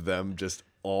of them just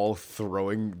all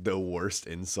throwing the worst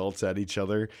insults at each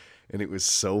other, and it was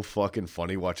so fucking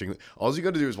funny watching. All you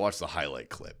got to do is watch the highlight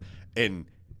clip, and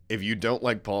if you don't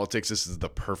like politics, this is the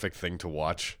perfect thing to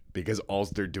watch because all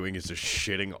they're doing is just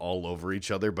shitting all over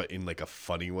each other, but in like a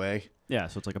funny way. Yeah,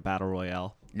 so it's like a battle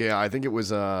royale. Yeah, I think it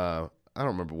was I don't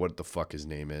remember what the fuck his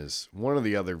name is. One of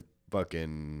the other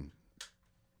fucking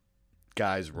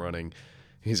guys running.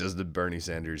 He says to Bernie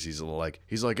Sanders, he's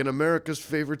like an America's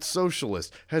favorite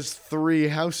socialist, has 3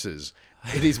 houses,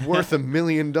 and he's worth $1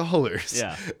 million.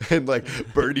 Yeah. And like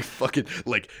Bernie fucking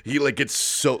like he like gets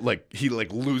so like he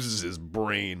like loses his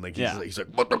brain. Like he's like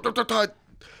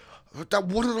that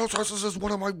one of those houses is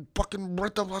one of my fucking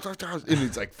and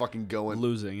he's like fucking going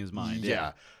Losing his mind.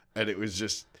 Yeah. And it was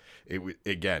just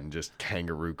again just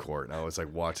kangaroo court. And I was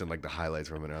like watching like the highlights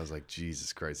from it and I was like,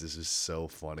 Jesus Christ, this is so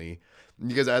funny.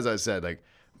 Because as I said, like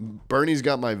Bernie's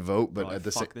got my vote, but at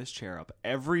the same fuck this chair up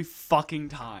every fucking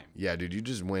time. Yeah, dude,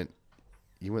 you went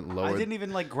lower. I didn't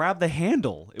even like grab the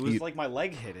handle. It was like my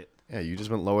leg hit it. Yeah, you just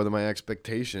went lower than my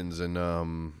expectations and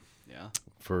Yeah.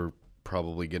 for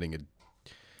probably getting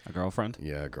A girlfriend?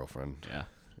 a girlfriend. Yeah.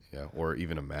 Yeah, or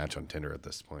even a match on Tinder at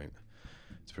this point.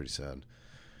 It's pretty sad.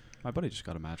 My buddy just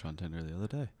got a match on Tinder the other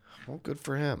day. Well, good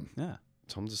for him. Yeah.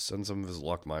 Tell him to send some of his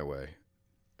luck my way.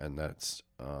 And that's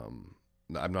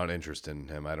I'm not interested in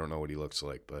him. I don't know what he looks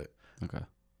like, but Okay.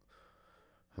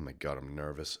 oh my god, I'm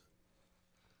nervous.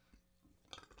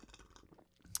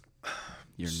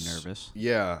 You're nervous?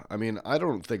 Yeah, I mean, I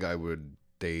don't think I would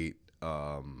date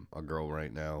a girl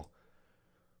right now.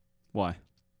 Why?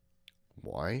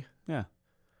 Why? Yeah.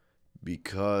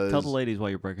 Because Tell the ladies why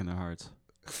you're breaking their hearts.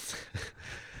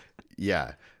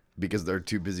 yeah, because they're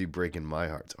too busy breaking my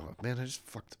heart. Oh man, I just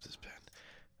fucked up this pen.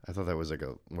 I thought that was like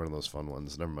one of those fun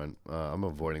ones. Never mind. I'm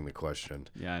avoiding the question.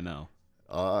 Yeah, I know.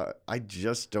 I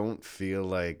just don't feel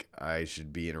like I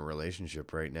should be in a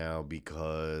relationship right now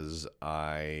because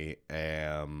I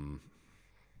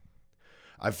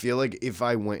feel like if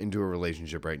I went into a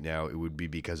relationship right now, it would be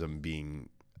because I'm being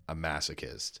a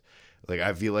masochist. Like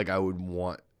I feel like I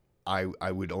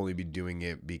would only be doing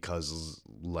it because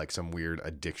like some weird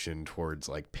addiction towards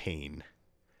like pain.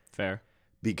 Fair.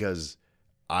 Because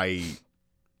I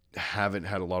haven't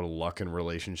had a lot of luck in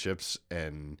relationships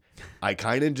and I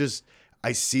kind of just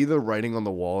I see the writing on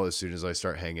the wall as soon as I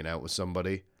start hanging out with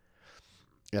somebody.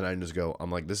 And I just go,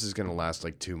 I'm like, this is going to last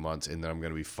like 2 months and then I'm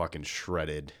going to be fucking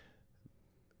shredded.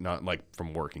 Not like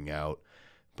from working out,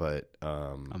 but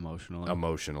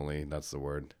emotionally, that's the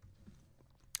word.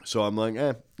 So I'm like,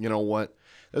 you know what?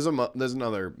 There's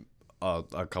another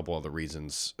a couple other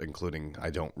reasons, including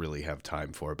I don't really have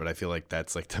time for it, but I feel like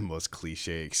that's like the most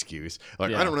cliche excuse.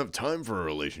 Like, I don't have time for a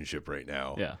relationship right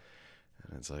now. Yeah.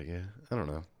 And it's like, yeah, I don't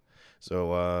know.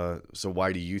 So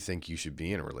why do you think you should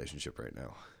be in a relationship right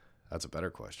now? That's a better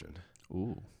question.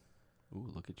 Ooh,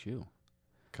 look at you.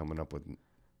 Coming up with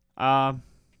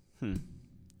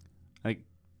Like,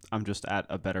 I'm just at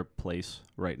a better place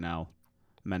right now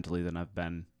mentally than I've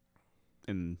been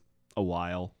in a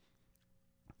while.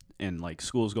 And like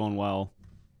school's going well,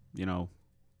 you know,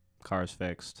 car's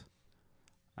fixed.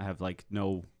 I have like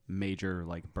no major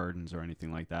like burdens or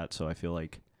anything like that, so I feel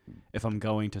like if I'm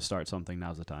going to start something,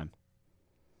 now's the time.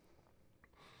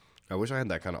 I wish I had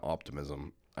that kind of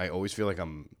optimism. I always feel like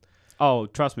I'm Oh,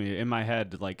 trust me, in my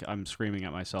head, like I'm screaming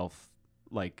at myself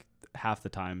like half the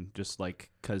time, just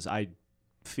like because I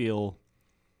feel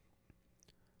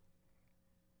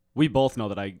we both know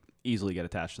that I easily get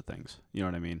attached to things. You know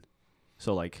what I mean?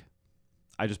 So like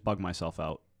I just bug myself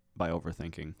out by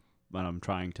overthinking, but I'm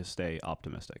trying to stay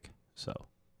optimistic. So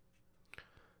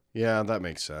yeah, that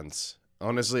makes sense.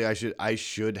 Honestly, I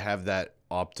should have that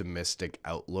optimistic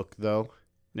outlook though.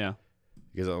 yeah.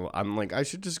 Because I'm like, I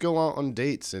should just go out on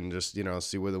dates and just, you know,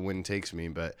 see where the wind takes me.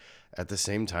 But at the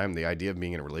same time, the idea of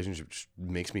being in a relationship just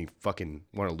makes me fucking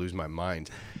want to lose my mind.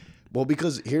 Well,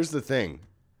 because here's the thing.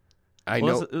 I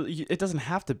know it doesn't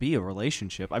have to be a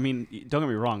relationship. I mean, don't get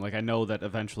me wrong. Like, I know that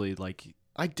eventually, like,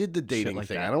 I did the dating like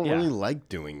thing. that. I don't Yeah. really like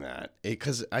doing that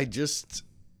because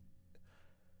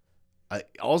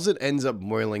all it ends up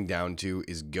boiling down to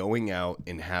is going out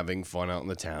and having fun out in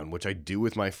the town, which I do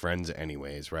with my friends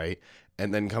anyways, right?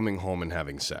 And then coming home and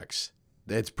having sex.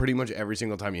 It's pretty much every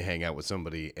single time you hang out with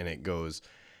somebody and it goes,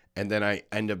 and then I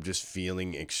end up just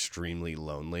feeling extremely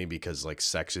lonely because like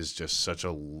sex is just such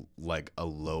a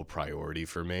low priority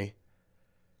for me.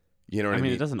 You know what I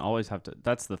mean? it doesn't always have to.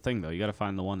 That's the thing, though. You got to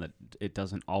find the one that it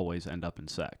doesn't always end up in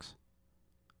sex.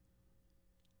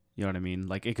 You know what I mean?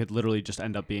 Like, it could literally just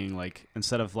end up being like,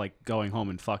 instead of like going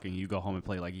home and fucking, you go home and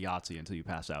play like Yahtzee until you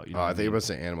pass out. You know Oh, what I think you mean? were about to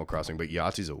say Animal Crossing, but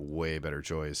Yahtzee's a way better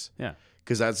choice Yeah.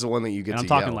 because that's the one that you get And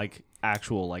to I'm talking yell. like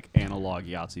actual like analog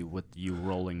Yahtzee with you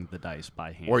rolling the dice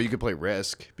by hand. Or you could play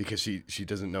Risk because she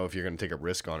doesn't know if you're going to take a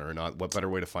risk on her or not. What better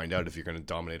way to find out if you're going to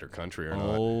dominate her country or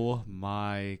not? Oh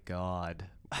my god.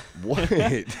 What?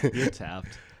 You're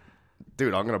tapped.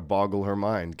 Dude, I'm going to boggle her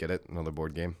mind. Get it? Another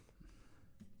board game.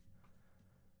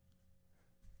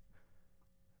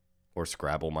 Or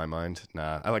Scrabble my mind.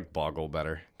 Nah, I like Boggle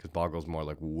better because Boggle's more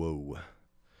like, whoa.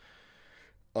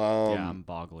 Yeah, I'm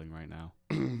boggling right now.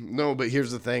 No, but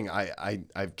here's the thing. I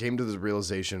came to this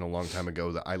realization a long time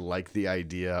ago that I like the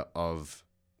idea of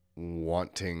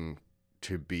wanting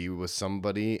to be with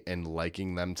somebody and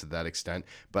liking them to that extent.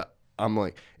 But I'm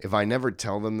like, if I never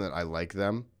tell them that I like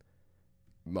them,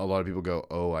 a lot of people go,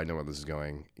 oh, I know where this is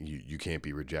going. You can't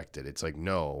be rejected. It's like,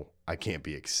 no, I can't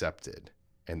be accepted.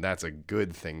 And that's a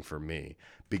good thing for me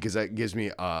because that gives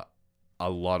me a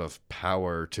lot of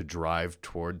power to drive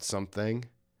towards something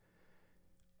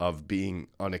of being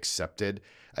unaccepted.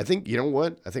 I think, you know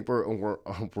what? I think we're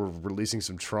releasing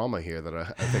some trauma here that I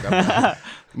think I'm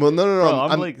well, no. Bro,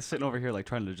 I'm like sitting over here like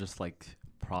trying to just like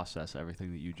process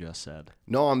everything that you just said.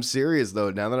 No, I'm serious though.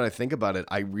 Now that I think about it,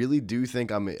 I really do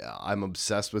think I'm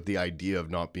obsessed with the idea of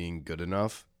not being good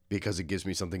enough because it gives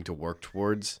me something to work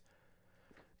towards.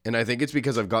 And I think it's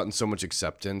because I've gotten so much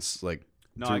acceptance, like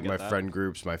No, I through get my that. friend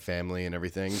groups, my family, and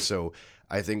everything. So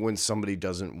I think when somebody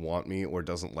doesn't want me or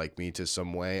doesn't like me to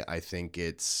some way, I think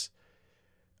it's,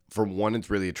 for one, it's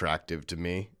really attractive to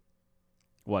me.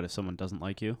 What if someone doesn't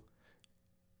like you?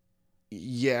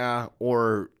 Yeah,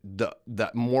 or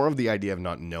that more of the idea of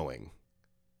not knowing,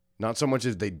 not so much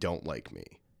as they don't like me.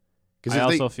 I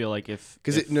also feel like if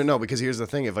because here's the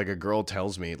thing: if like a girl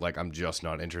tells me like I'm just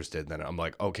not interested, then I'm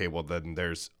like, okay, well then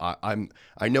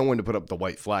I know when to put up the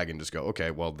white flag and just go, okay,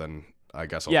 well then I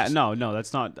guess I'll yeah, just, no,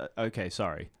 that's not okay.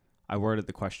 Sorry, I worded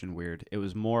the question weird. It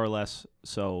was more or less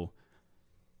so.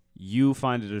 You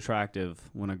find it attractive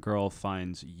when a girl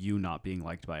finds you not being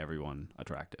liked by everyone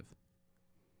attractive.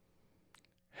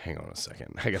 Hang on a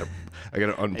second, I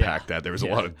gotta unpack that. There was a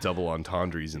Yeah. lot of double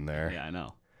entendres in there. Yeah, I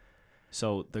know.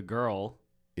 So the girl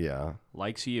Yeah.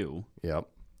 likes you Yep.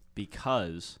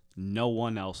 because no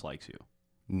one else likes you.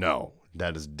 No,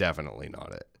 that is definitely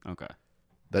not it. Okay.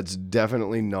 That's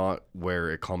definitely not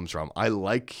where it comes from. I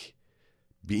like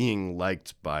being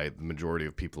liked by the majority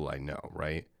of people I know,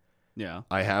 right? Yeah.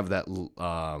 I have that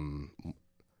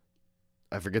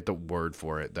I forget the word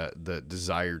for it, that the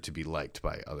desire to be liked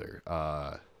by other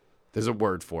there's a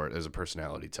word for it as a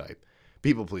personality type.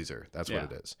 People pleaser, that's Yeah.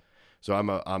 what it is. So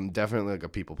I'm definitely like a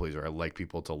people pleaser. I like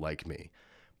people to like me.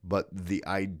 But the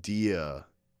idea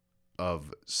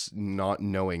of not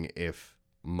knowing if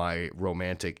my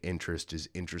romantic interest is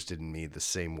interested in me the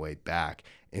same way back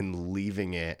and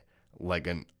leaving it like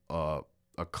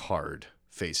a card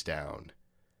face down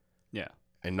Yeah.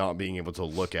 and not being able to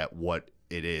look at what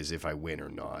it is if I win or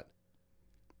not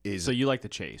is So you like the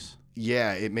chase.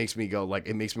 yeah, it makes me go like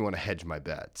it makes me want to hedge my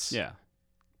bets. Yeah.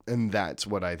 And that's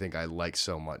what I think I like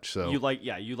so much. So You like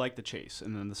the chase,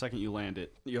 and then the second you land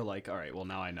it, you're like, all right, well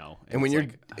now I know. and when it's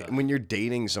you're like, when you're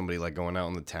dating somebody, like going out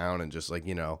in the town and just like,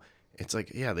 you know, it's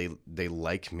like, yeah, they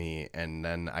like me, and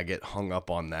then I get hung up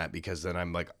on that because then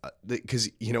I'm like, because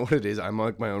you know what it is, I'm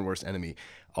like my own worst enemy.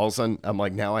 All of a sudden, I'm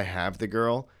like, now I have the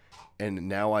girl, and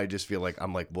now I just feel like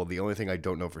I'm like, well, the only thing I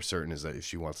don't know for certain is that if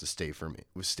she wants to stay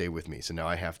with me. So now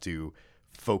I have to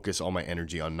focus all my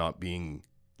energy on not being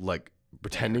like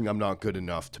pretending I'm not good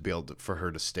enough to be able to, for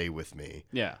her to stay with me.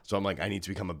 yeah. So I'm like, I need to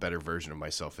become a better version of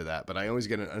myself for that. But I always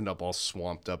end up all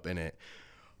swamped up in it.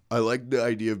 I like the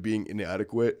idea of being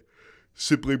inadequate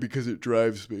simply because it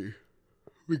drives me.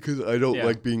 Because I don't Yeah.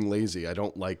 like being lazy. I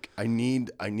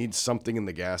need something in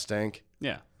the gas tank,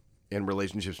 Yeah. and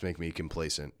relationships make me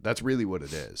complacent. That's really what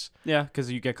it is. Yeah, because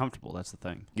you get comfortable. That's the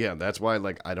thing. Yeah, that's why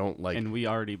like I don't like And we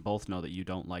already both know that you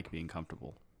don't like being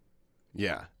comfortable.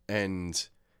 yeah. And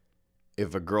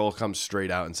if a girl comes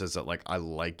straight out and says that like I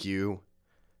like you,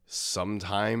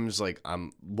 sometimes like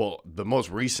the most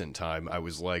recent time I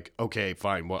was like, okay,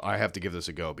 fine, well I have to give this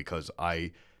a go because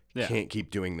I Yeah. can't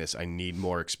keep doing this. I need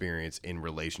more experience in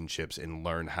relationships and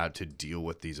learn how to deal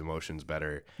with these emotions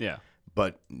better. Yeah.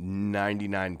 But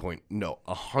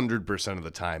 100% of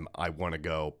the time I want to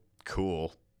go,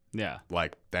 cool, Yeah.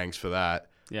 like thanks for that.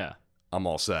 Yeah. I'm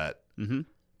all set. Mm-hmm.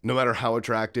 No matter how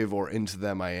attractive or into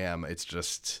them I am, it's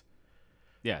just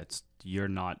Yeah. You're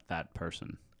not that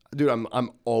person. dude,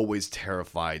 I'm always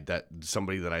terrified that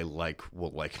somebody that I like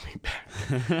will like me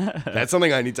back. That's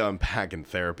something I need to unpack in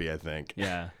therapy, I think.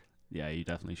 Yeah. Yeah, you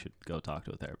definitely should go talk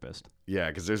to a therapist. Yeah,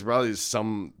 because there's probably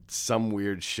some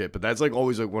weird shit, but that's like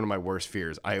always like one of my worst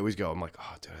fears. I always go, I'm like,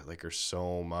 oh, dude, I like her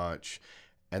so much,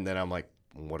 and then I'm like,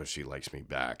 what if she likes me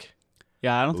back?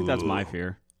 Yeah, I don't think that's my Ooh.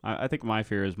 fear. I think my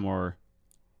fear is more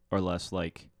or less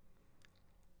like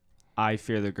I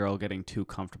fear the girl getting too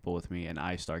comfortable with me and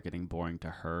I start getting boring to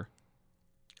her.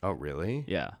 Oh, really?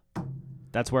 Yeah.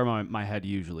 That's where my head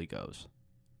usually goes.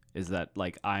 Is that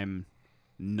like I'm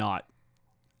not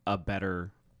a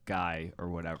better guy or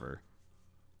whatever.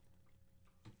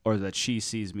 Or that she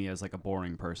sees me as like a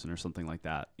boring person or something like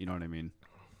that. You know what I mean?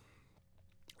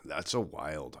 That's so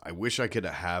wild. I wish I could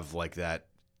have like that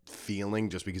feeling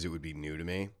just because it would be new to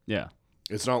me. Yeah.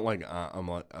 It's not like I'm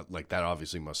like that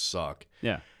obviously must suck.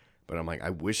 Yeah. But I'm like, I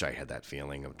wish I had that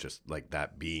feeling of just like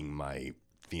that being my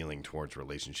feeling towards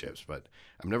relationships. But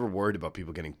I'm never worried about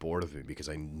people getting bored of me because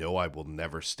I know I will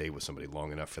never stay with somebody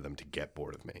long enough for them to get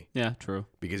bored of me. Yeah, true.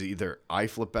 Because either I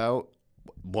flip out,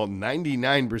 well,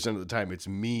 99% of the time it's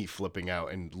me flipping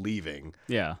out and leaving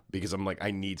Yeah. because I'm like,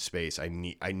 I need space. I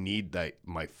need that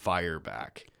my fire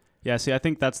back. Yeah, see, I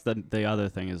think that's the other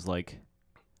thing is like,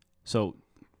 so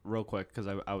real quick, because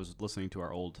I was listening to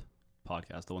our old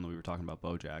podcast, the one that we were talking about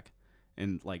BoJack,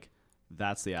 and like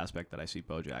that's the aspect that I see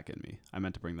BoJack in me. I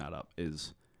meant to bring that up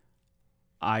is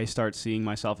I start seeing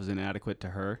myself as inadequate to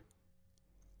her,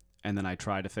 and then I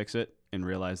try to fix it and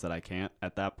realize that I can't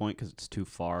at that point because it's too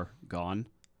far gone,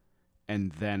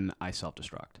 and then I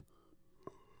self-destruct.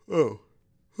 Oh.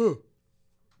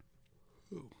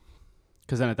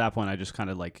 Because then at that point I just kind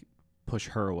of like push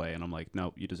her away, and I'm like,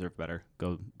 no, you deserve better.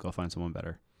 Go find someone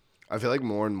better. I feel like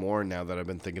more and more now that I've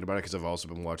been thinking about it, because I've also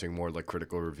been watching more like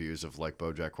critical reviews of like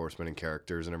BoJack Horseman and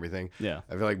characters and everything. Yeah.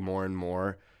 I feel like more and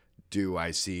more do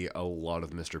I see a lot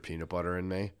of Mr. Peanut Butter in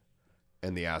me,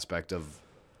 and the aspect of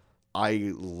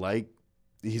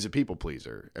he's a people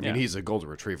pleaser. I mean, Yeah. he's a golden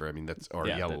retriever. I mean, that's or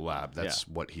Yeah, yellow lab. That's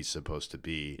what he's supposed to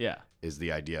be. Yeah. Is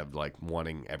the idea of like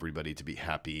wanting everybody to be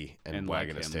happy and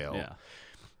wagging like his him, tail.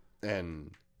 Yeah.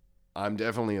 And I'm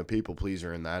definitely a people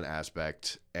pleaser in that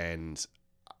aspect. And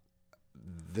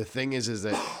the thing is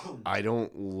that I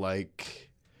don't like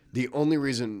the only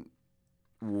reason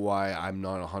why I'm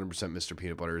not 100% Mr.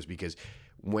 Peanut Butter is because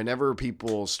whenever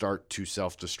people start to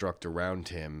self-destruct around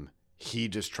him, he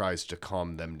just tries to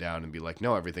calm them down and be like,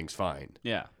 no, everything's fine.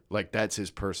 Yeah. Like that's his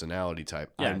personality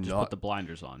type. Yeah, I'm just not put the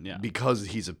blinders on. Yeah. because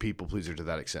he's a people pleaser to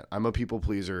that extent. I'm a people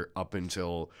pleaser up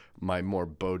until my more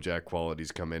BoJack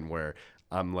qualities come in, where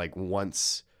I'm like,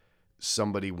 once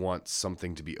somebody wants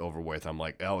something to be over with, I'm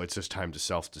like, oh, it's just time to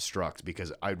self-destruct,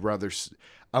 because I'd rather.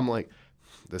 I'm like,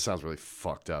 this sounds really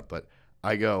fucked up, but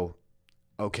I go,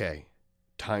 okay,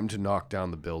 time to knock down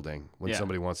the building when Yeah.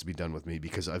 somebody wants to be done with me,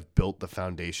 because I've built the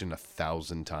foundation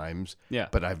 1,000 times, Yeah.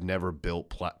 but I've never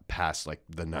built past like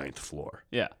the 9th floor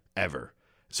Yeah. ever.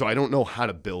 So I don't know how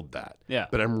to build that. Yeah.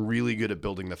 But I'm really good at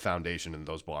building the foundation and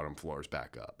those bottom floors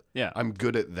back up. Yeah. I'm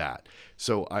good at that.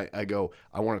 So I go,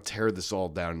 I want to tear this all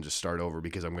down and just start over,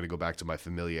 because I'm going to go back to my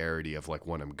familiarity of like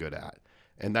what I'm good at.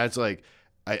 And that's like,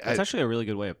 That's actually a really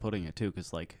good way of putting it too,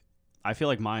 because like I feel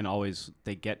like mine always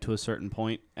they get to a certain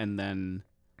point and then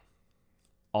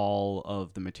all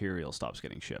of the material stops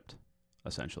getting shipped,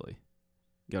 essentially.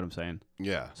 You get what I'm saying?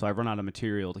 yeah. So I run out of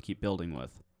material to keep building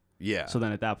with. Yeah. So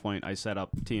then at that point I set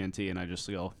up TNT and I just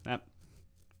go,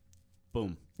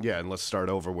 boom. Yeah. And let's start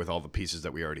over with all the pieces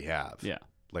that we already have. Yeah.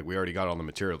 Like we already got all the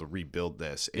material to rebuild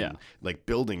this. And Yeah. like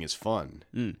building is fun.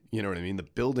 Mm. You know what I mean? The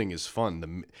building is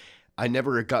fun. I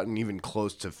never had gotten even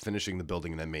close to finishing the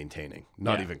building and then maintaining.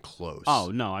 Not Yeah. even close. Oh,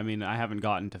 no. I mean, I haven't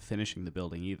gotten to finishing the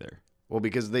building either. Well,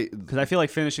 because Because I feel like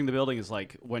finishing the building is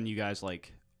like when you guys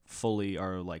like fully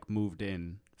are like moved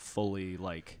in, fully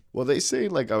like. Well, they say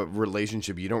like a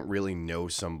relationship, you don't really know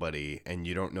somebody and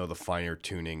you don't know the finer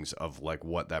tunings of like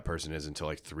what that person is until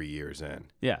like 3 years in.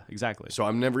 Yeah, exactly. So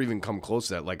I've never even come close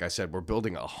to that. Like I said, we're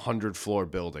building a 100-floor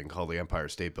building called the Empire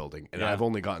State Building, and Yeah. I've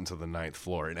only gotten to the 9th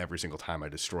floor, and every single time I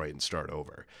destroy it and start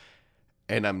over.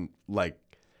 And I'm like,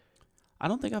 I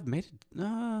don't think I've made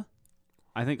it.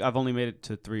 I think I've only made it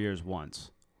to 3 years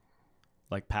once,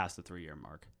 like past the 3-year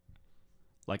mark.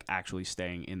 Like actually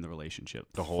staying in the relationship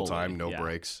the whole fully. time, no Yeah,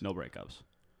 breaks. no breakups.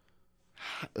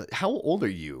 How old are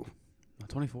you? I'm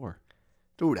 24.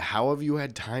 Dude, how have you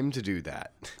had time to do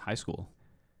that? High school.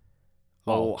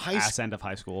 Oh, high ass end of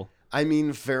high school. I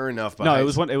mean, fair enough. But No, it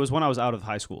was when I was out of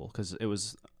high school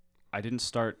because I didn't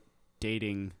start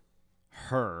dating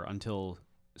her until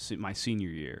my senior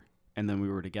year, and then we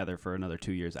were together for another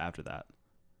 2 years after that.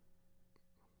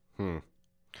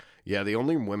 Yeah, the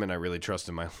only women I really trust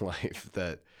in my life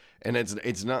and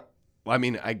it's not I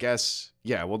mean, I guess,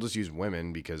 yeah, we'll just use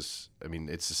women because, I mean,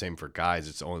 it's the same for guys.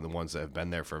 It's only the ones that have been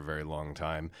there for a very long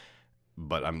time.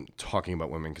 But I'm talking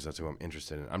about women because that's who I'm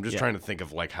interested in. I'm just trying to think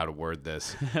of like how to word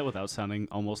this Without sounding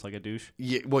almost like a douche.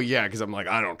 Yeah, well, yeah, because I'm like,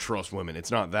 I don't trust women. It's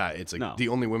not that. It's like No. the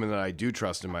only women that I do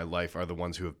trust in my life are the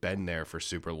ones who have been there for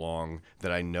super long,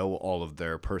 that I know all of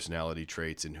their personality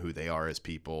traits and who they are as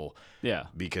people. Yeah.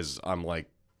 Because I'm like,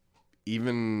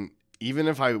 even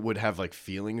if I would have like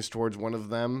feelings towards one of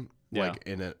them, like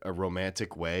in a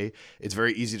romantic way, it's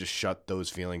very easy to shut those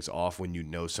feelings off when you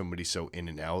know somebody so in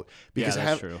and out. Because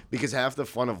that's true. Because half the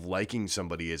fun of liking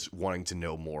somebody is wanting to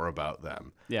know more about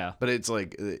them. Yeah. But it's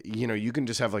like, you can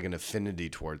just have like an affinity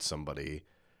towards somebody.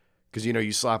 Because,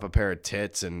 you slap a pair of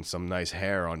tits and some nice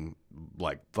hair on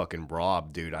like fucking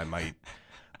Rob, dude, I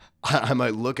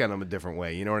might look at him a different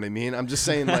way. You know what I mean? I'm just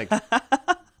saying like,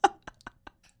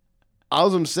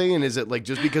 all I'm saying is that like,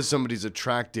 just because somebody's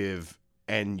attractive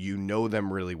and you know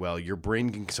them really well, your brain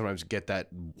can sometimes get that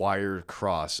wire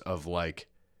cross of like,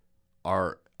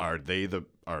 are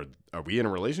we in a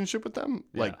relationship with them?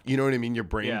 Yeah. Like, you know what I mean? Your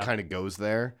brain kind of goes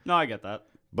there. No, I get that.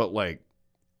 But like,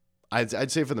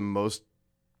 I'd say for the most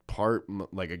part,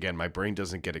 like again, my brain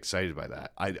doesn't get excited by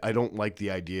that. I don't like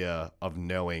the idea of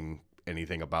knowing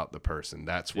anything about the person.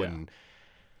 That's when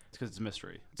It's because it's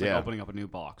mystery. It's like opening up a new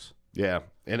box. Yeah,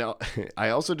 and I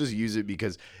also just use it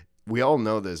because we all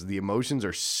know this. The emotions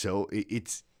are so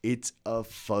it's a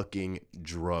fucking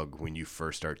drug when you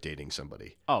first start dating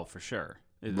somebody. Oh, for sure.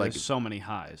 Like- There's so many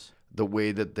highs. The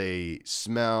way that they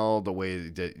smell, the way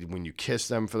that when you kiss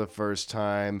them for the first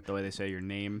time, The way they say your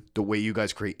name. the way you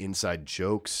guys create inside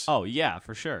jokes. Oh, yeah,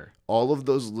 for sure. All of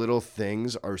those little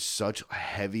things are such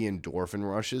heavy endorphin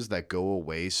rushes that go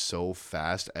away so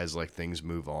fast as like things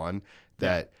move on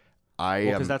that I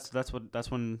am. Because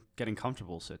that's when getting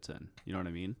comfortable sits in. You know what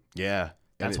I mean? Yeah.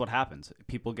 That's what happens.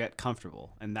 People get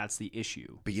comfortable, and that's the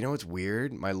issue. But you know what's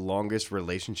weird? My longest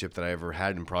relationship that I ever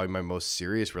had, and probably my most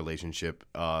serious relationship,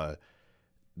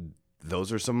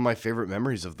 those are some of my favorite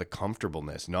memories of the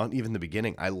comfortableness. Not even the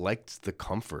beginning. I liked the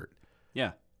comfort.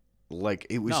 Yeah. Like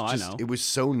it was I know. it was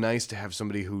so nice to have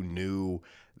somebody who knew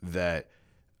that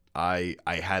I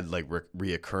had like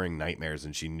reoccurring nightmares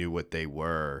and she knew what they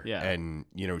were. Yeah. And,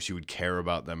 she would care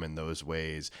about them in those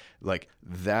ways. Like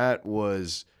that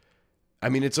was... I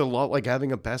mean, it's a lot like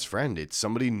having a best friend. It's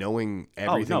somebody knowing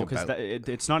everything Oh, no, because about...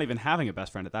 it's not even having a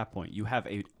best friend at that point. You have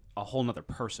a whole nother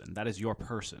person. That is your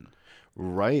person.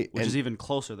 Right. Which is even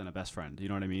closer than a best friend. You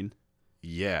know what I mean?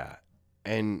 Yeah.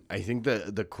 And I think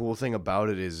the cool thing about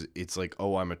it is it's like,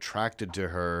 oh, I'm attracted to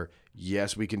her.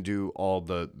 Yes, we can do all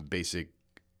the basic,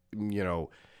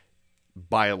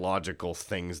 biological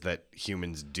things that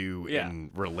humans do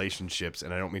in relationships.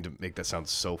 And I don't mean to make that sound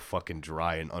so fucking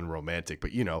dry and unromantic,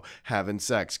 but having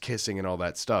sex, kissing and all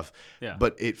that stuff. Yeah.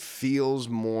 But it feels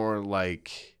more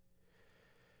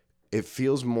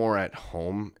at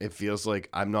home. It feels like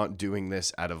I'm not doing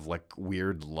this out of like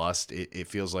weird lust. It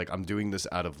feels like I'm doing this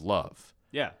out of love.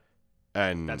 Yeah.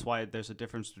 And That's why there's a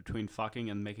difference between fucking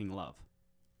and making love.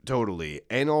 Totally.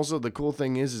 And also the cool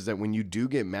thing is that when you do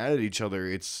get mad at each other,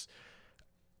 it's,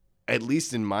 at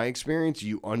least in my experience,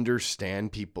 you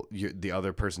understand the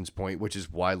other person's point, which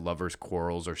is why lovers'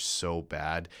 quarrels are so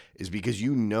bad, is because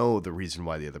you know the reason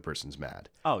why the other person's mad.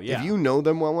 Oh, yeah. If you know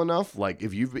them well enough, like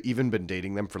if you've even been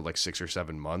dating them for like 6 or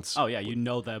 7 months. Oh, yeah. You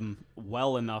know them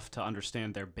well enough to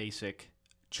understand their basic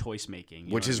choice making.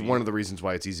 Which is one of the reasons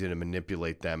why it's easy to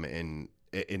manipulate them, and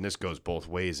this goes both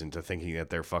ways, into thinking that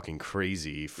they're fucking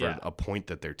crazy for a point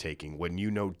that they're taking when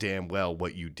you know damn well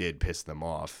what you did pissed them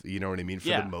off. You know what I mean? For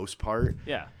the most part.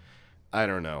 Yeah. I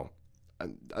don't know. I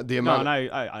get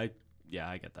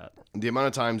that. The amount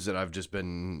of times that I've just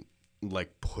been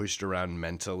like pushed around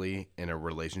mentally in a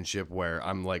relationship where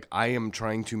I'm like, I am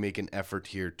trying to make an effort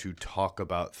here to talk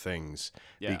about things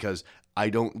because I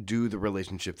don't do the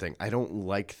relationship thing. I don't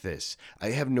like this. I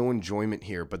have no enjoyment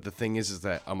here. But the thing is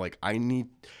that I'm like, I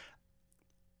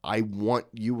want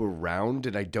you around,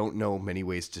 and I don't know many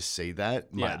ways to say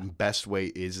that. My best way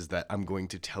is that I'm going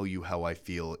to tell you how I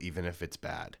feel, even if it's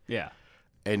bad. Yeah.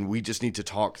 And we just need to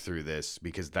talk through this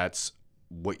because that's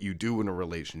what you do in a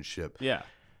relationship. Yeah.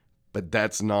 But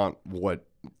that's not what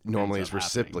normally is Ends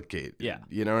up reciprocated. Yeah.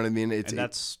 You know what I mean?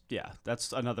 That's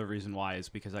another reason why, is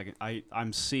because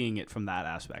I'm seeing it from that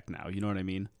aspect now. You know what I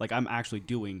mean? Like I'm actually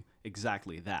doing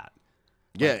exactly that.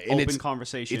 Yeah, Like, and open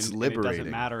conversation. It's and liberating. it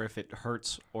doesn't matter if it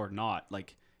hurts or not.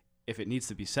 Like if it needs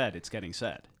to be said, it's getting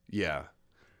said. Yeah.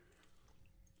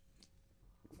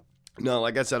 No,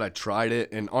 like I said, I tried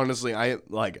it, and honestly,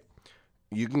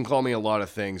 you can call me a lot of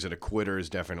things, and a quitter is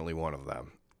definitely one of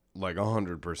them. Like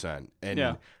 100%.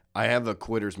 And I have a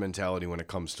quitter's mentality when it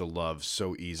comes to love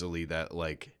so easily that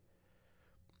like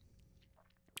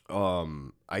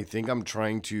I think I'm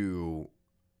trying to,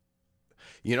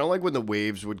 like when the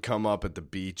waves would come up at the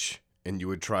beach and you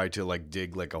would try to like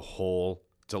dig like a hole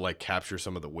to like capture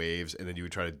some of the waves, and then you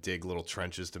would try to dig little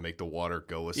trenches to make the water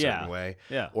go a certain way.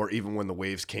 Yeah. Or even when the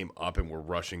waves came up and were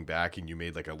rushing back and you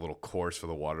made like a little course for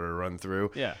the water to run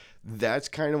through. Yeah. That's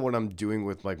kind of what I'm doing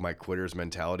with like my quitter's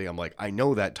mentality. I'm like, I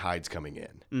know that tide's coming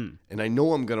in and I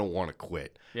know I'm going to want to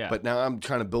quit. Yeah. But now I'm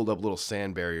trying to build up little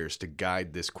sand barriers to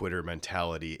guide this quitter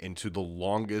mentality into the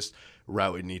longest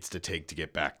route it needs to take to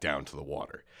get back down to the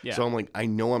water. Yeah. So I'm like, I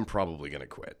know I'm probably going to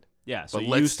quit. Yeah, so But you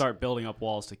let's- start building up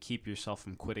walls to keep yourself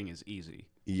from quitting is easy.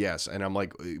 Yes. And I'm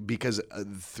like, because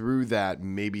through that,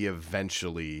 maybe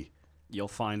eventually You'll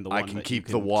find the I one can that keep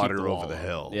you the can water keep over wall the on.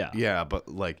 hill. Yeah. Yeah. But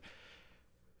like,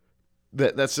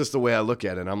 that's just the way I look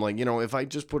at it. I'm like, if I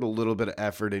just put a little bit of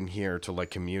effort in here to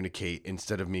like communicate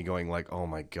instead of me going like, oh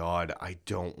my God, I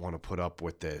don't want to put up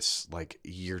with this. Like,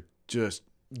 you're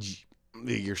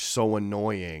so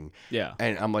annoying. Yeah.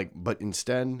 And I'm like, but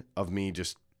instead of me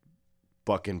just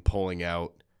fucking pulling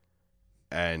out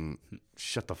and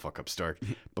shut the fuck up, Stark,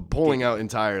 but pulling out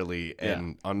entirely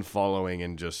and unfollowing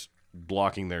and just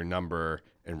blocking their number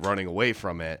and running away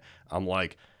from it, I'm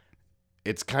like,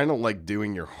 it's kind of like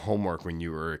doing your homework when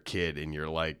you were a kid and you're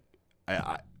like,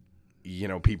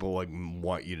 people like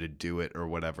want you to do it or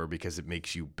whatever because it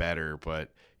makes you better,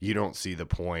 but you don't see the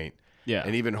point. Yeah.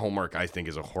 And even homework, I think,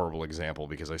 is a horrible example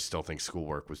because I still think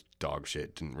schoolwork was dog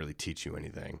shit. Didn't really teach you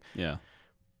anything. Yeah.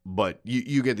 But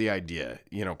you get the idea.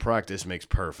 Practice makes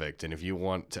perfect. And if you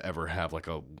want to ever have like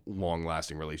a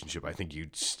long-lasting relationship, I think you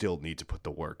still need to put the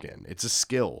work in. It's a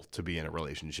skill to be in a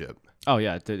relationship. Oh,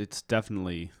 yeah. It's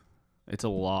definitely, it's a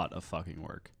lot of fucking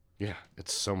work. Yeah,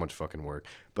 it's so much fucking work.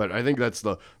 But I think that's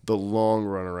the long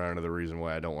run around of the reason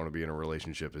why I don't want to be in a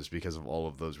relationship is because of all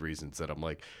of those reasons that I'm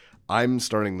like, I'm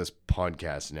starting this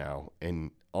podcast now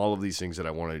and all of these things that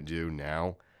I want to do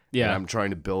now. Yeah. And I'm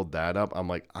trying to build that up. I'm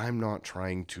like, I'm not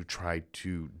trying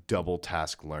to double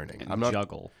task learning. And I'm not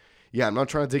juggle, Yeah, I'm not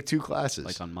trying to take 2 classes.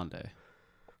 like on Monday.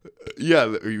 Yeah,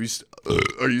 are you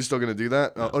still going to do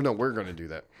that? No. Oh no, we're going to do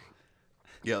that.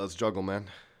 Yeah, let's juggle, man.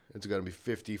 It's going to be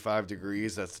 55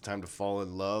 degrees. That's the time to fall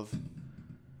in love.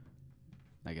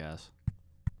 I guess.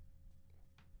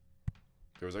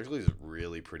 There was actually this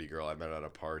really pretty girl I met at a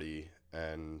party,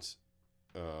 and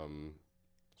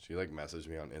she like messaged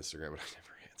me on Instagram, but I never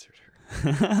answered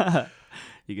her.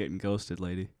 You getting ghosted,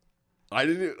 lady. I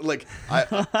didn't like.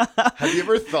 Have you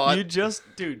ever thought?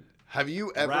 Dude. Have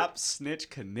you ever? Rap snitch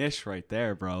Kanish right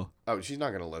there, bro. Oh, she's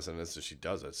not gonna listen to this, so she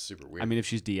does. It's super weird. I mean, if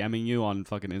she's DMing you on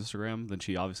fucking Instagram, then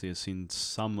she obviously has seen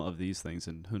some of these things,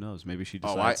 and who knows? Maybe she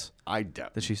decides I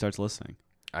doubt. that she starts listening.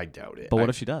 I doubt it. But what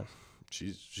if she does?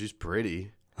 She's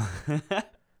pretty.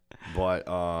 But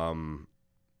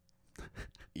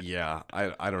yeah,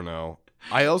 I don't know.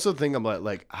 I also think I'm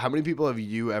like how many people have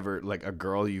you ever, like a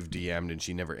girl you've DM'd and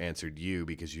she never answered you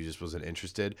because you just wasn't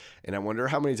interested? And I wonder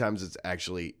how many times it's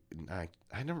actually, I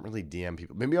don't really DM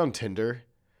people. Maybe on Tinder,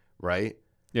 right?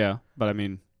 Yeah, but I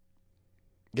mean,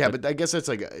 Yeah, but I guess that's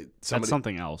like that's somebody.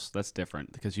 something else. That's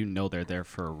different because they're there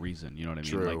for a reason. You know what I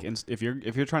mean? True. Like if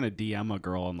you're trying to DM a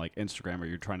girl on like Instagram or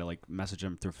you're trying to like message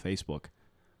them through Facebook.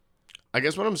 I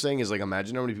guess what I'm saying is like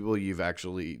imagine how many people you've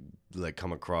actually like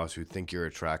come across who think you're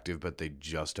attractive, but they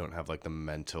just don't have like the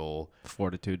mental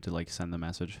Fortitude to like send the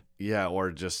message. Yeah,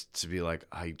 or just to be like,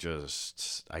 I'm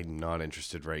not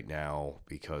interested right now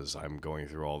because I'm going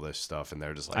through all this stuff, and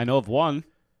they're just like, I know of one.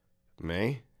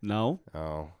 Me? No,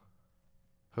 Oh,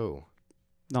 who?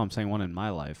 no, I'm saying one in my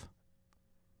life.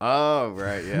 Oh,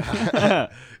 right, yeah,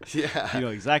 yeah, You know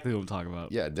exactly who I'm talking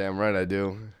about. yeah. Damn right I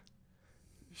do.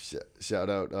 Shout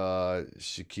out,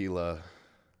 Shaquille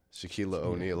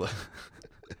O'Neal,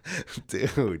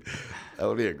 dude. That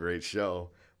would be a great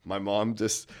show. My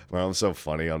mom's so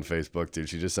funny on Facebook, dude.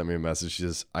 She just sent me a message. She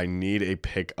says, I need a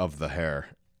pic of the hair.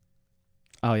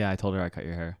 Oh yeah, I told her I cut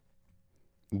your hair.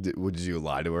 Would you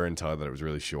lie to her and tell her that it was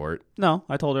really short? No,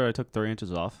 I told her I took 3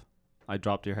 inches off. I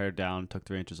dropped your hair down, took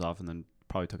 3 inches off, and then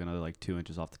probably took another like 2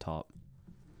 inches off the top.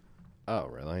 Oh,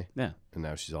 really? Yeah. And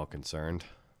now she's all concerned.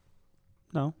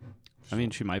 No, I mean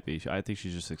she might be. I think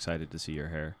she's just excited to see your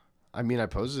hair. I mean, I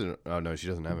posted it. Oh, no, she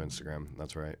doesn't have Instagram.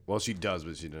 That's right. Well, she does,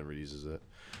 but she never uses it.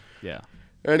 Yeah.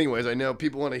 Anyways, I know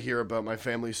people want to hear about my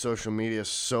family's social media,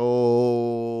 so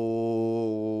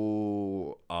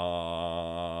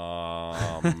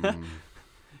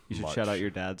You should much. shout out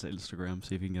your dad's Instagram,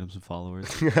 see if you can get him some followers.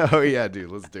 Oh, yeah,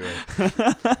 dude, let's do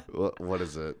it. What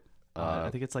is it? I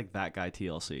think it's like that guy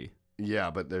TLC.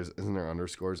 Yeah, but isn't there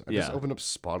underscores? I just Yeah. opened up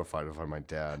Spotify to find my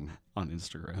dad. On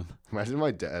Instagram. Imagine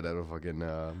my dad had a fucking.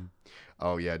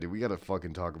 Oh yeah, dude, we gotta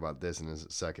fucking talk about this in a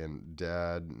second.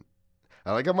 Dad,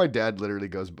 I like how my dad literally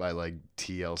goes by like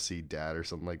TLC Dad or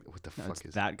something like. What the No, fuck it's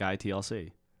is that guy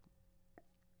TLC.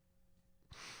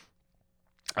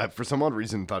 I, for some odd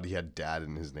reason, thought he had Dad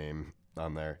in his name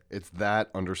on there. It's that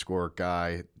underscore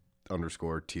guy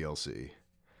underscore TLC.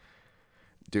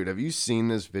 Dude, have you seen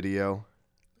this video?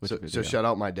 Which So video? shout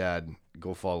out my dad.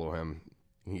 Go follow him.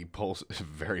 He posts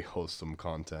very wholesome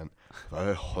content.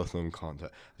 Very wholesome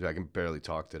content. Dude, I can barely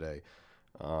talk today.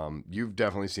 You've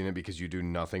definitely seen it because you do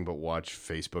nothing but watch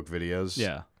Facebook videos.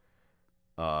 Yeah.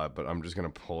 But I'm just gonna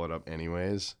pull it up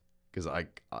anyways because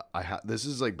this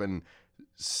has like been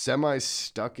semi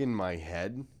stuck in my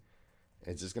head.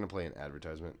 It's just gonna play an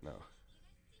advertisement. No. I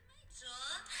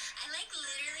like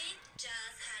literally just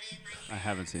had it in my I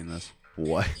haven't seen this.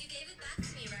 What? You gave it back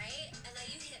to me, right? I let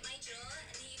you hit my jewel, and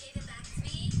then you gave it back to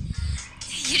me.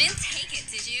 You didn't take it,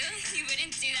 did you? You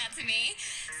wouldn't do that to me.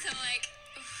 So, like,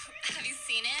 have you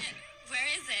seen it? Where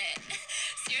is it?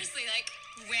 Seriously, like,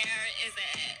 where is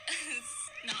it? It's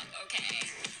not okay.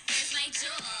 Where's my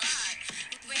jewel?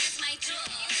 Where's my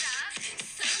jewel?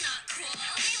 So not cool.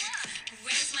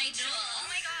 Where's my jewel? Oh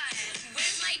my god.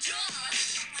 Where's my jewel?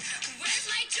 Where's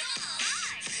my jewel?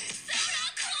 So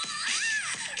not cool.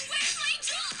 Where's my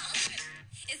jewel?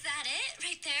 Is that it?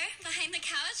 Right there? Behind the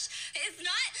couch? It's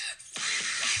not?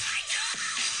 Where's my jewel?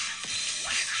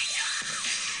 Where's my jewel?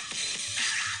 So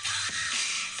not cool.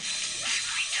 Where's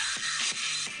my jewel?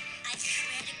 I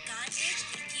swear to God, bitch,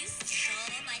 if you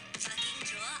stole my fucking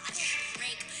jewel, I will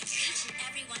break each and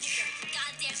every one of your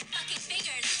goddamn fucking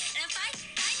fingers. And if I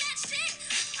find that shit,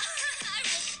 I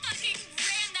will fucking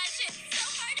ram that shit so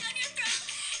far down your throat,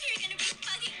 you're gonna be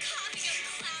fucking coughing up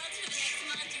clouds for the next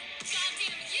month, you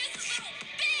goddamn useless little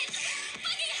bitch!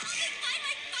 Fucking help me find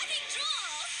my fucking jewel!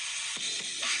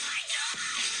 Where's my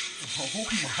jewel?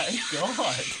 Oh my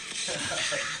god.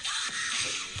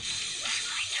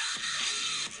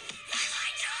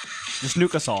 Just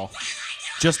nuke us all.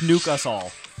 Just nuke us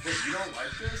all. You don't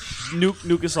like this?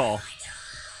 Nuke us all.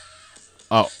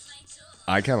 Oh,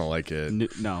 I kind of like it.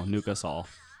 No, nuke us all.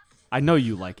 I know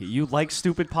you like it. You like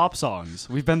stupid pop songs.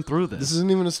 We've been through this. This isn't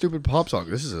even a stupid pop song.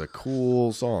 This is a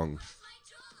cool song.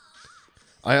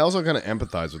 I also kind of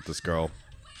empathize with this girl.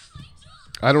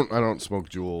 I don't smoke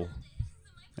Juul.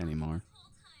 Anymore.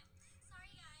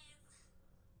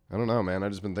 I don't know, man. I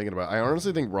just been thinking about it. I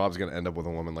honestly think Rob's gonna end up with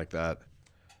a woman like that.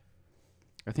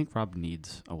 I think Rob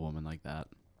needs a woman like that.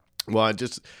 Well, I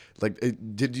just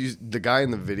did you the guy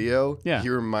in the video? Yeah. He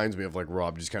reminds me of like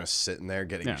Rob just kind of sitting there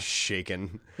getting Yeah.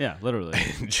 shaken Yeah, literally.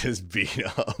 and just beat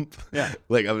up. Yeah.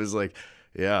 Like I was like,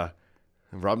 yeah,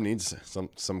 Rob needs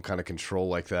some kind of control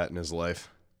like that in his life.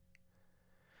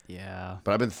 Yeah.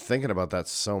 But I've been thinking about that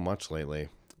so much lately.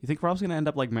 You think Rob's gonna end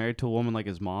up like married to a woman like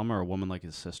his mom or a woman like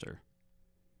his sister?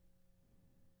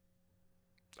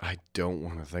 I don't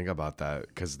want to think about that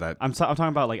because that. I'm talking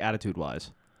about like attitude wise.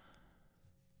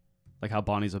 Like how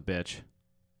Bonnie's a bitch,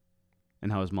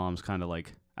 and how his mom's kind of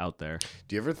like out there.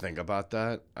 Do you ever think about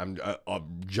that? I'm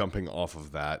jumping off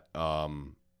of that.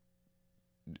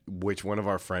 Which one of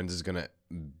our friends is gonna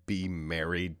be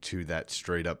married to that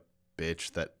straight up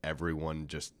bitch that everyone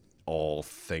just all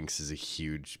thinks is a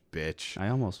huge bitch? I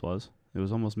almost was. It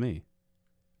was almost me.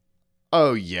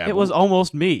 Oh yeah, It was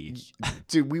almost me.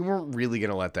 dude. We weren't really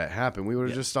gonna let that happen. We would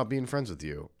have just stopped being friends with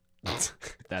you.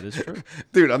 That is true.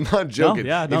 Dude, I'm not joking.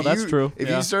 If that's true. If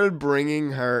Yeah. you started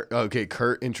bringing her, okay,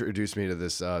 Kurt introduced me to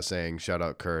this saying, shout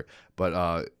out Kurt,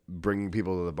 but bringing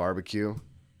people to the barbecue,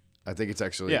 I think it's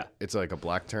actually, Yeah. it's like a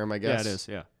black term, I Yeah, guess. it is.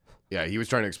 Yeah. Yeah, he was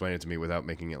trying to explain it to me without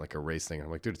making it like a race thing. I'm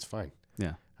like, dude, it's fine.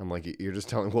 Yeah. I'm like, you're just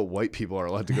telling what white people are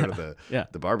allowed to go to the Yeah.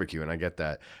 the barbecue, and I get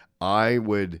that. I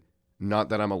would, not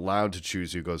that I'm allowed to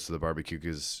choose who goes to the barbecue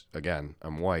because, again,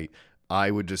 I'm white.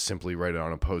 I would just simply write it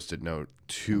on a Post-it note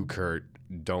to Kurt,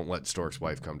 don't let Stork's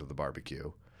wife come to the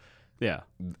barbecue. Yeah.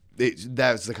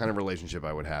 That's the kind of relationship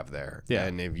I would have there. Yeah.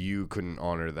 And if you couldn't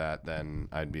honor that, then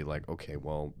I'd be like, okay,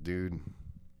 well, dude,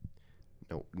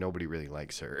 no, nobody really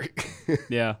likes her.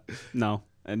 Yeah. No.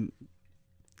 And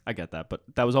I get that, but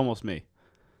that was almost me.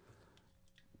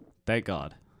 Thank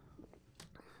God.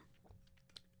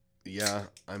 Yeah,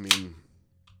 I mean,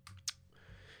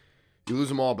 you lose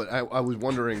them all, but I was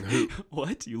wondering who.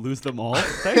 What? You lose them all?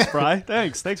 Thanks, Bri.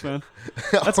 Thanks, man.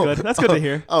 That's good. That's good to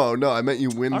hear. Oh no, I meant you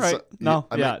win. All right. No,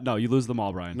 No, you lose them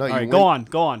all, Brian. No, all you right, win- go on.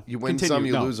 Go on. You win Continue. some,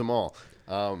 you No. lose them all.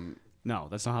 No,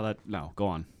 that's not how that. No, go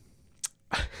on.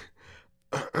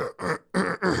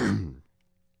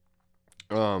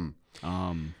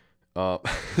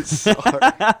 Sorry.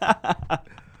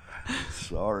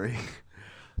 Sorry.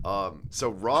 So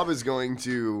Rob is going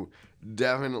to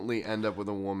definitely end up with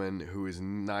a woman who is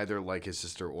neither like his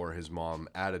sister or his mom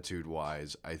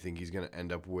attitude-wise. I think he's going to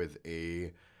end up with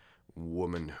a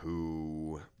woman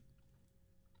who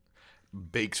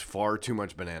bakes far too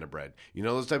much banana bread. You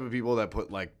know those type of people that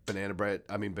put like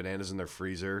bananas in their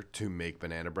freezer to make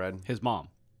banana bread? His mom.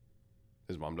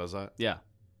 His mom does that? Yeah.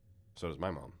 So does my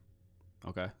mom.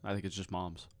 Okay. I think it's just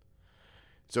moms.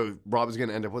 So Rob is going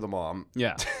to end up with a mom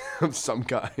Yeah. of some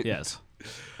kind. Yes.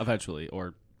 Eventually.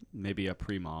 Or maybe a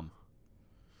pre-mom.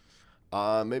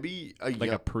 Maybe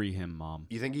Like a pre-him mom.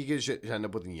 You think he should end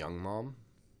up with a young mom?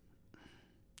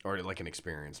 Or like an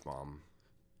experienced mom?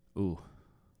 Ooh.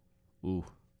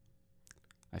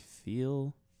 I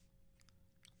feel...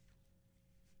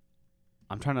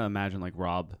 I'm trying to imagine like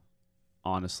Rob,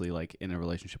 honestly, like in a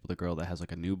relationship with a girl that has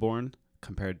like a newborn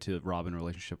compared to Rob in a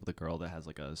relationship with a girl that has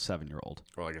like a 7-year-old.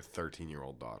 Or like a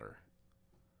 13-year-old daughter.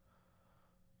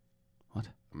 What?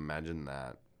 Imagine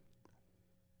that.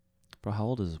 Bro, how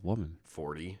old is this woman?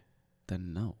 40.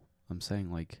 Then no. I'm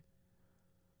saying like...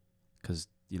 Because,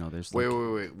 you know, there's... Wait.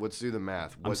 Like, Let's do the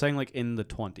math. I'm saying like in the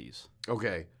 20s.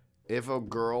 Okay. If a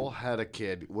girl had a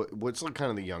kid, what's like kind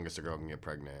of the youngest a girl can get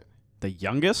pregnant? The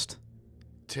youngest?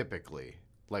 Typically.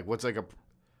 Like what's like a...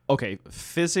 Okay,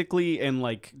 physically and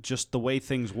like just the way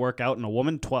things work out in a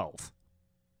woman, 12.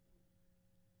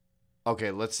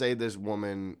 Okay, let's say this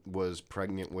woman was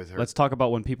pregnant with her... Let's talk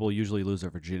about when people usually lose their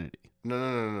virginity.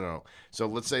 No. So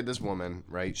let's say this woman,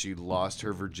 right, she lost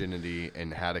her virginity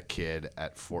and had a kid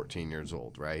at 14 years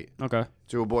old, right? Okay.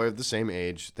 To a boy of the same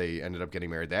age. They ended up getting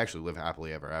married. They actually live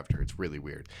happily ever after. It's really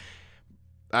weird.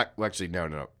 Well, actually,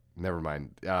 no. Never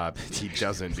mind. He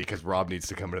doesn't because Rob needs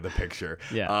to come into the picture.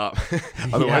 Yeah. Otherwise,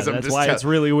 yeah, I'm that's just why it's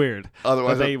really weird.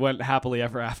 Otherwise, that they went happily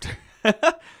ever after.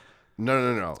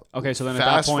 No. Okay, so then at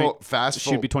Fast that point, fast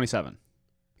she'd be 27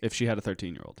 if she had a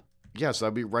 13-year-old. Yeah, so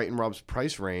that'd be right in Rob's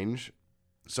price range.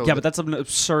 So Yeah, but that's an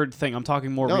absurd thing. I'm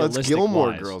talking more no, realistic. that's Gilmore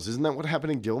wise. Girls. Isn't that what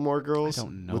happened in Gilmore Girls? I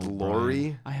don't know. With Brian.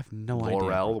 Lori? I have no idea.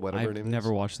 Laurel, whatever her I've name is.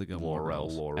 never watched the Gilmore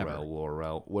Girls. ever.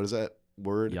 Laurel. What is that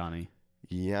word? Yanni.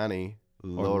 Yanni. Or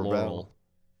Laurel.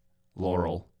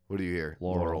 Laurel. What do you hear?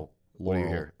 Laurel. What do you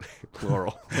hear?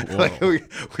 Laurel. Laurel. Like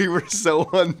we were so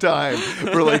on time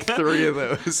for like 3 of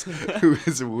those. It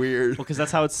was weird. Well, because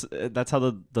that's how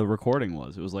the recording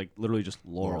was. It was like literally just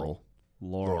Laurel.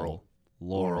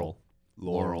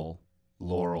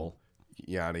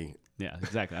 Yanni. Yeah,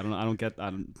 exactly. I don't get.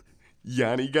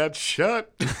 Yanni got shot.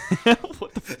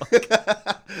 What the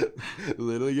fuck?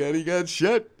 Little Yanni got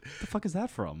shot. The fuck is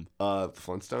that from?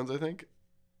 Flintstones, I think.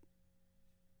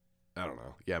 I don't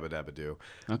know. Yabba Dabba Doo.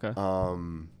 Okay.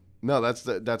 No,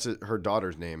 that's her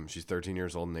daughter's name. She's 13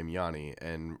 years old, named Yanni,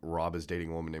 and Rob is dating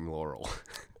a woman named Laurel.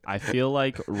 I feel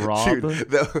like Rob.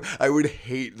 Dude, I would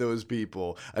hate those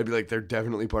people. I'd be like, they're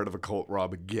definitely part of a cult.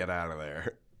 Rob, get out of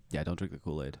there. Yeah, don't drink the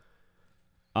Kool-Aid.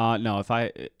 No,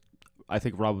 I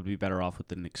think Rob would be better off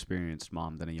with an experienced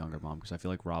mom than a younger mom because I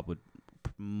feel like Rob would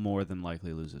more than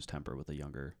likely lose his temper with a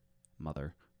younger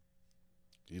mother.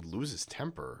 He'd lose his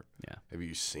temper. Yeah. Have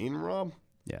you seen Rob?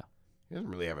 Yeah. He doesn't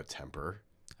really have a temper.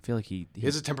 I feel like he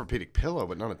has a Tempur-Pedic pillow,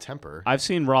 but not a temper. I've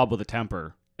seen Rob with a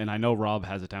temper, and I know Rob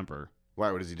has a temper.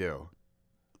 Why? What does he do?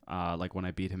 Like when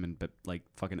I beat him in like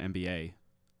fucking NBA,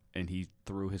 and he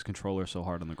threw his controller so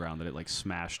hard on the ground that it like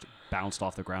smashed, bounced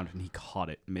off the ground, and he caught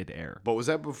it midair. But was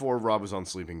that before Rob was on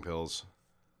sleeping pills?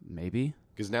 Maybe.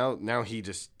 Because now he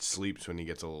just sleeps when he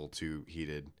gets a little too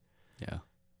heated. Yeah.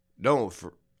 No,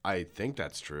 I think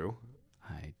that's true.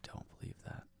 I don't believe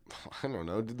that. I don't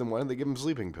know. Then why didn't they give him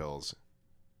sleeping pills?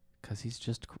 Because he's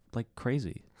just like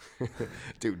crazy.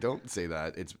 Dude, don't say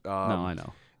that. It's no, I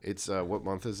know. It's what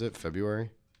month is it? February?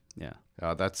 Yeah.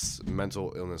 That's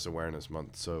Mental Illness Awareness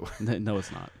Month. So no,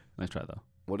 it's not. Nice try though.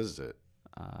 What is it?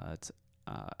 It's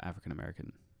African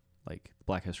American, like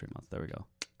Black History Month. There we go.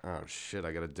 Oh shit!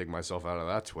 I gotta dig myself out of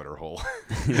that Twitter hole.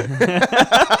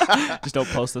 Just don't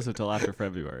post this until after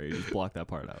February. Just block that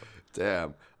part out.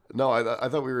 Damn. No, I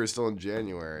thought we were still in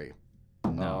January.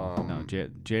 No.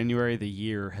 January, the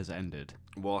year has ended.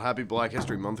 Well, happy Black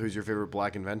History Month. Who's your favorite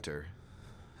black inventor?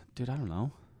 Dude, I don't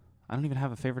know. I don't even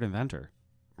have a favorite inventor.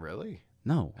 Really?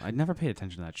 No, I never paid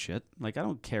attention to that shit. Like, I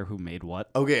don't care who made what.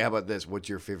 Okay, how about this? What's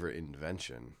your favorite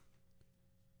invention?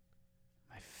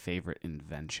 My favorite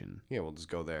invention? Yeah, we'll just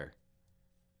go there.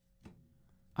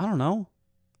 I don't know.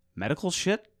 Medical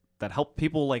shit that help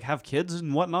people, like, have kids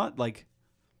and whatnot? Like,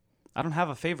 I don't have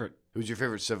a favorite. Who's your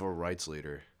favorite civil rights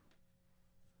leader?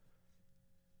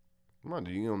 Come on,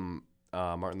 dude. You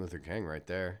know Martin Luther King right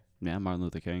there. Yeah, Martin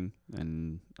Luther King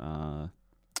and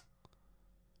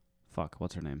Fuck,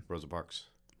 what's her name? Rosa Parks.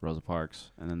 Rosa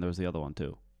Parks. And then there was the other one,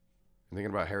 too. You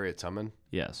thinking about Harriet Tubman?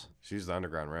 Yes. She was the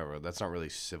Underground Railroad. That's not really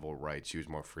civil rights. She was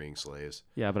more freeing slaves.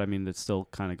 Yeah, but I mean, it still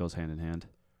kind of goes hand in hand.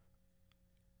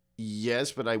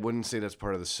 Yes, but I wouldn't say that's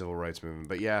part of the civil rights movement.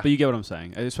 But yeah. But you get what I'm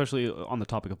saying, especially on the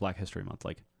topic of Black History Month.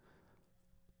 Like,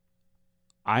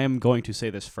 I am going to say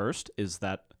this first, is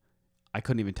that I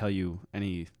couldn't even tell you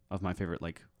any of my favorite,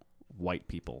 like, white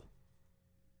people.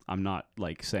 I'm not,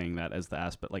 like, saying that as the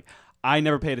aspect. Like, I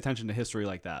never paid attention to history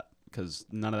like that because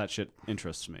none of that shit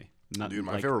interests me. Dude,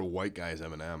 my favorite white guy is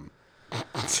Eminem.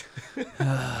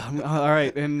 All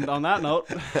right, and on that note,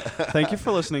 thank you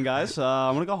for listening, guys.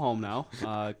 I'm gonna go home now.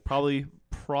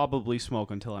 Probably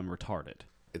smoke until I'm retarded.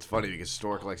 It's funny because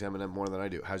Stork likes Eminem more than I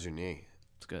do. How's your knee?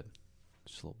 It's good.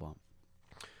 Just a little bump.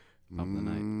 Up the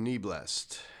night. Knee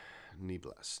blessed. Knee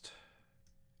blessed.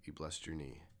 You blessed your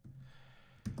knee.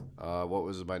 What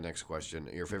was my next question?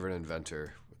 Your favorite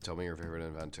inventor. Tell me your favorite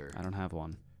inventor. I don't have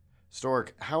one.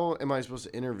 Stork, how am I supposed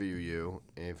to interview you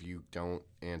if you don't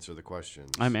answer the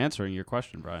questions? I'm answering your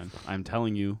question, Brian. I'm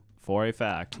telling you for a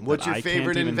fact. What's your I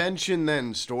favorite can't even... invention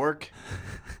then, Stork?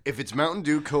 If it's Mountain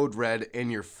Dew Code Red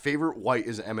and your favorite white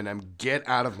is Eminem, get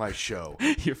out of my show.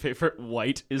 Your favorite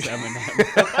white is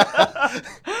Eminem.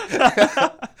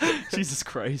 Jesus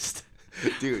Christ.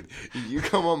 Dude, you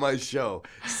come on my show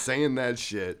saying that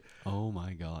shit. Oh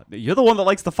my God. You're the one that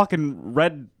likes the fucking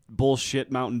red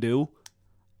bullshit Mountain Dew.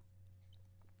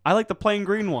 I like the plain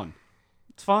green one.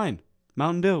 It's fine.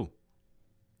 Mountain Dew.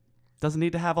 Doesn't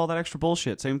need to have all that extra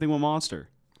bullshit. Same thing with Monster.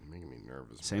 You're making me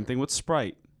nervous. Same thing with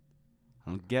Sprite. I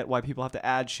don't get why people have to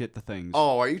add shit to things.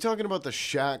 Oh, are you talking about the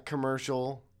Shaq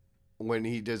commercial when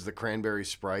he does the cranberry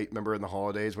Sprite? Remember in the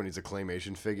holidays when he's a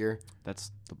claymation figure?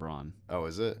 That's LeBron. Oh,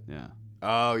 is it? Yeah.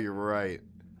 Oh, you're right.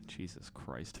 Jesus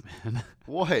Christ, man.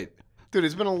 What? Dude,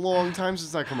 it's been a long time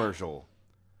since that commercial.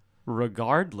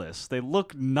 Regardless, they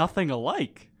look nothing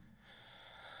alike.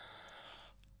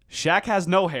 Shaq has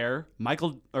no hair.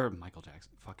 Michael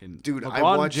Jackson. Fucking Dude,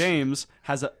 LeBron James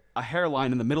has a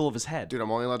hairline in the middle of his head. Dude, I'm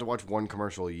only allowed to watch one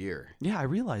commercial a year. Yeah, I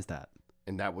realized that.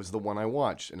 And that was the one I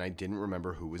watched, and I didn't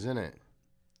remember who was in it.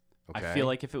 Okay. I feel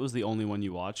like if it was the only one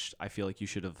you watched, I feel like you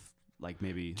should have, like,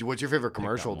 maybe... What's your favorite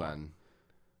commercial then?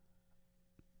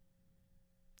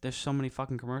 There's so many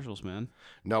fucking commercials, man.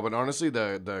 No, but honestly,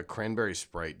 the cranberry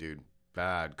Sprite, dude,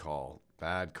 bad call.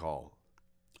 Bad call.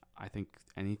 I think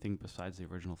anything besides the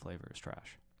original flavor is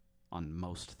trash on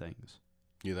most things.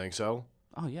 You think so?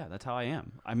 Oh, yeah, that's how I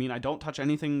am. I mean, I don't touch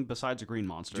anything besides a green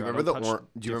Monster. Do you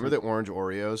remember the orange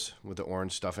Oreos with the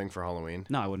orange stuffing for Halloween?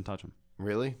 No, I wouldn't touch them.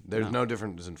 Really? There's no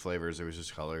difference in flavors. It was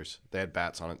just colors. They had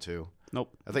bats on it, too.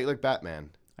 Nope. I think you like Batman.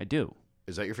 I do.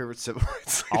 Is that your favorite civil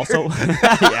rights leader? Also,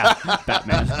 yeah,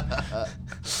 Batman.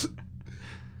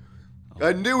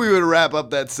 I knew we would wrap up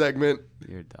that segment.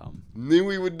 You're dumb. Knew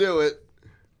we would do it.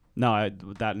 No,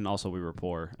 that and also we were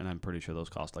poor, and I'm pretty sure those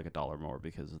cost like $1 more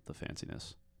because of the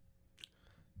fanciness.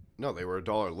 No, they were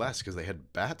 $1 less because they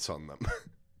had bats on them.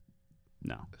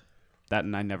 No. That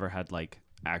and I never had like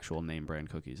actual name brand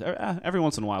cookies. Every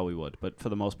once in a while we would, but for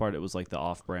the most part it was like the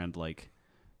off-brand, like,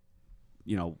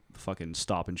 you know, fucking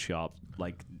Stop and Shop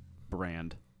like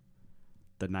brand,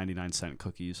 the 99-cent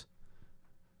cookies.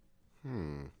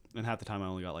 And half the time I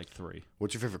only got like 3.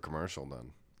 What's your favorite commercial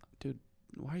then? Dude,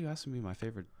 why are you asking me my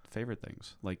favorite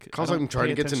things? Like, because I'm trying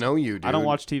to get to know you, dude. I don't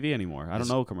watch TV anymore. I don't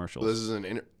know commercials. This is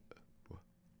an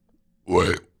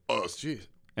Wait. Oh, jeez.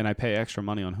 And I pay extra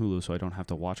money on Hulu so I don't have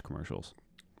to watch commercials.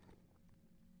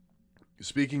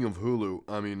 Speaking of Hulu,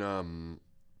 I mean,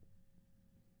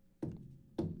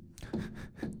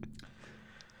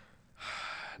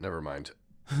 never mind.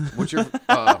 What's your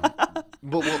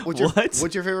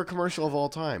what's your favorite commercial of all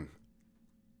time?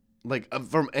 Like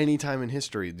from any time in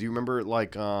history. Do you remember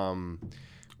like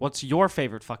What's your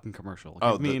favorite fucking commercial?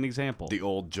 Give me an example. The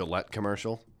old Gillette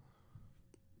commercial.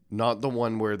 Not the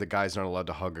one where the guy's not allowed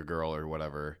to hug a girl or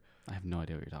whatever. I have no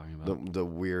idea what you're talking about. The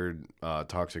weird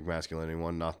toxic masculinity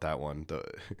one, not that one.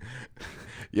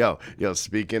 Yo,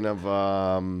 speaking of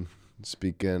what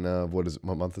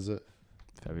month is it?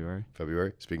 February.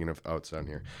 Speaking of, it's down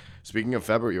here. Speaking of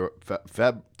February,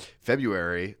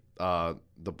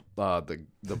 the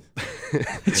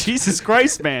Jesus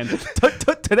Christ, man!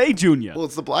 Today, Junior. Well,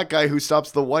 it's the black guy who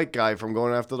stops the white guy from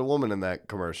going after the woman in that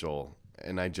commercial,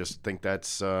 and I just think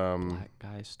that's black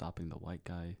guy stopping the white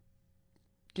guy.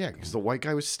 Yeah, because the white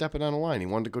guy was stepping on a line. He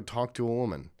wanted to go talk to a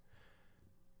woman.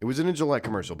 It was in a Gillette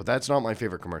commercial, but that's not my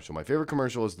favorite commercial. My favorite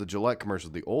commercial is the Gillette commercial,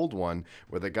 the old one,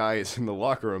 where the guy is in the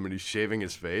locker room and he's shaving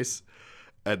his face.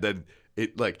 And then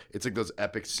it's like those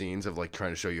epic scenes of like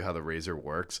trying to show you how the razor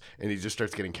works, and he just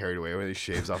starts getting carried away when he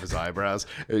shaves off his eyebrows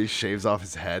and he shaves off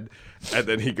his head, and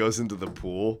then he goes into the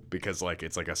pool because like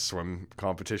it's like a swim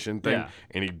competition thing, Yeah.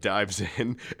 and he dives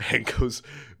in and goes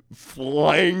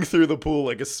flying through the pool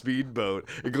like a speedboat.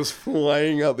 It goes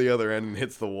flying out the other end and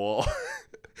hits the wall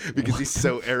because he's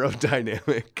so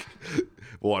aerodynamic,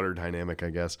 water dynamic, I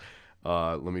guess.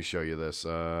 Let me show you this.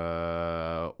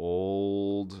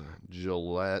 Old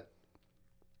Gillette.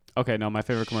 Okay, no, my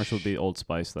favorite commercial would be Old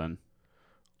Spice then.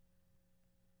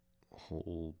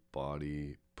 Whole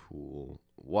body pool.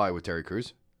 Why, with Terry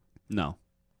Crews? No.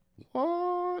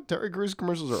 What? Terry Crews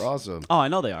commercials are awesome. Oh, I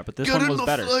know they are, but this one was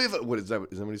better. Flavor. What is that?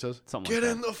 Is that what he says? Something Get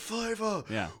like in the flavor.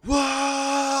 Yeah.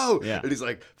 Whoa. Yeah. And he's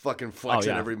like fucking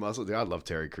flexing yeah. every muscle. Dude, I love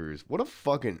Terry Crews. What a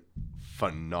fucking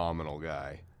phenomenal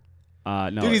guy. No.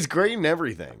 Dude, he's great in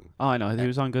everything. Oh, I know. He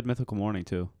was on Good Mythical Morning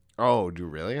too. Oh,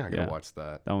 dude, really? I gotta Yeah. watch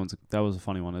that. That was a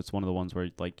funny one. It's one of the ones where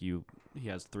like he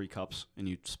has 3 cups and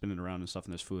you spin it around and stuff,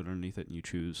 and there's food underneath it, and you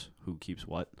choose who keeps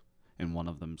what, and one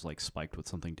of them's like spiked with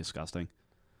something disgusting.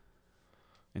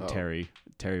 And Oh. Terry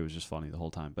was just funny the whole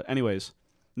time. But anyways,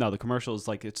 no, the commercial is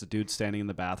like it's a dude standing in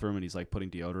the bathroom and he's like putting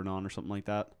deodorant on or something like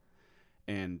that,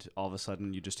 and all of a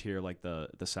sudden you just hear like the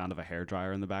sound of a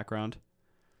hairdryer in the background,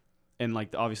 and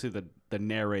like obviously the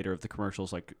narrator of the commercial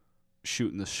is like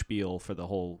shooting the spiel for the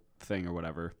whole thing or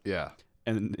whatever. Yeah.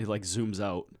 And it like zooms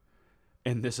out,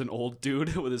 and there's an old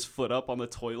dude with his foot up on the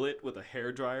toilet with a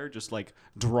hairdryer just like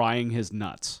drying his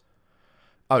nuts.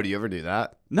 Oh, do you ever do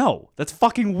that? No, that's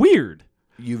fucking weird.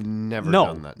 You've never No,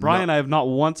 done that. Brian, No. I have not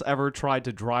once ever tried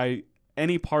to dry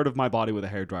any part of my body with a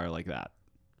hairdryer like that.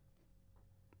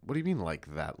 What do you mean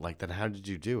like that? Like that? How did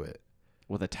you do it?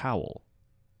 With a towel.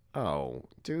 Oh,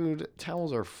 dude,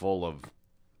 towels are full of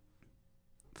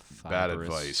bad Fibrous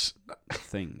advice.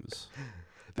 things.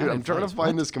 Dude, Bad I'm trying to advice,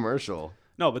 find what? this commercial.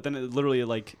 No, but then it literally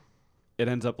like it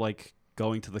ends up like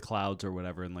going to the clouds or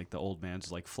whatever, and like the old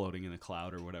man's like floating in a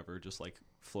cloud or whatever, just like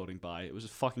floating by. It was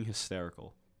just fucking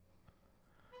hysterical.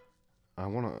 I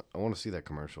wanna see that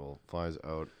commercial. Flies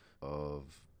out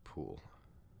of pool.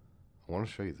 I want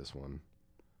to show you this one.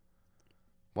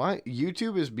 Why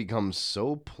YouTube has become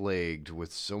so plagued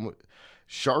with so much.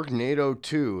 Sharknado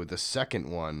 2, the second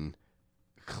one,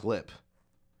 clip.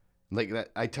 Like that,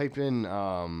 I type in.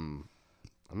 I'm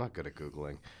not good at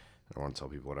Googling. I don't want to tell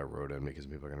people what I wrote in because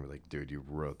people are gonna be like, "Dude, you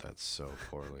wrote that so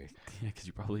poorly." Yeah, because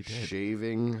you probably did.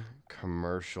 Shaving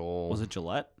commercial. Was it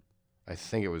Gillette? I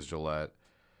think it was Gillette.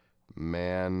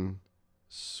 Man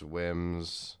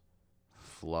swims,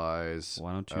 flies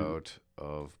Why don't you- out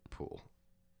of pool.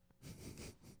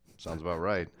 Sounds about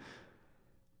right.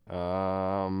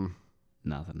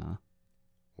 Nothing, huh?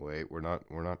 Wait, we're not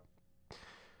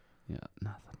Yeah,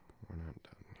 nothing.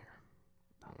 done here.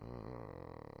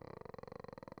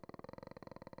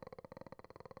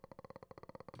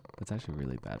 That's actually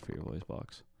really bad for your voice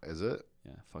box. Is it?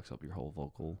 Yeah, it fucks up your whole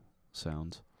vocal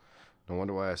sounds. No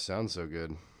wonder why I sound so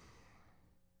good.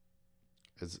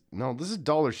 No, this is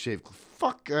Dollar Shave.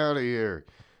 Fuck out of here.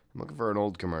 I'm looking for an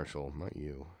old commercial, not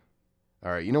you.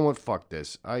 All right, you know what? Fuck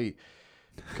this. I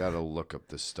gotta look up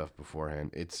this stuff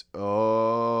beforehand.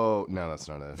 No, that's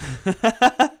not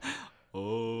it.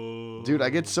 Oh. Dude, I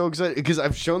get so excited because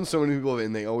I've shown so many people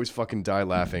and they always fucking die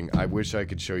laughing. I wish I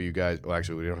could show you guys. Well,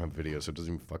 actually, we don't have video, so it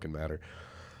doesn't even fucking matter.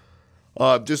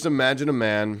 Just imagine a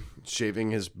man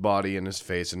shaving his body and his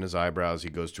face and his eyebrows. He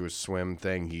goes to a swim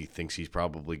thing. He thinks he's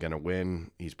probably going to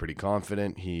win. He's pretty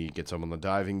confident. He gets up on the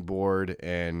diving board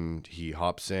and he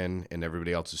hops in and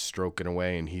everybody else is stroking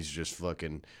away and he's just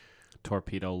fucking...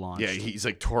 Torpedo launch. Yeah, he's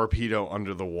like torpedo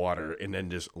under the water and then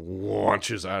just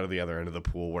launches out of the other end of the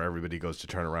pool where everybody goes to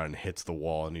turn around and hits the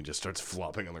wall and he just starts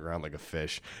flopping on the ground like a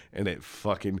fish. And it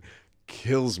fucking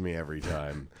kills me every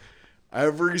time.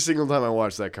 Every single time I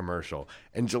watch that commercial.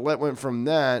 And Gillette went from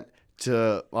that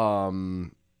to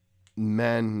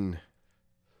men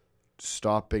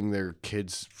stopping their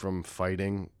kids from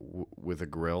fighting with a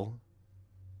grill.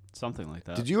 Something like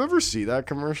that. Did you ever see that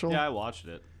commercial? Yeah, I watched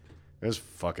it. It was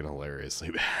fucking hilariously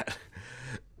bad.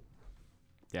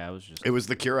 Yeah, it was just. It was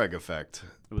the Keurig effect.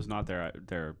 It was not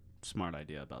their smart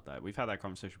idea about that. We've had that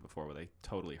conversation before where they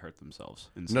totally hurt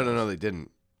themselves. No, they didn't.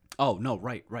 Oh no,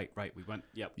 right. We went.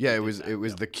 Yep. Yeah, we it did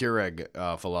was that, the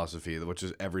Keurig philosophy, which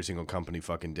is every single company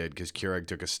fucking did, because Keurig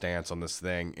took a stance on this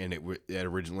thing, and it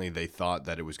originally they thought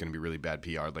that it was going to be really bad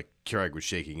PR. Like Keurig was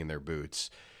shaking in their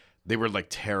boots. They were like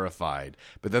terrified,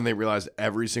 but then they realized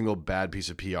every single bad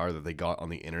piece of PR that they got on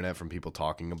the internet from people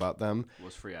talking about them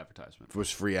was free advertisement.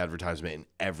 was free advertisement, and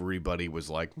everybody was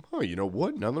like, "Oh, you know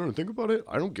what? Now that I think about it,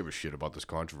 I don't give a shit about this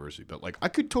controversy, but like I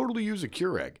could totally use a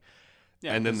Keurig."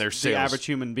 Yeah, and then 'cause their the sales. average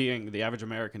human being, the average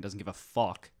American, doesn't give a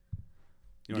fuck.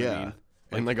 You know what I mean?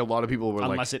 And like a lot of people were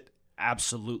Unless like, it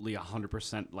absolutely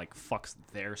 100% like fucks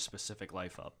their specific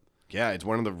life up. yeah, it's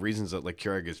one of the reasons that like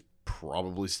Keurig is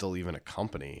probably still even a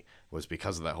company was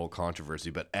because of that whole controversy.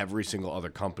 But every single other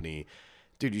company,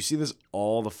 dude, you see this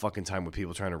all the fucking time with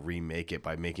people trying to remake it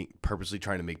by purposely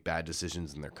trying to make bad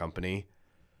decisions in their company.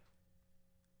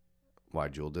 Why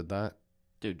Juul did that?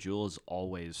 Dude, Juul is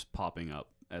always popping up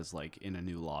as like in a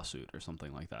new lawsuit or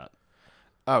something like that.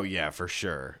 Oh yeah, for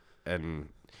sure. And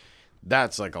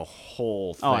that's like a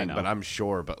whole thing. Oh, I know. But I'm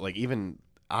sure. But like even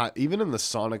in the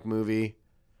Sonic movie,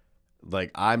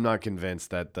 like I'm not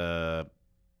convinced that the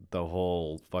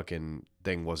whole fucking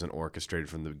thing wasn't orchestrated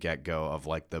from the get go of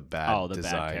like the bad the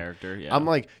design. bad character. Yeah. I'm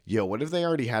like, yo, what if they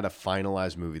already had a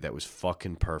finalized movie that was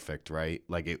fucking perfect, right?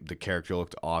 Like the character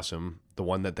looked awesome, the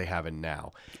one that they have in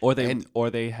now. or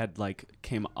they had like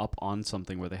came up on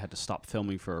something where they had to stop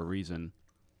filming for a reason,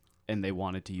 and they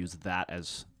wanted to use that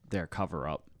as their cover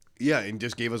up. Yeah, and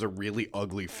just gave us a really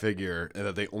ugly figure and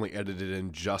that they only edited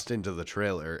in just into the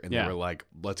trailer. And Yeah. they were like,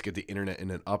 let's get the internet in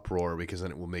an uproar because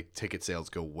then it will make ticket sales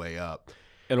go way up.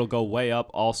 It'll go way up.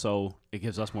 Also, it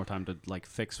gives us more time to like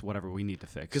fix whatever we need to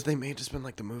fix. Because they may have just been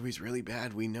like, the movie's really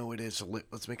bad. We know it is. So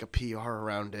let's make a PR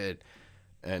around it.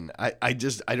 And I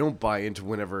don't buy into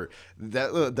whenever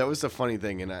that was the funny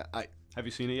thing. And I Have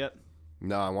you seen it yet?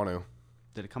 no, I want to.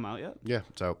 Did it come out yet? Yeah,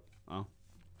 it's out. Oh.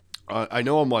 I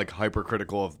know I'm like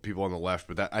hypercritical of people on the left,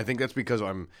 but I think that's because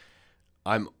I'm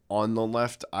on the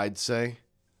left, I'd say,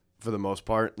 for the most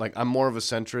part. Like I'm more of a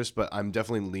centrist, but I'm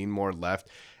definitely lean more left.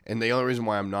 And the only reason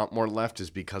why I'm not more left is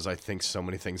because I think so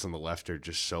many things on the left are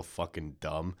just so fucking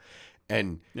dumb.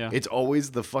 And Yeah. it's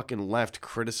always the fucking left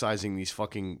criticizing these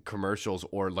fucking commercials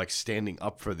or like standing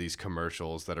up for these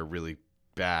commercials that are really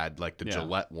bad, like the Yeah.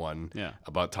 Gillette one Yeah.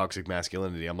 about toxic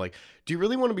masculinity. I'm like, do you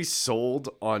really want to be sold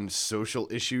on social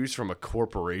issues from a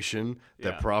corporation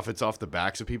that Yeah. profits off the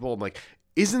backs of people? I'm like,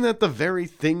 isn't that the very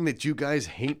thing that you guys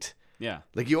hate? Yeah.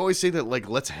 Like you always say that, like,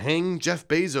 let's hang Jeff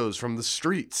Bezos from the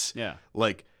streets. Yeah.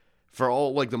 Like for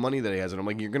all like the money that he has. And I'm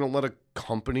like, you're going to let a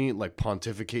company like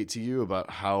pontificate to you about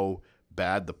how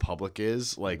bad the public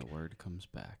is? Like, The word comes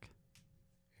back.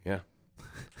 yeah.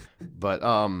 But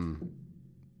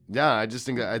yeah, I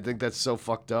think that's so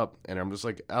fucked up, and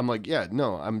I'm like, yeah,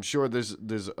 no, I'm sure there's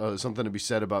something to be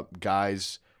said about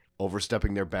guys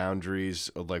overstepping their boundaries,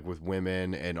 like with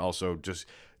women, and also just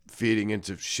feeding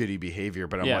into shitty behavior.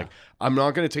 But I'm Yeah. like, I'm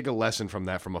not gonna take a lesson from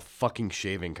that from a fucking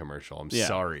shaving commercial. I'm Yeah.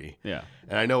 sorry. Yeah.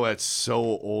 And I know that's so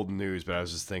old news, but I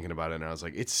was just thinking about it, and I was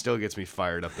like, it still gets me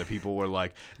fired up that people were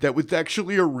like, that was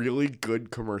actually a really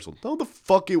good commercial. No, the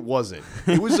fuck it wasn't.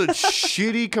 It was a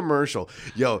shitty commercial.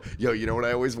 Yo, you know what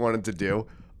I always wanted to do?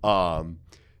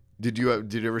 Did you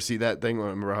ever see that thing?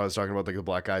 Remember how I was talking about like the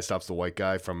black guy stops the white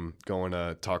guy from going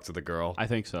to talk to the girl? I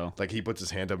think so. Like he puts his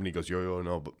hand up and he goes, yo,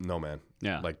 no, man.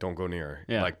 Yeah. Like don't go near her.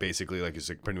 Yeah. Like basically like it's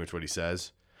like pretty much what he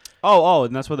says. Oh,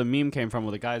 and that's where the meme came from.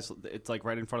 Where the guys, it's like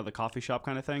right in front of the coffee shop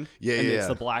kind of thing. Yeah, and yeah, it's yeah.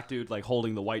 the black dude like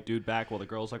holding the white dude back while the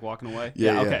girl's like walking away.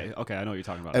 Yeah, Okay, I know what you're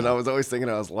talking about. And now. I was always thinking,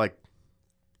 I was like,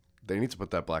 they need to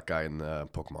put that black guy in the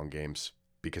Pokemon games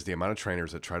because the amount of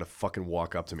trainers that try to fucking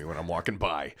walk up to me when I'm walking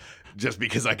by just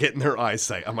because I get in their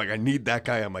eyesight. I'm like, I need that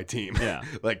guy on my team. Yeah.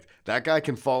 Like that guy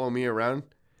can follow me around.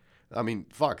 I mean,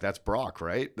 fuck, that's Brock,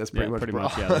 right? That's pretty much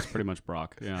Brock. Yeah, that's pretty much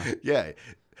Brock. Yeah. Yeah.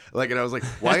 Like, and I was like,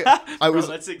 why? I was,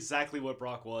 Bro, that's exactly what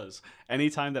Brock was.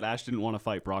 Anytime that Ash didn't want to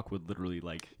fight, Brock would literally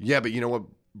like. yeah, but you know what?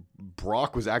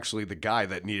 Brock was actually the guy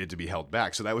that needed to be held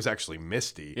back. So that was actually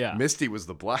Misty. Yeah. Misty was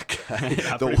the black guy.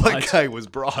 Yeah, the pretty white much. guy was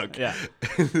Brock. Yeah.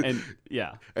 And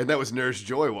yeah. And that was Nurse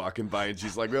Joy walking by, and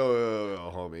she's like,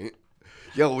 oh, homie.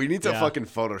 Yo, we need to Yeah. fucking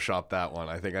Photoshop that one.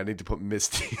 I think I need to put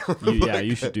Misty on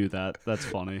You should do that. That's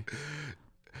funny.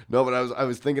 No, but I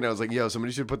was thinking, I was like, yo,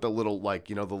 somebody should put the little, like,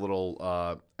 you know, the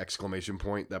little exclamation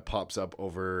point that pops up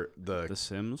over the... The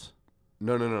Sims.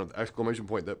 No, the exclamation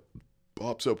point that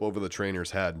pops up over the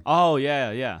trainer's head. Oh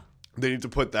yeah. They need to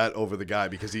put that over the guy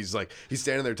because he's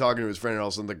standing there talking to his friend, and all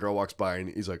of a sudden the girl walks by,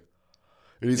 and he's like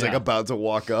Yeah. about to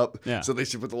walk up. Yeah. So they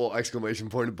should put the little exclamation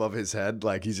point above his head,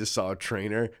 like he just saw a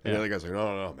trainer. And the other guy's like,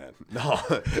 no, man. No.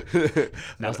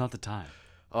 Now's not the time.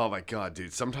 Oh my God,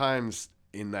 dude. Sometimes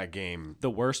in that game, The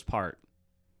worst part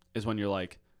is when you're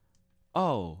like,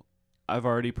 oh, I've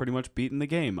already pretty much beaten the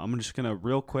game. I'm just gonna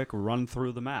real quick run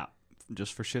through the map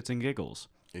just for shits and giggles.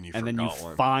 and you And then you forgot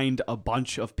one. find a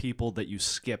bunch of people that you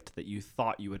skipped that you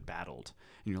thought you had battled.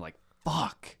 And you're like,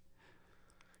 fuck.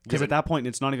 Because at that point,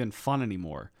 it's not even fun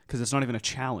anymore. Because it's not even a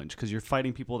challenge. Because you're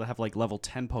fighting people that have like level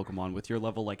 10 Pokemon with your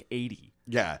level like 80.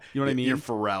 Yeah. You know what I mean? Your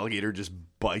Feraligatr just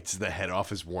bites the head off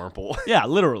his Wurmple. Yeah,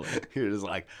 literally. You're just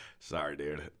like, sorry,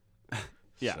 dude.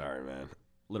 Yeah. Sorry, man.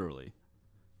 Literally.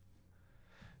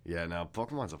 Yeah, no,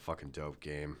 Pokemon's a fucking dope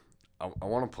game. I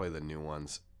want to play the new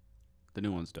ones. The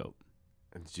new one's dope.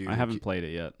 Dude, I haven't played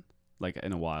it yet. Like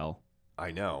in a while.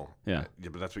 I know. Yeah.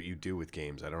 But that's what you do with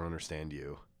games. I don't understand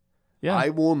you. Yeah. I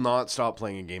will not stop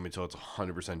playing a game until it's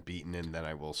 100% beaten, and then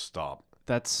I will stop.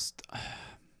 That's...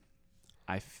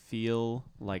 I feel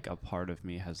like a part of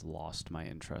me has lost my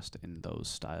interest in those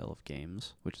style of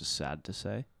games, which is sad to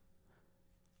say.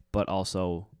 But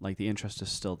also, like, the interest is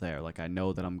still there. Like, I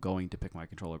know that I'm going to pick my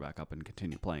controller back up and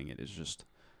continue playing it. It's just,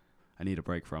 I need a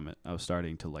break from it. I was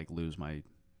starting to, like, lose my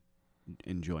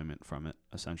enjoyment from it,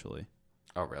 essentially.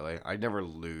 Oh, really? I never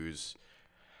lose.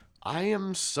 I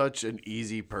am such an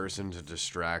easy person to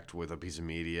distract with a piece of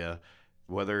media,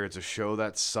 whether it's a show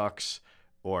that sucks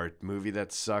or a movie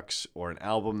that sucks or an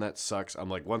album that sucks. I'm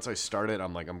like, once I start it,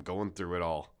 I'm like, I'm going through it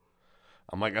all.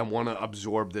 I'm like, I want to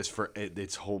absorb this for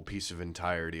its whole piece of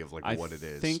entirety of like what it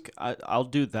is. I think I'll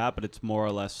do that, but it's more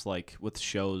or less like with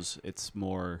shows, it's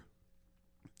more,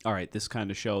 all right, this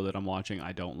kind of show that I'm watching,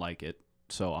 I don't like it.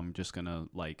 So I'm just going to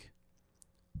like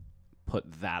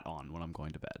put that on when I'm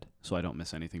going to bed. So I don't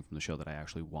miss anything from the show that I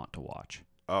actually want to watch.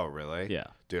 Oh, really? Yeah.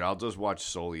 Dude, I'll just watch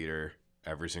Soul Eater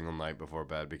every single night before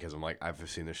bed because I'm like, I've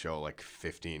seen the show like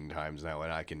 15 times now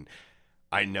and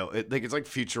I know it, like it's like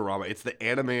Futurama. It's the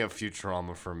anime of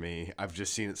Futurama for me. I've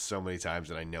just seen it so many times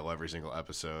and I know every single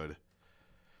episode.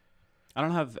 I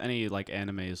don't have any like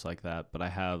animes like that, but I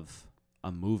have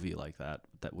a movie like that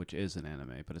which is an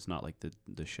anime, but it's not like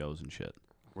the shows and shit.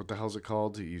 What the hell's it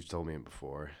called? You've told me it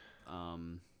before.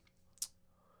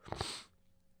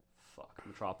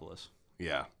 Metropolis.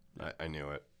 Yeah, I knew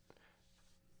it.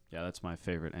 Yeah, that's my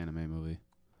favorite anime movie.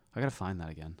 I gotta find that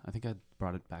again. I think I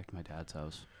brought it back to my dad's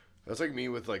house. That's like me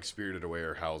with like Spirited Away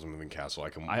or Howl's Moving Castle.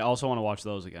 I also want to watch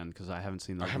those again because I haven't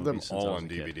seen those. I have them movies since all I was on a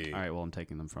kid. DVD. All right, well I'm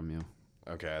taking them from you.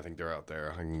 Okay, I think they're out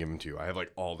there. I can give them to you. I have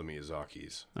like all the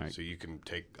Miyazakis, All right. so you can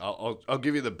take. I'll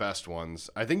give you the best ones.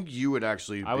 I think you would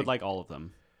actually. I would like all of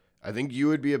them. I think you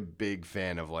would be a big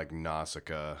fan of like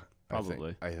Nausicaa.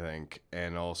 Probably. I think,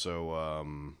 and also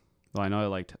Well, I know I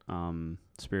liked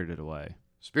Spirited Away.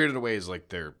 Spirited Away is like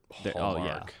their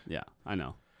hallmark. Oh yeah, I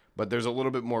know. But there's a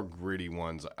little bit more gritty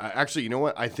ones. Actually, you know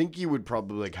what? I think you would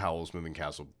probably like Howl's Moving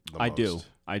Castle the most.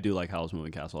 I do like Howl's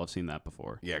Moving Castle. I've seen that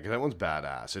before. Yeah, because that one's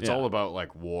badass. It's Yeah. all about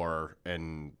like war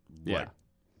and like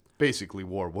basically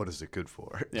war. What is it good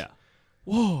for? Yeah.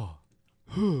 Whoa.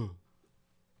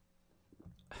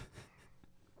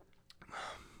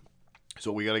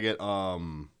 So we gotta get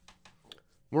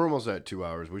we're almost at 2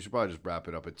 hours. We should probably just wrap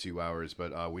it up at 2 hours,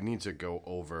 but we need to go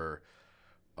over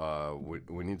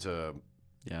we need to.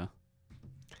 Yeah.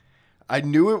 I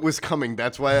knew it was coming.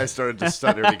 That's why I started to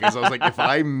stutter because I was like, if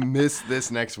I miss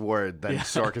this next word, then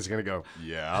Sark is gonna go,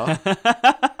 yeah,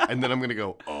 and then I'm gonna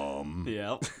go,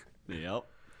 Yep.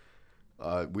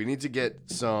 We need to get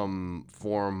some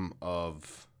form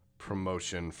of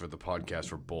promotion for the podcast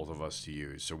for both of us to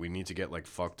use. So we need to get like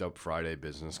Fucked Up Friday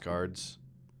business cards,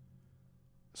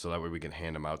 so that way we can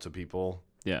hand them out to people.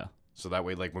 Yeah. So that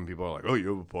way, like when people are like, "Oh, you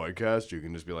have a podcast," you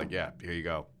can just be like, "Yeah, here you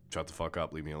go. Shut the fuck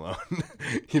up. Leave me alone."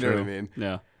 You know what I mean?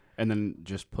 Yeah. And then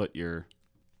just put your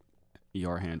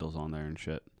handles on there and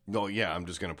shit. No, yeah, I'm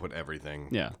just gonna put everything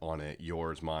Yeah. on it,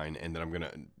 yours, mine, and then I'm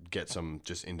gonna get some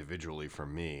just individually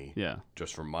from me, Yeah.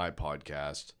 just from my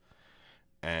podcast,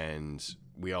 and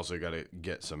we also gotta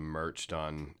get some merch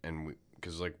done, and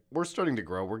because like we're starting to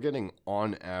grow, we're getting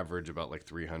on average about like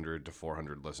 300 to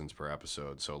 400 listens per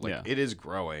episode, so like it is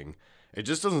growing. It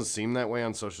just doesn't seem that way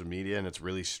on social media, and it's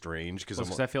really strange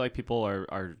because I feel like people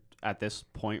are at this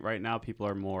point right now. People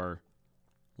are more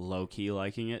low key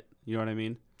liking it. You know what I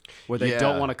mean? Where they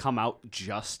don't want to come out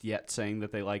just yet saying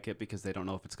that they like it because they don't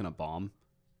know if it's gonna bomb.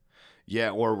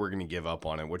 Yeah, or we're going to give up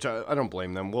on it, which I don't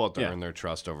blame them. We'll have to earn their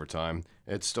trust over time.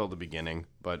 It's still the beginning,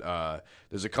 but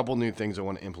there's a couple new things I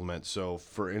want to implement. So,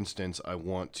 for instance, I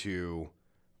want to,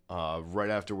 right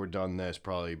after we're done this,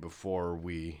 probably before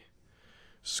we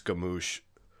skamoosh,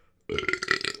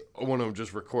 I want to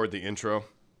just record the intro.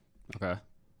 Okay.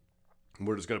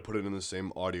 We're just going to put it in the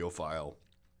same audio file.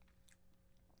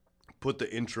 Put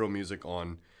the intro music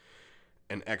on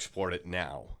and export it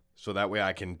now. So that way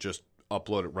I can just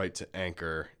upload it right to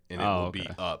Anchor and it will be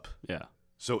up. Yeah.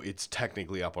 So it's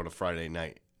technically up on a Friday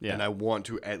night. Yeah. And I want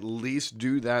to at least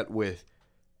do that with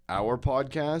our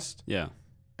podcast Yeah.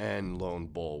 and Lone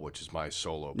Bull, which is my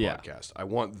solo Yeah. podcast. I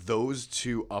want those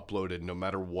two uploaded no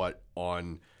matter what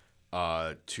on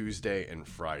Tuesday and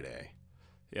Friday.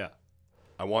 Yeah.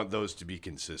 I want those to be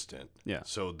consistent. Yeah.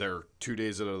 So they're 2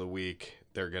 days out of the week.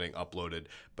 They're getting uploaded.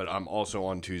 But I'm also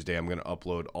on Tuesday. I'm going to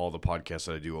upload all the podcasts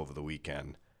that I do over the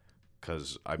weekend.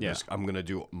 Because I'm going to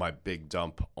do my big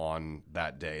dump on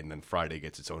that day. And then Friday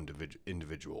gets its own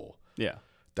individual. Yeah.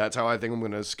 That's how I think I'm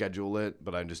going to schedule it.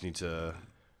 But I just need to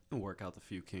work out the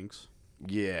few kinks.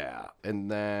 Yeah.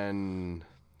 And then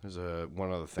there's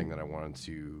one other thing that I wanted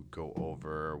to go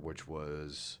over, which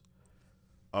was,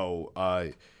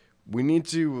 we need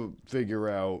to figure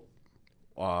out.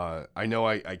 I know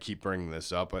I keep bringing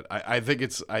this up, but I think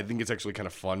it's actually kind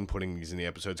of fun putting these in the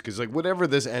episodes because like whatever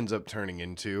this ends up turning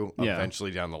into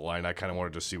eventually down the line, I kind of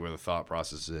wanted to see where the thought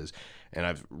process is, and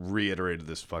I've reiterated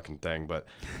this fucking thing, but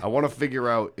I want to figure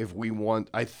out if we want.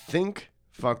 I think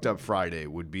Fucked Up Friday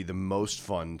would be the most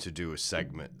fun to do a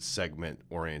segment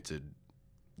oriented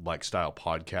like style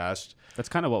podcast. That's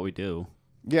kind of what we do.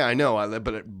 Yeah, I know,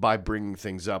 but by bringing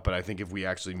things up, but I think if we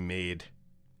actually made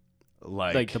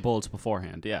like the bullets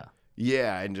beforehand, yeah.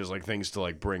 Yeah, and just like things to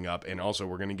like bring up, and also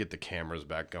we're gonna get the cameras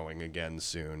back going again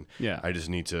soon. Yeah. I just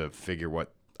need to figure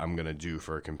what I'm gonna do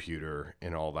for a computer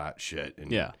and all that shit,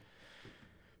 and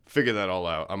figure that all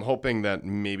out. I'm hoping that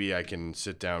maybe I can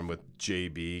sit down with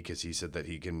JB because he said that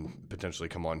he can potentially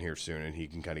come on here soon, and he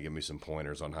can kind of give me some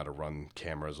pointers on how to run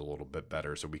cameras a little bit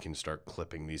better, so we can start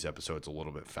clipping these episodes a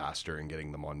little bit faster and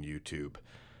getting them on YouTube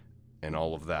and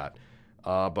all of that.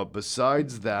 But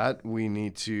besides that, we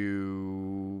need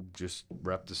to just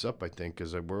wrap this up, I think,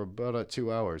 because we're about at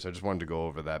 2 hours. I just wanted to go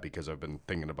over that because I've been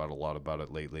thinking about a lot about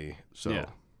it lately. So,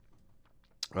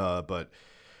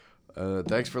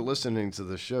 thanks for listening to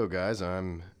the show, guys.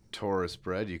 I'm Taurus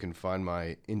Bread. You can find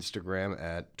my Instagram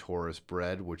at Taurus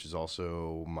Bread, which is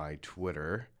also my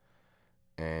Twitter.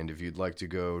 And if you'd like to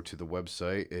go to the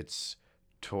website, it's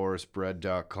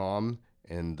taurusbread.com.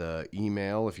 And the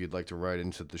email, if you'd like to write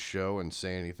into the show and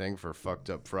say anything for Fucked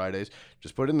Up Fridays,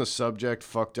 just put in the subject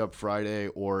Fucked Up Friday,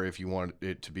 or if you want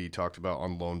it to be talked about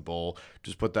on Lone Bull,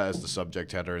 just put that as the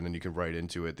subject header, and then you can write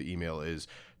into it. The email is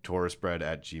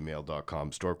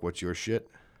taurusbread@gmail.com. Stork, what's your shit?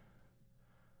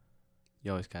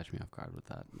 You always catch me off guard with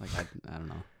that. Like, I don't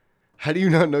know. How do you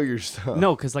not know your stuff?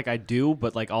 No, because like I do,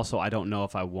 but like also I don't know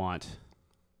if I want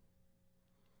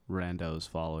randos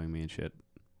following me and shit.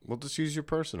 Well, just use your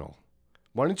personal.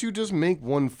 Why don't you just make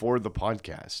one for the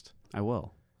podcast? I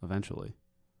will eventually.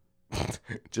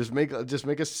 Just make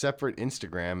a separate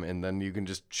Instagram, and then you can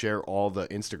just share all the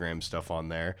Instagram stuff on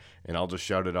there, and I'll just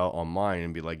shout it out on mine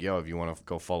and be like, "Yo, if you want to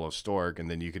go follow Stork,"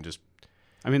 and then you can just.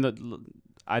 I mean,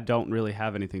 I don't really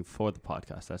have anything for the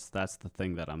podcast. That's the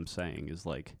thing that I'm saying is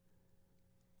like,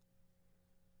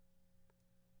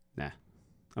 nah,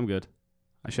 I'm good.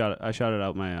 I shouted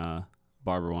out my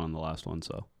barber one on the last one,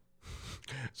 so.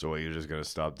 So what, you're just going to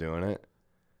stop doing it?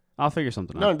 I'll figure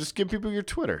something out. No, just give people your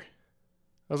Twitter.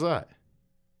 How's that?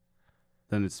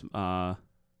 Then it's, I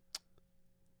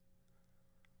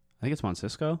think it's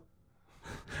Moncisco.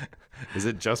 Is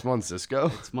it just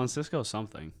Moncisco? It's Moncisco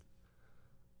something.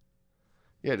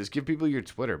 Yeah, just give people your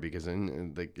Twitter, because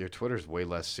your Twitter's way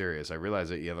less serious. I realize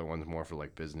that the other one's more for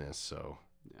like business, so.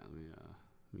 Yeah, let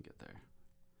me get there.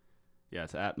 Yeah,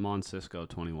 it's at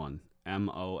Moncisco21.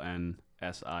 MONSISCO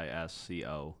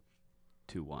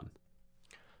 21.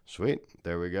 Sweet.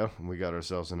 There we go. We got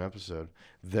ourselves an episode.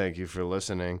 Thank you for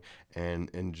listening, and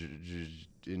enjoy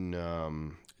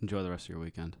the rest of your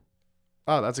weekend.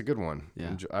 Oh, that's a good one.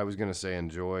 Yeah. I was gonna say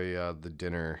enjoy the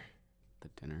dinner. The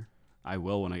dinner? I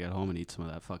will when I get home and eat some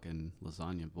of that fucking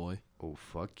lasagna, boy. Oh,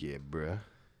 fuck yeah, bruh.